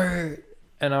this art,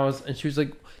 and she was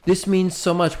like, this means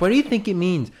so much. What do you think it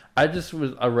means? I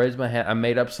raised my hand, I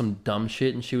made up some dumb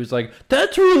shit, and she was like,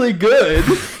 that's really good.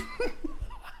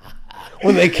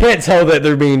 When they can't tell that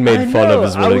they're being made fun of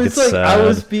is when it gets sad. I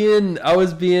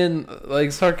was being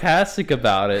like sarcastic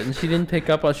about it, and she didn't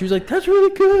pick up on. She was like, that's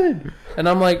really good, and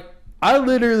I'm like, I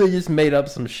literally just made up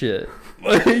some shit.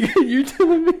 Like, you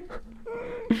telling me?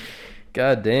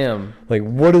 God damn. Like,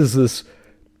 what does this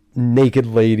naked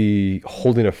lady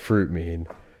holding a fruit mean?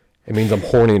 It means I'm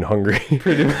horny and hungry.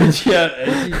 Pretty much, yeah.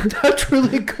 That's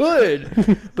really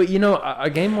good. But, you know, I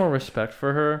gained more respect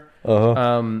for her.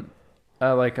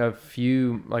 Like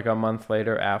a month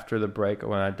later after the break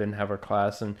when I didn't have her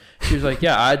class, and she was like,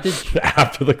 yeah, I did.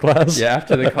 After the class? Yeah,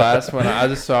 after the class, when I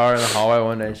just saw her in the hallway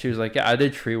one day, and she was like, yeah, I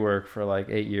did tree work for like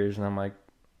 8 years, and I'm like,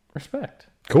 respect.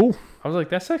 Cool. I was like,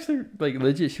 that's actually like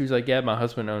legit. She was like, yeah, my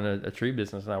husband owned a tree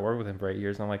business and I worked with him for 8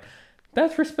 years. And I'm like,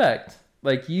 that's respect.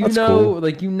 Like, that's cool.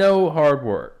 Like, hard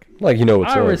work. Like,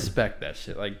 what's I respect that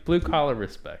shit. Like, blue collar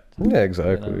respect. Yeah,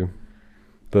 exactly.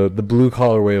 The blue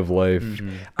collar way of life.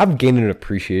 Mm-hmm. I've gained an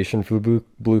appreciation for the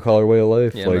blue collar way of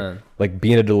life. Yeah, like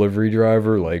being a delivery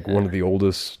driver, like one of the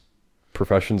oldest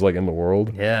professions like in the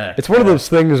world. Yeah. It's one of those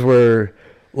things where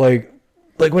like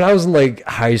when I was in like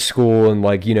high school and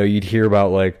like, you'd hear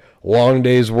about like long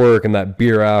day's work and that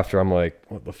beer after, I'm like,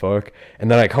 what the fuck? And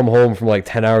then I come home from like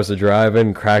 10 hours of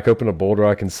driving, crack open a Boulder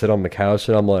Rock and sit on the couch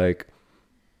and I'm like,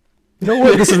 you know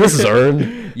what? This is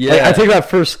earned. Yeah. Like, I take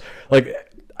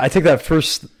that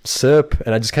first sip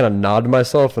and I just kind of nod to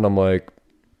myself and I'm like,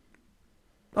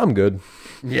 I'm good.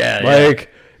 Yeah. Like,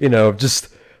 just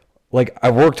like I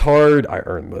worked hard, I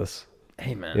earned this.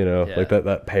 Hey man, like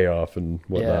that payoff and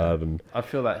whatnot. Yeah. And I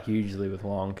feel that hugely with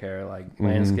lawn care, like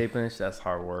landscaping. That's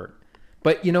hard work.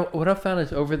 But what I found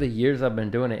is over the years I've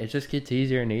been doing it, it just gets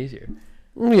easier and easier.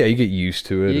 Yeah, you get used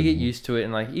to it. You get used to it,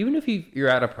 and like even if you're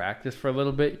out of practice for a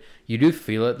little bit, you do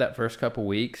feel it that first couple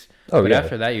weeks. But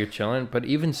after that, you're chilling. But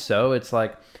even so, it's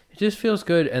like it just feels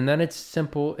good, and then it's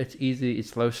simple, it's easy,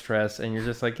 it's low stress, and you're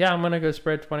just like, yeah, I'm gonna go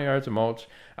spread 20 yards of mulch.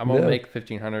 I'm gonna make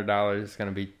 $1,500. It's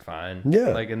gonna be fine. Yeah.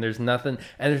 Like, and there's nothing,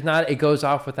 and there's not. It goes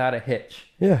off without a hitch.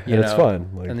 Yeah, and it's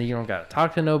fun. Like, and then you don't gotta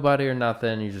talk to nobody or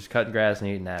nothing. You're just cutting grass and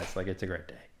eating ass. Like, it's a great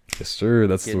day. Yes, sir.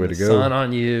 That's the way to go. Sun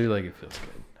on you, like it feels good.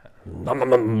 Nom, nom,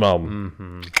 nom, nom.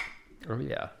 Mm-hmm. Oh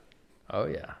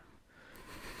yeah.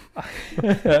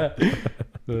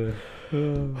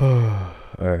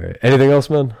 All right. Anything else,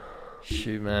 man?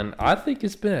 Shoot, man. I think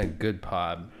it's been a good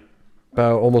pod.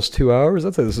 About almost 2 hours.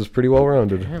 I'd say this is pretty well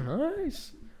rounded. Yeah,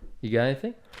 nice. You got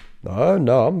anything?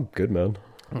 No, I'm good, man.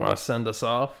 Want to send us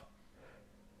off?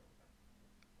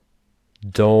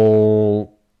 Don't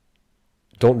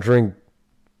drink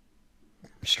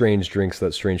strange drinks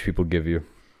that strange people give you.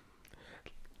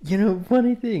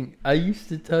 Funny thing, I used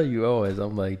to tell you always,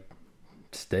 I'm like,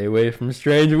 stay away from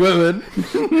strange women.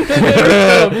 I never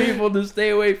tell people to stay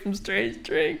away from strange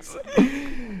drinks.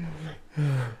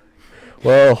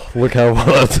 Well, look how well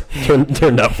that's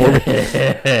turned out for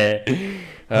me.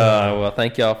 Well,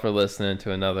 thank y'all for listening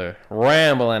to another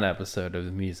rambling episode of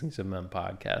the Musings of Men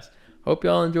podcast. Hope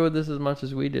y'all enjoyed this as much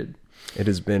as we did. It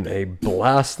has been a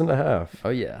blast and a half. Oh,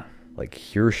 yeah. Like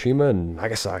Hiroshima and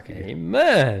Nagasaki.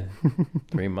 Amen.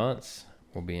 3 months.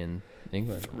 We'll be in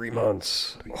England. 3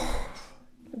 months.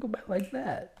 I'll go back like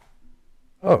that.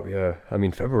 Oh, yeah. I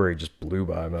mean, February just blew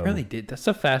by, man. It really did. That's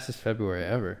the fastest February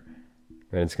ever.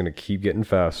 And it's going to keep getting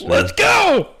faster. Let's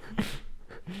go!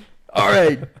 All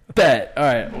right. Bet. All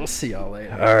right. We'll see y'all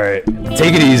later. All right.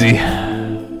 Take it easy.